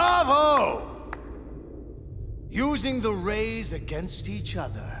 Bravo! Using the rays against each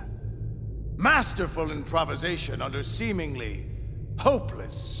other. Masterful improvisation under seemingly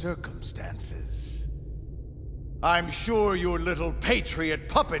hopeless circumstances. I'm sure your little patriot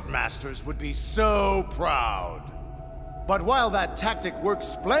puppet masters would be so proud. But while that tactic works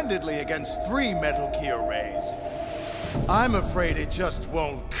splendidly against 3 Metal Gear rays, I'm afraid it just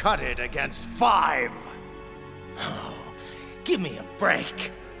won't cut it against 5. Oh, give me a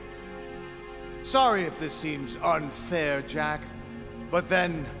break. Sorry if this seems unfair, Jack, but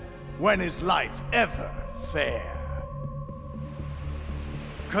then, when is life ever fair?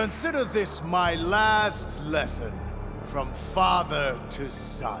 Consider this my last lesson from father to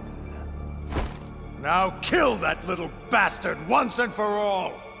son. Now kill that little bastard once and for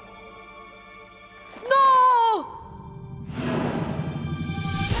all! No!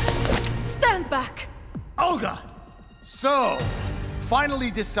 Stand back! Olga! So,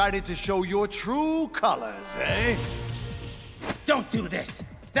 finally decided to show your true colors, eh? Don't do this!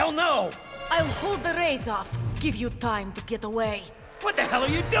 They'll know! I'll hold the rays off, give you time to get away. What the hell are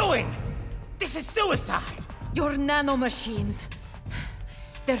you doing? This is suicide! Your nanomachines.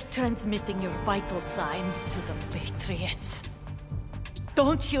 They're transmitting your vital signs to the Patriots.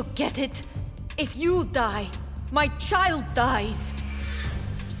 Don't you get it? If you die, my child dies.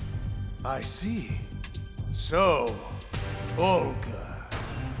 I see. So, Olga,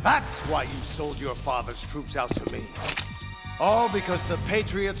 that's why you sold your father's troops out to me. All because the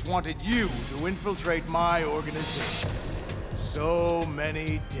Patriots wanted you to infiltrate my organization. So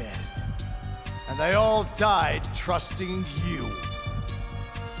many dead. And they all died trusting you.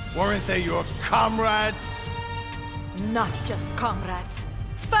 Weren't they your comrades? Not just comrades.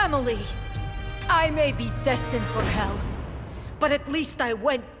 Family! I may be destined for hell, but at least I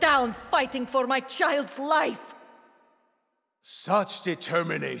went down fighting for my child's life. Such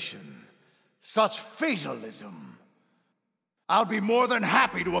determination. Such fatalism. I'll be more than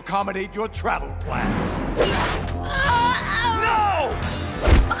happy to accommodate your travel plans. No!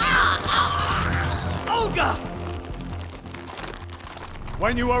 Olga!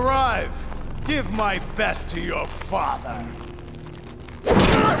 When you arrive, give my best to your father.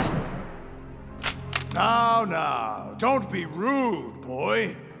 Now, don't be rude,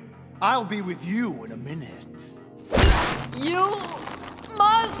 boy. I'll be with you in a minute. You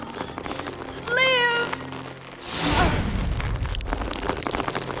must live!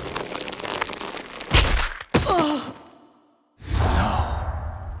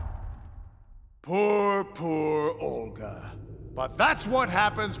 Poor Olga. But that's what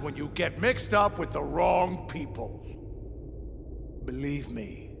happens when you get mixed up with the wrong people. Believe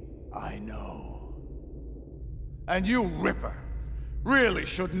me, I know. And you, Ripper, really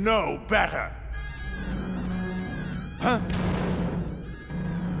should know better. Huh?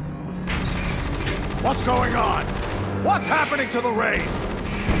 What's going on? What's happening to the rays?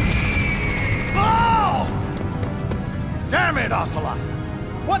 Oh! Damn it, Ocelot!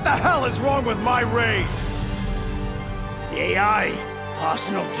 What the hell is wrong with my rays? The AI,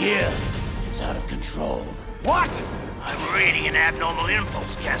 Arsenal gear, it's out of control. What? I'm reading an abnormal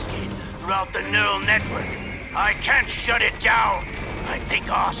impulse cascade throughout the neural network. I can't shut it down. I think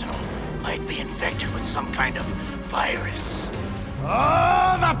Arsenal might be infected with some kind of virus.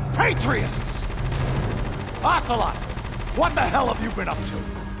 Oh, the Patriots! Ocelot, what the hell have you been up to?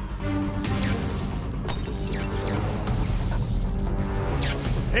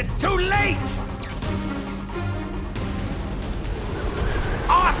 It's too late!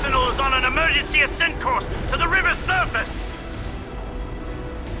 Arsenal is on an emergency ascent course to the river's surface!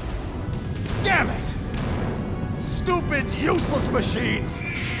 Damn it! Stupid, useless machines!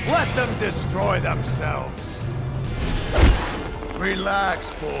 Let them destroy themselves.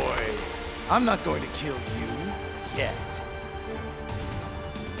 Relax, boy. I'm not going to kill you, yet.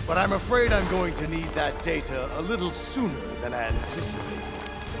 But I'm afraid I'm going to need that data a little sooner than anticipated.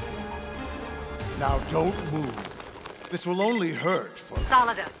 Now don't move. This will only hurt for...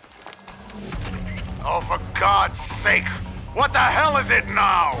 Solidus. Oh, for God's sake! What the hell is it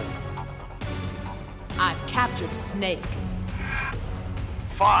now? I've captured Snake.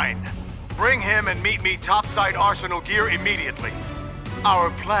 Fine. Bring him and meet me topside Arsenal gear immediately.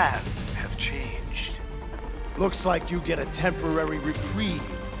 Our plans have changed. Looks like you get a temporary reprieve,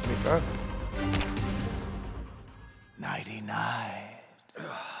 Ricker. 99.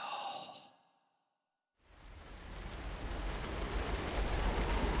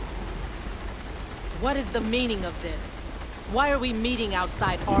 What is the meaning of this? Why are we meeting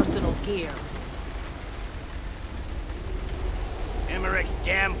outside Arsenal gear? Emmerich's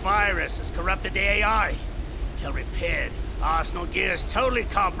damn virus has corrupted the AI. Until repaired, Arsenal gear is totally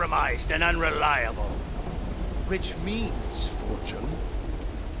compromised and unreliable. Which means, Fortune,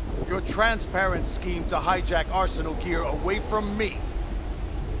 your transparent scheme to hijack Arsenal gear away from me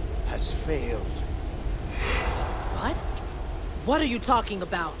has failed. What? What are you talking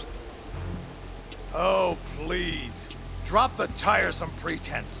about? Oh, please. Drop the tiresome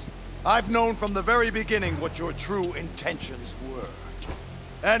pretense. I've known from the very beginning what your true intentions were.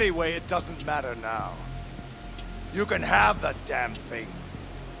 Anyway, it doesn't matter now. You can have the damn thing.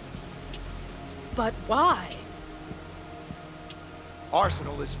 But why?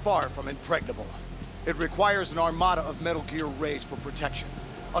 Arsenal is far from impregnable. It requires an armada of Metal Gear rays for protection,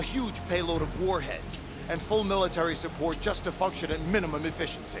 a huge payload of warheads, and full military support just to function at minimum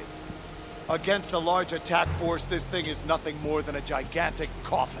efficiency. Against a large attack force, this thing is nothing more than a gigantic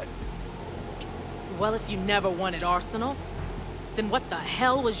coffin. Well, if you never wanted Arsenal, then what the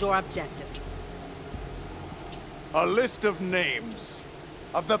hell was your objective? A list of names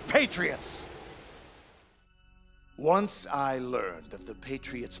of the Patriots. Once I learned of the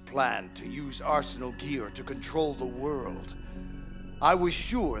Patriots' plan to use Arsenal gear to control the world, I was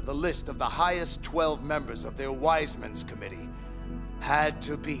sure the list of the highest 12 members of their Wise Men's Committee had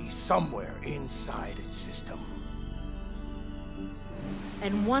to be somewhere inside its system.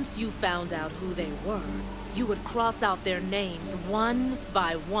 And once you found out who they were, you would cross out their names one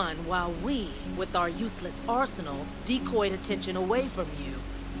by one while we, with our useless arsenal, decoyed attention away from you.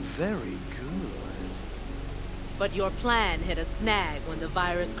 Very good. But your plan hit a snag when the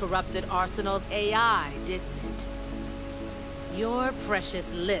virus corrupted Arsenal's AI, didn't it? Your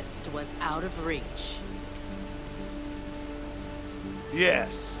precious list was out of reach.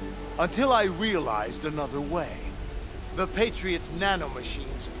 Yes, until I realized another way. The Patriots'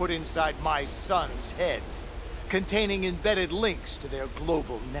 nanomachines put inside my son's head, containing embedded links to their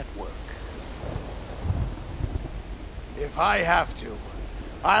global network. If I have to,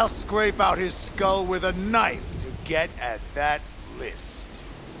 I'll scrape out his skull with a knife to get at that list.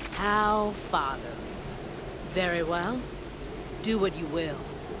 How fatherly. Very well. Do what you will.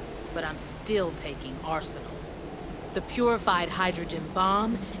 But I'm still taking Arsenal. The purified hydrogen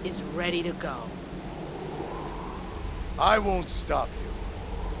bomb is ready to go. I won't stop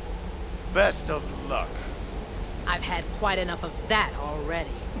you. Best of luck. I've had quite enough of that already.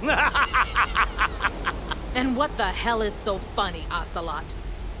 And what the hell is so funny, Ocelot?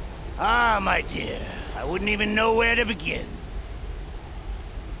 Ah, my dear, I wouldn't even know where to begin.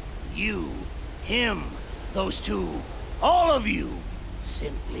 You, him, those two, all of you,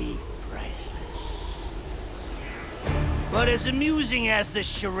 simply priceless. But as amusing as this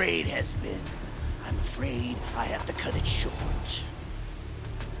charade has been, I'm afraid I have to cut it short.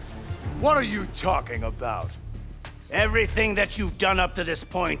 What are you talking about? Everything that you've done up to this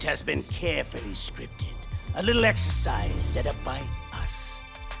point has been carefully scripted. A little exercise set up by us.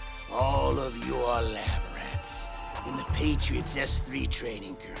 All of you are lab rats in the Patriots S3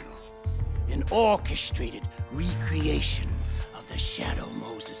 training kernel. An orchestrated recreation of the Shadow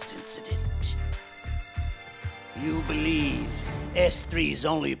Moses incident. You believe S3's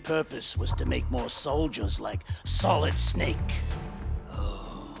only purpose was to make more soldiers like Solid Snake.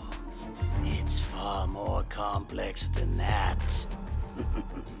 Oh, it's far more complex than that.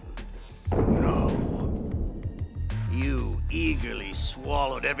 No. You eagerly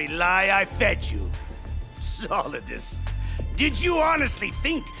swallowed every lie I fed you. Solidus, did you honestly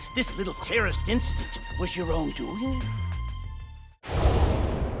think this little terrorist incident was your own doing?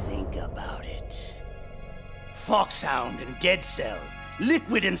 Think about it. Foxhound and Dead Cell,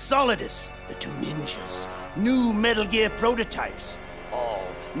 Liquid and Solidus, the two ninjas, new Metal Gear prototypes, all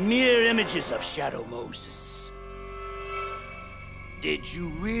mere images of Shadow Moses. Did you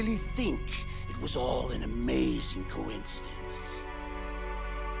really think it was all an amazing coincidence?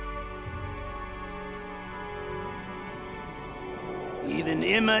 Even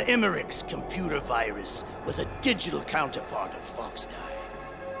Emma Emmerich's computer virus was a digital counterpart of Foxdie.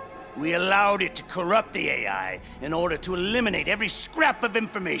 We allowed it to corrupt the AI in order to eliminate every scrap of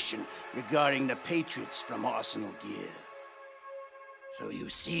information regarding the Patriots from Arsenal gear. So you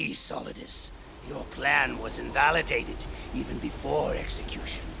see, Solidus, your plan was invalidated even before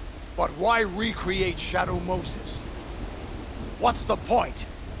execution. But why recreate Shadow Moses? What's the point?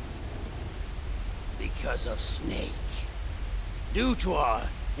 Because of Snake. Due to our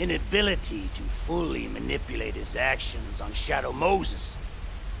inability to fully manipulate his actions on Shadow Moses,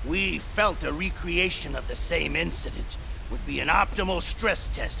 we felt a recreation of the same incident would be an optimal stress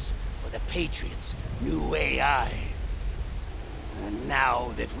test for the Patriots' new AI. And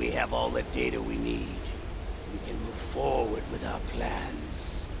now that we have all the data we need, we can move forward with our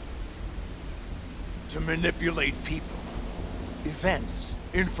plans. To manipulate people, events,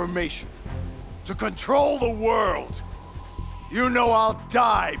 information, to control the world. You know I'll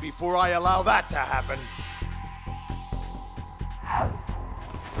die before I allow that to happen.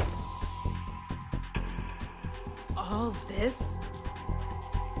 All this?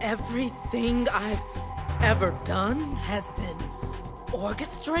 Everything I've ever done has been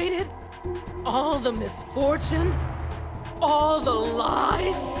orchestrated? All the misfortune? All the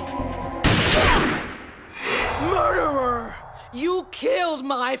lies? Murderer! You killed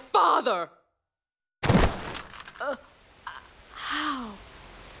my father! How?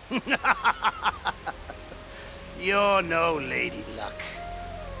 You're no Lady Luck.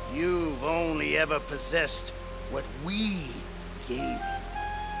 You've only ever possessed what we gave you.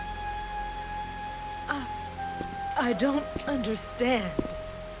 I don't understand.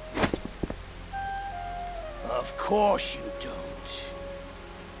 Of course you don't.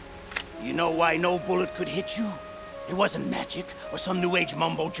 You know why no bullet could hit you? It wasn't magic or some new age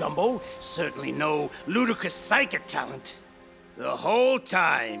mumbo-jumbo. Certainly no ludicrous psychic talent. The whole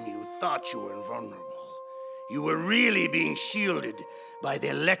time you thought you were invulnerable. You were really being shielded by the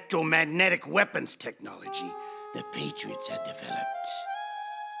electromagnetic weapons technology the Patriots had developed.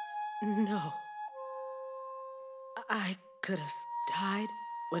 No. I could have died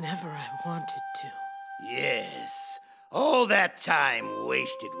whenever I wanted to. Yes. All that time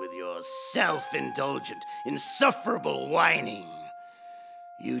wasted with your self-indulgent, insufferable whining.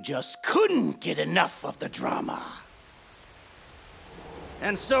 You just couldn't get enough of the drama.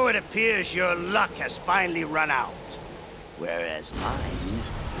 And so it appears your luck has finally run out, whereas mine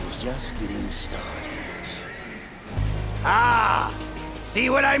is just getting started. Ah!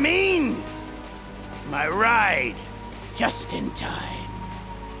 See what I mean? My ride, just in time.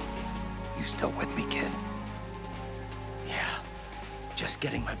 You still with me, kid? Yeah, just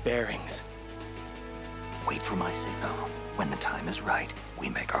getting my bearings. Wait for my signal. When the time is right, we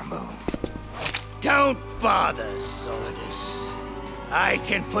make our move. Don't bother, Solidus. I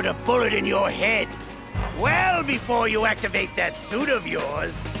can put a bullet in your head well before you activate that suit of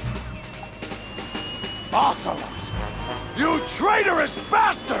yours. Ocelot! You traitorous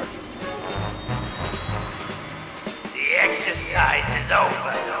bastard! The exercise is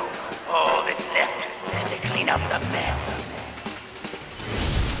over. All that's left is to clean up the mess.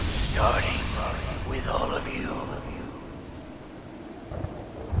 Starting with all of you.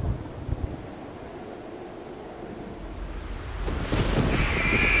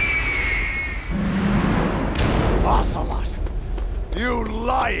 Ocelot! You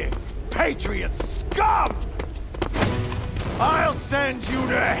lying, patriot scum! I'll send you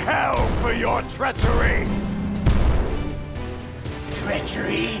to hell for your treachery!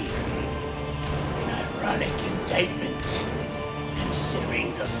 Treachery? An ironic indictment,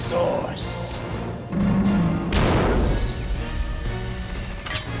 considering the source.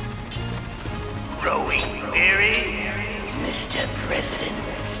 Growing weary, Mr. President?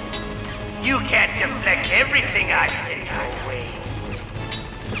 You can't deflect everything I send your way.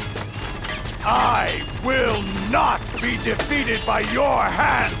 I will not be defeated by your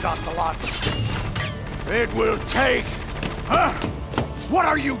hands, Ocelot! It will take... Huh? What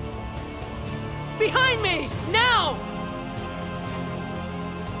are you... Behind me! Now!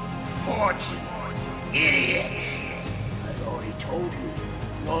 Fortune. Idiot. I've already told you,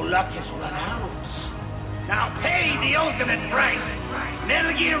 your luck has run out. Now pay the ultimate price.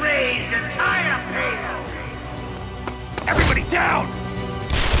 Metal Gear Ray's entire payload. Everybody down!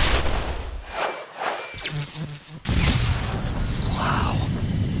 Wow.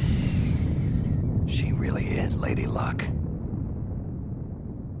 She really is Lady Luck.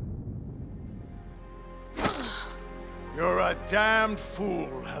 You're a damned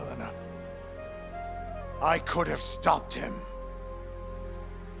fool, Helena. I could have stopped him.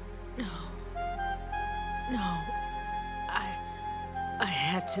 No. No. I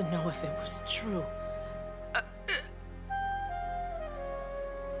had to know if it was true.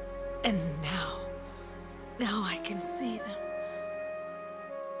 And now I can see them.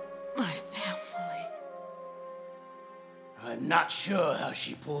 My family. I'm not sure how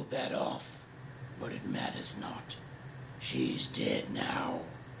she pulled that off, but it matters not. She's dead now.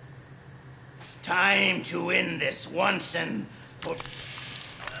 Time to end this once and for...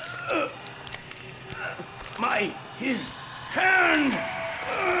 his hand!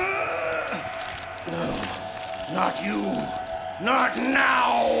 No, not you. Not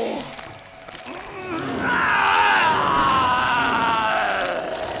now!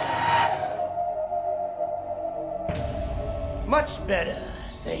 Much better,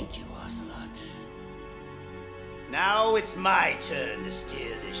 thank you, Ocelot. Now it's my turn to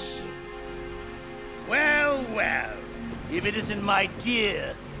steer this ship. Well, well, if it isn't my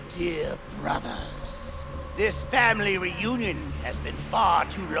dear, dear brothers. This family reunion has been far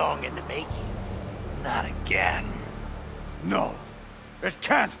too long in the making. Not again. No, it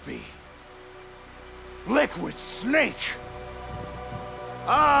can't be. Liquid Snake!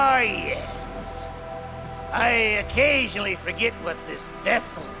 Ah, yes. I occasionally forget what this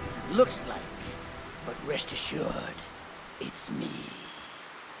vessel looks like, but rest assured, it's me.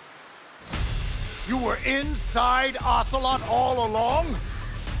 You were inside Ocelot all along?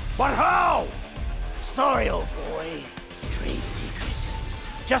 But how? Sorry, old boy. Trade secret.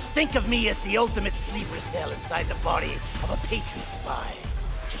 Just think of me as the ultimate sleeper cell inside the body of a Patriot spy.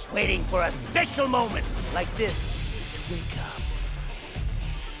 Just waiting for a special moment like this to wake up.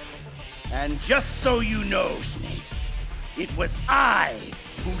 And just so you know, Snake, it was I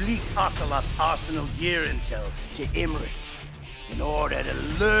who leaked Ocelot's arsenal gear intel to Emmerich in order to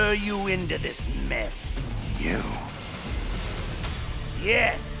lure you into this mess. You?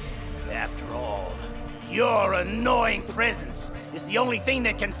 Yes, after all, your annoying presence is the only thing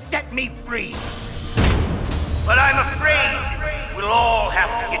that can set me free. But I'm afraid we'll all have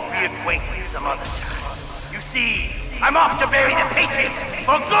to get reacquainted some other time. You see, I'm off to bury the Patriots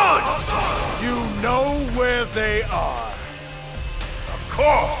for good! You know where they are. Of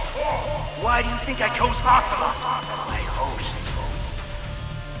course! Why do you think I chose Ocelot as my host?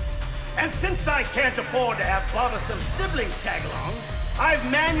 And since I can't afford to have bothersome siblings tag along, I've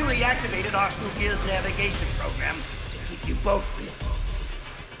manually activated Arsenal Gear's navigation program to keep you both busy.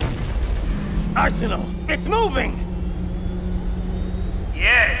 Arsenal, it's moving!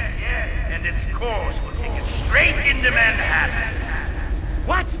 Yes, and its course will take it straight into Manhattan.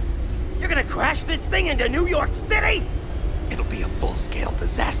 What? You're gonna crash this thing into New York City? It'll be a full-scale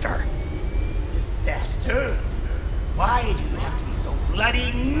disaster. Disaster? Why do you have to be so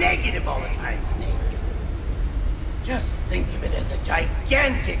bloody negative all the time, Snake? Just think of it as a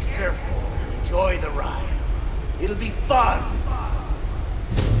gigantic surfboard and enjoy the ride. It'll be fun.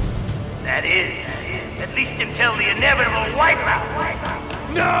 That is, at least until the inevitable wipeout.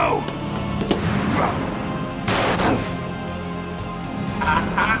 No!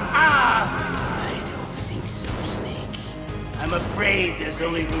 I don't think so, Snake. I'm afraid there's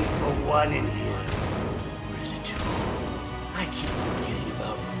only room for one in here. Or is it two? I keep forgetting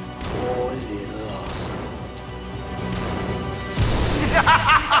about poor little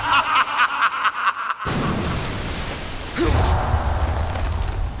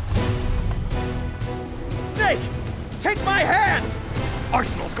Snake! Take my hand!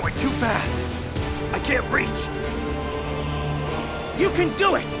 Arsenal's going too fast. I can't reach. You can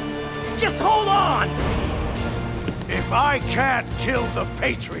do it! Just hold on! If I can't kill the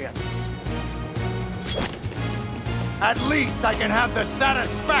Patriots, at least I can have the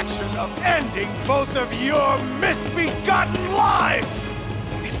satisfaction of ending both of your misbegotten lives!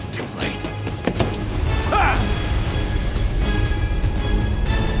 It's too late. Ha!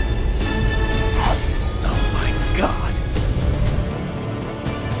 Oh my God!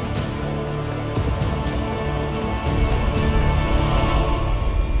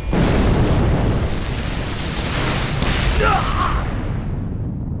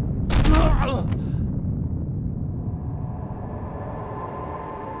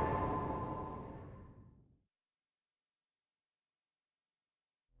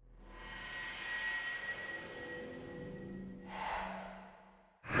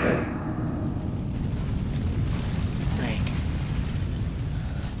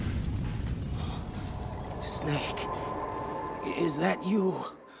 Snake, is that you?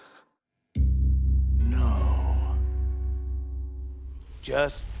 No.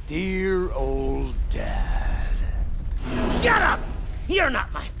 Just dear old Dad. Shut up! You're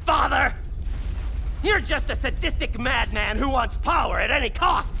not my father! You're just a sadistic madman who wants power at any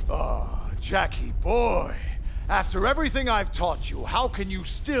cost! Ah, Jackie boy. After everything I've taught you, how can you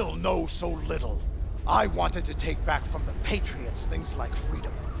still know so little? I wanted to take back from the Patriots things like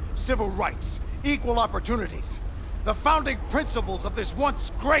freedom, civil rights, equal opportunities, the founding principles of this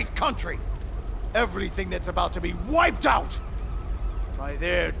once great country. Everything that's about to be wiped out by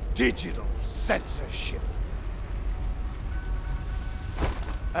their digital censorship.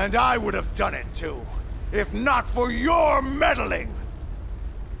 And I would have done it too, if not for your meddling.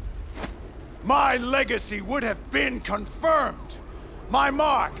 My legacy would have been confirmed, my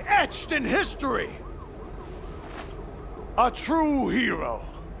mark etched in history. A true hero,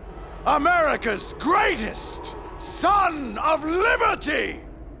 America's greatest son of liberty!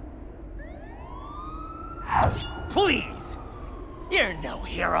 Please! You're no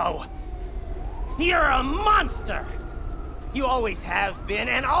hero! You're a monster! You always have been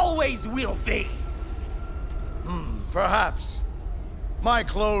and always will be! Perhaps. My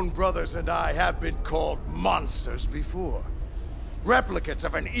clone brothers and I have been called monsters before. Replicates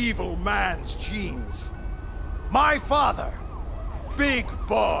of an evil man's genes. My father, Big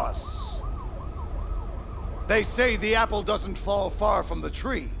Boss. They say the apple doesn't fall far from the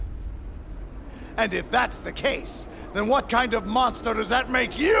tree. And if that's the case, then what kind of monster does that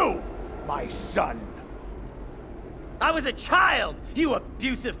make you, my son? I was a child, you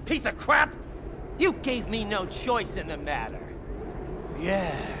abusive piece of crap! You gave me no choice in the matter.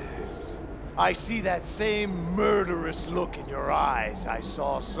 Yes. I see that same murderous look in your eyes I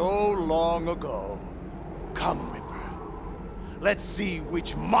saw so long ago. Come, Ripper. Let's see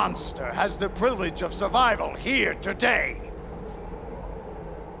which monster has the privilege of survival here today.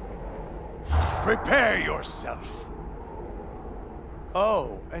 Prepare yourself.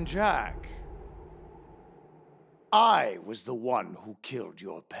 Oh, and Jack. I was the one who killed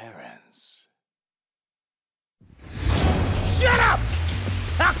your parents. Shut up!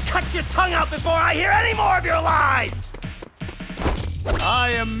 I'll cut your tongue out before I hear any more of your lies! I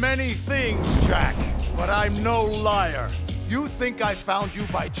am many things, Jack, but I'm no liar. You think I found you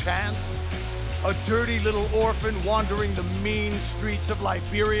by chance? A dirty little orphan wandering the mean streets of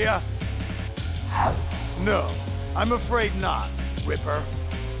Liberia? No, I'm afraid not, Ripper.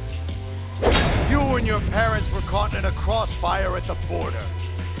 You and your parents were caught in a crossfire at the border,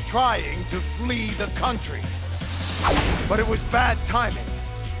 trying to flee the country. But it was bad timing.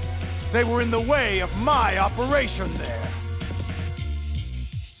 They were in the way of my operation there.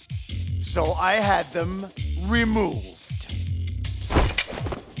 So I had them removed.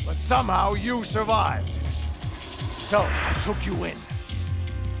 But somehow you survived. So I took you in.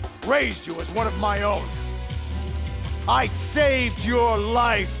 Raised you as one of my own. I saved your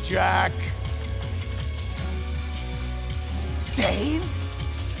life, Jack. Saved?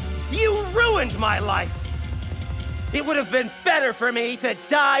 You ruined my life! It would have been better for me to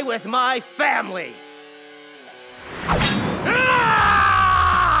die with my family!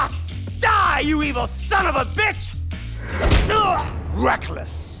 Ah! Die, you evil son of a bitch! Ugh!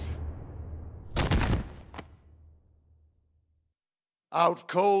 Reckless. Out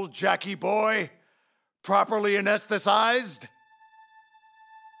cold, Jackie boy? Properly anesthetized?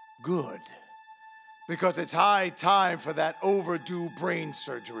 Good. Because it's high time for that overdue brain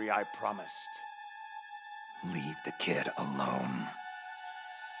surgery I promised. Leave the kid alone.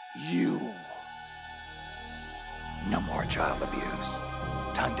 You. No more child abuse.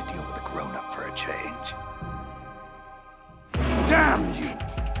 Time to deal with a grown-up for a change. Damn you!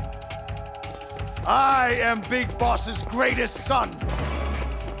 I am Big Boss's greatest son.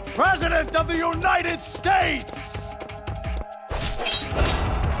 President of the United States!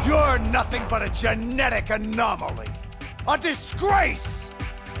 You're nothing but a genetic anomaly. A disgrace!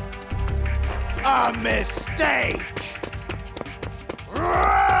 A mistake!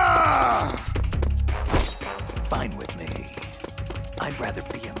 Fine with me. I'd rather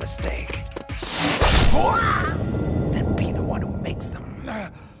be a mistake than be the one who makes them.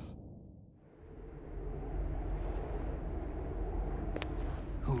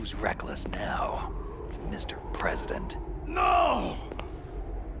 Who's reckless now, Mr. President? No!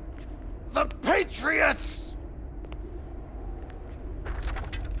 The Patriots!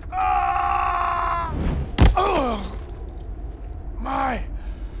 My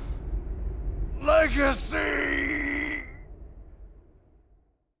legacy!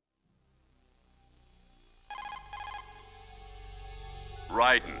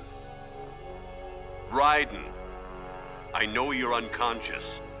 Raiden. Raiden. I know you're unconscious,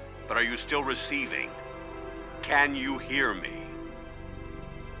 but are you still receiving? Can you hear me?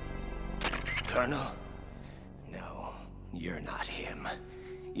 Colonel? No, you're not him.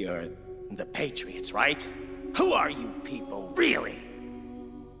 You're the Patriots, right? Who are you people, really?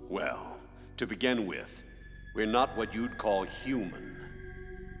 Well, to begin with, we're not what you'd call human.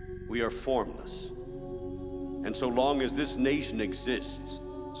 We are formless. And so long as this nation exists,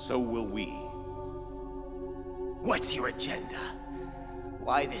 so will we. What's your agenda?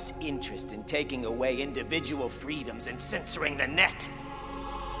 Why this interest in taking away individual freedoms and censoring the net?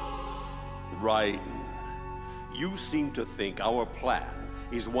 Raiden, you seem to think our plan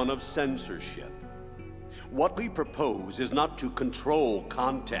is one of censorship. What we propose is not to control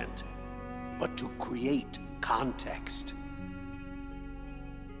content, but to create context.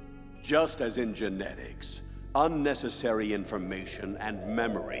 Just as in genetics, unnecessary information and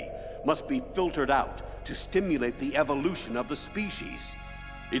memory must be filtered out to stimulate the evolution of the species.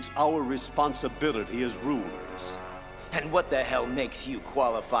 It's our responsibility as rulers. And what the hell makes you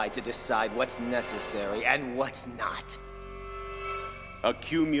qualified to decide what's necessary and what's not?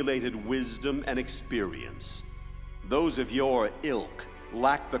 Accumulated wisdom and experience. Those of your ilk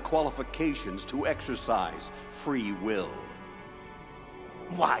lack the qualifications to exercise free will.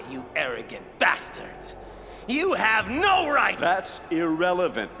 Why, you arrogant bastards! You have no right! That's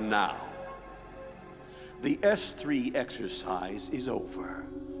irrelevant now. The S3 exercise is over.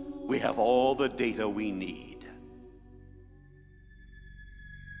 We have all the data we need.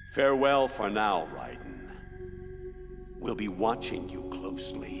 Farewell for now, Raiden. We'll be watching you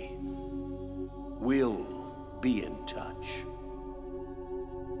closely. We'll be in touch.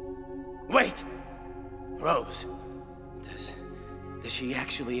 Wait! Rose, does she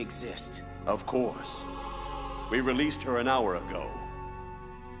actually exist? Of course. We released her an hour ago.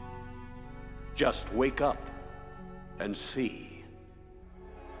 Just wake up and see.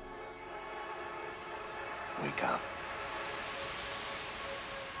 Wake up.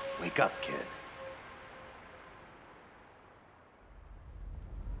 Wake up, kid.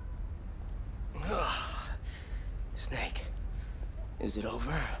 Snake, is it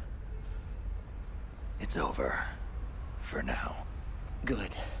over? It's over. For now.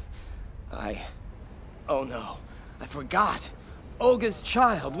 Good. Oh no, I forgot. Olga's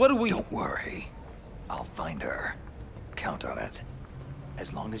child, what do we... Don't worry. I'll find her. Count on it.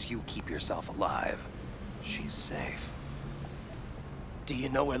 As long as you keep yourself alive, she's safe. Do you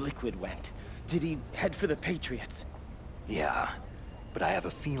know where Liquid went? Did he head for the Patriots? Yeah, but I have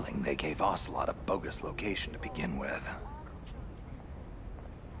a feeling they gave Ocelot a bogus location to begin with.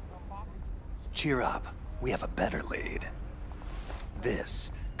 Cheer up. We have a better lead.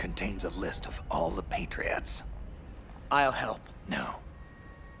 This contains a list of all the Patriots. I'll help. No.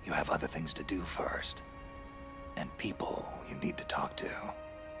 You have other things to do first. And people you need to talk to.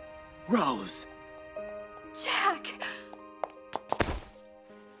 Rose! Jack!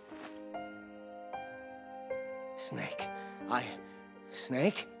 Snake.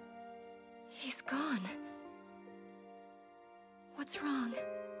 Snake? He's gone. What's wrong?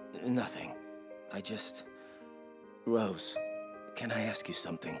 Nothing. Rose, can I ask you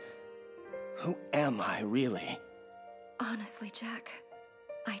something? Who am I, really? Honestly, Jack,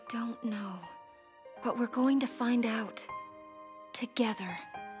 I don't know. But we're going to find out. Together.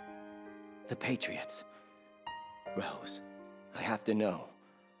 The Patriots. Rose, I have to know.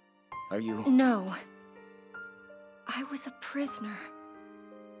 Are you... No. I was a prisoner.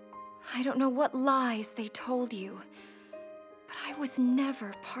 I don't know what lies they told you. But I was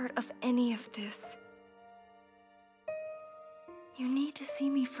never part of any of this. You need to see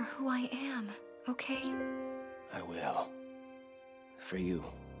me for who I am, okay? I will. For you.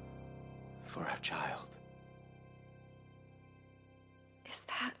 For our child. Is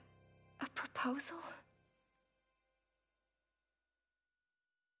that a proposal?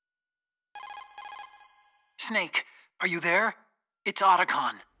 Snake, are you there? It's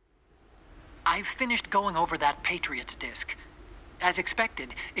Otacon. I've finished going over that Patriots disk. As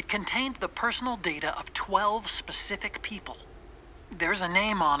expected, it contained the personal data of 12 specific people. There's a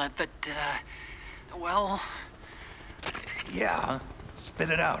name on it that, well... Yeah? Spit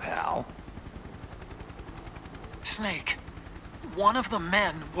it out, Hal. Snake, one of the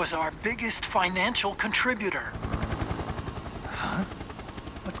men was our biggest financial contributor. Huh?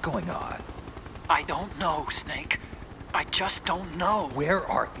 What's going on? I don't know, Snake. I just don't know. Where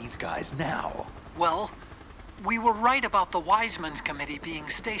are these guys now? Well, we were right about the Wiseman's Committee being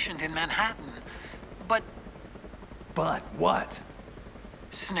stationed in Manhattan, but... But what?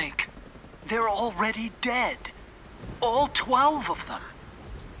 Snake, they're already dead. All 12 of them.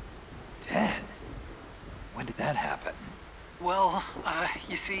 Dead? When did that happen? Well,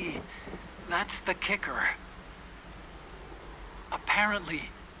 you see, that's the kicker. Apparently,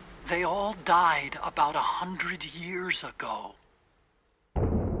 they all died about 100 years ago.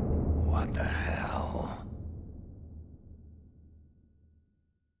 What the hell?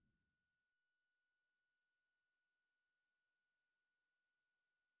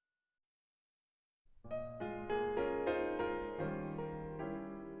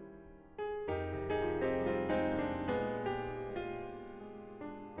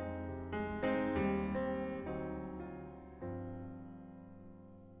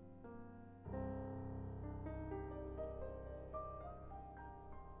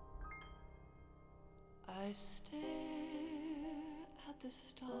 I stare at the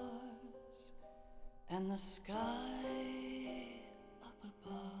stars and the sky up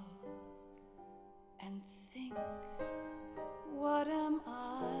above and think, what am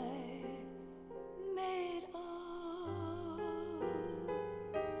I made of?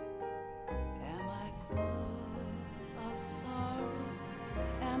 Am I full of sorrow?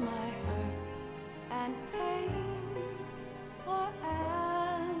 Am I hurt and pain? Or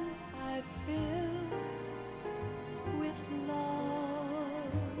am I filled with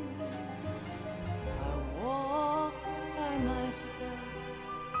love? I walk by myself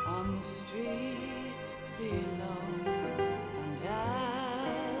on the streets below and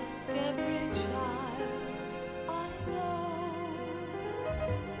ask every child I know,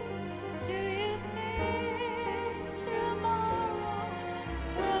 do you think tomorrow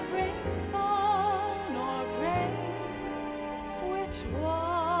will bring sun or rain? Which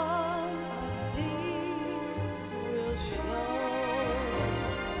one of these will show?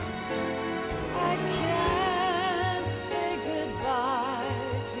 I can't say goodbye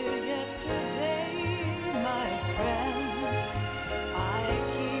to yesterday, my friend. I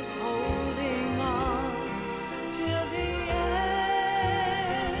keep holding on till the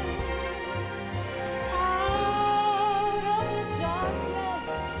end. Out of the darkness,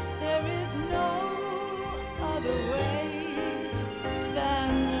 there is no other way than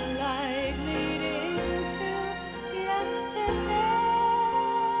the light leading to yesterday.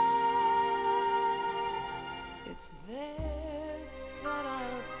 It's there that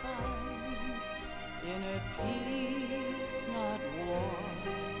I'll find inner peace, not war,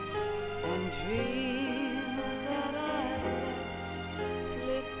 and dreams that I let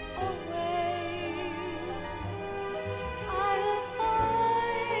slip away. I'll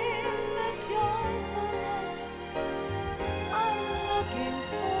find the joyfulness I'm looking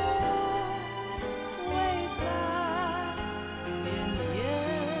for way back in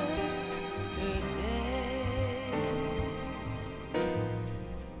yesterday.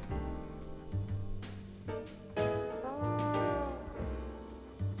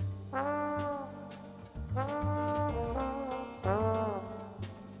 Thank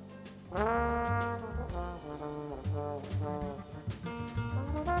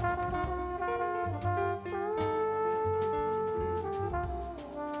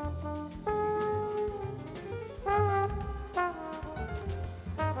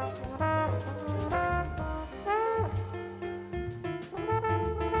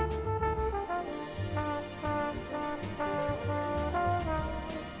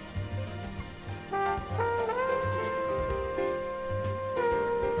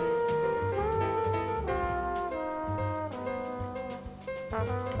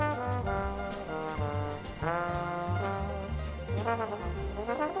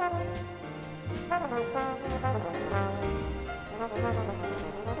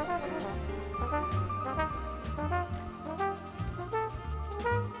you.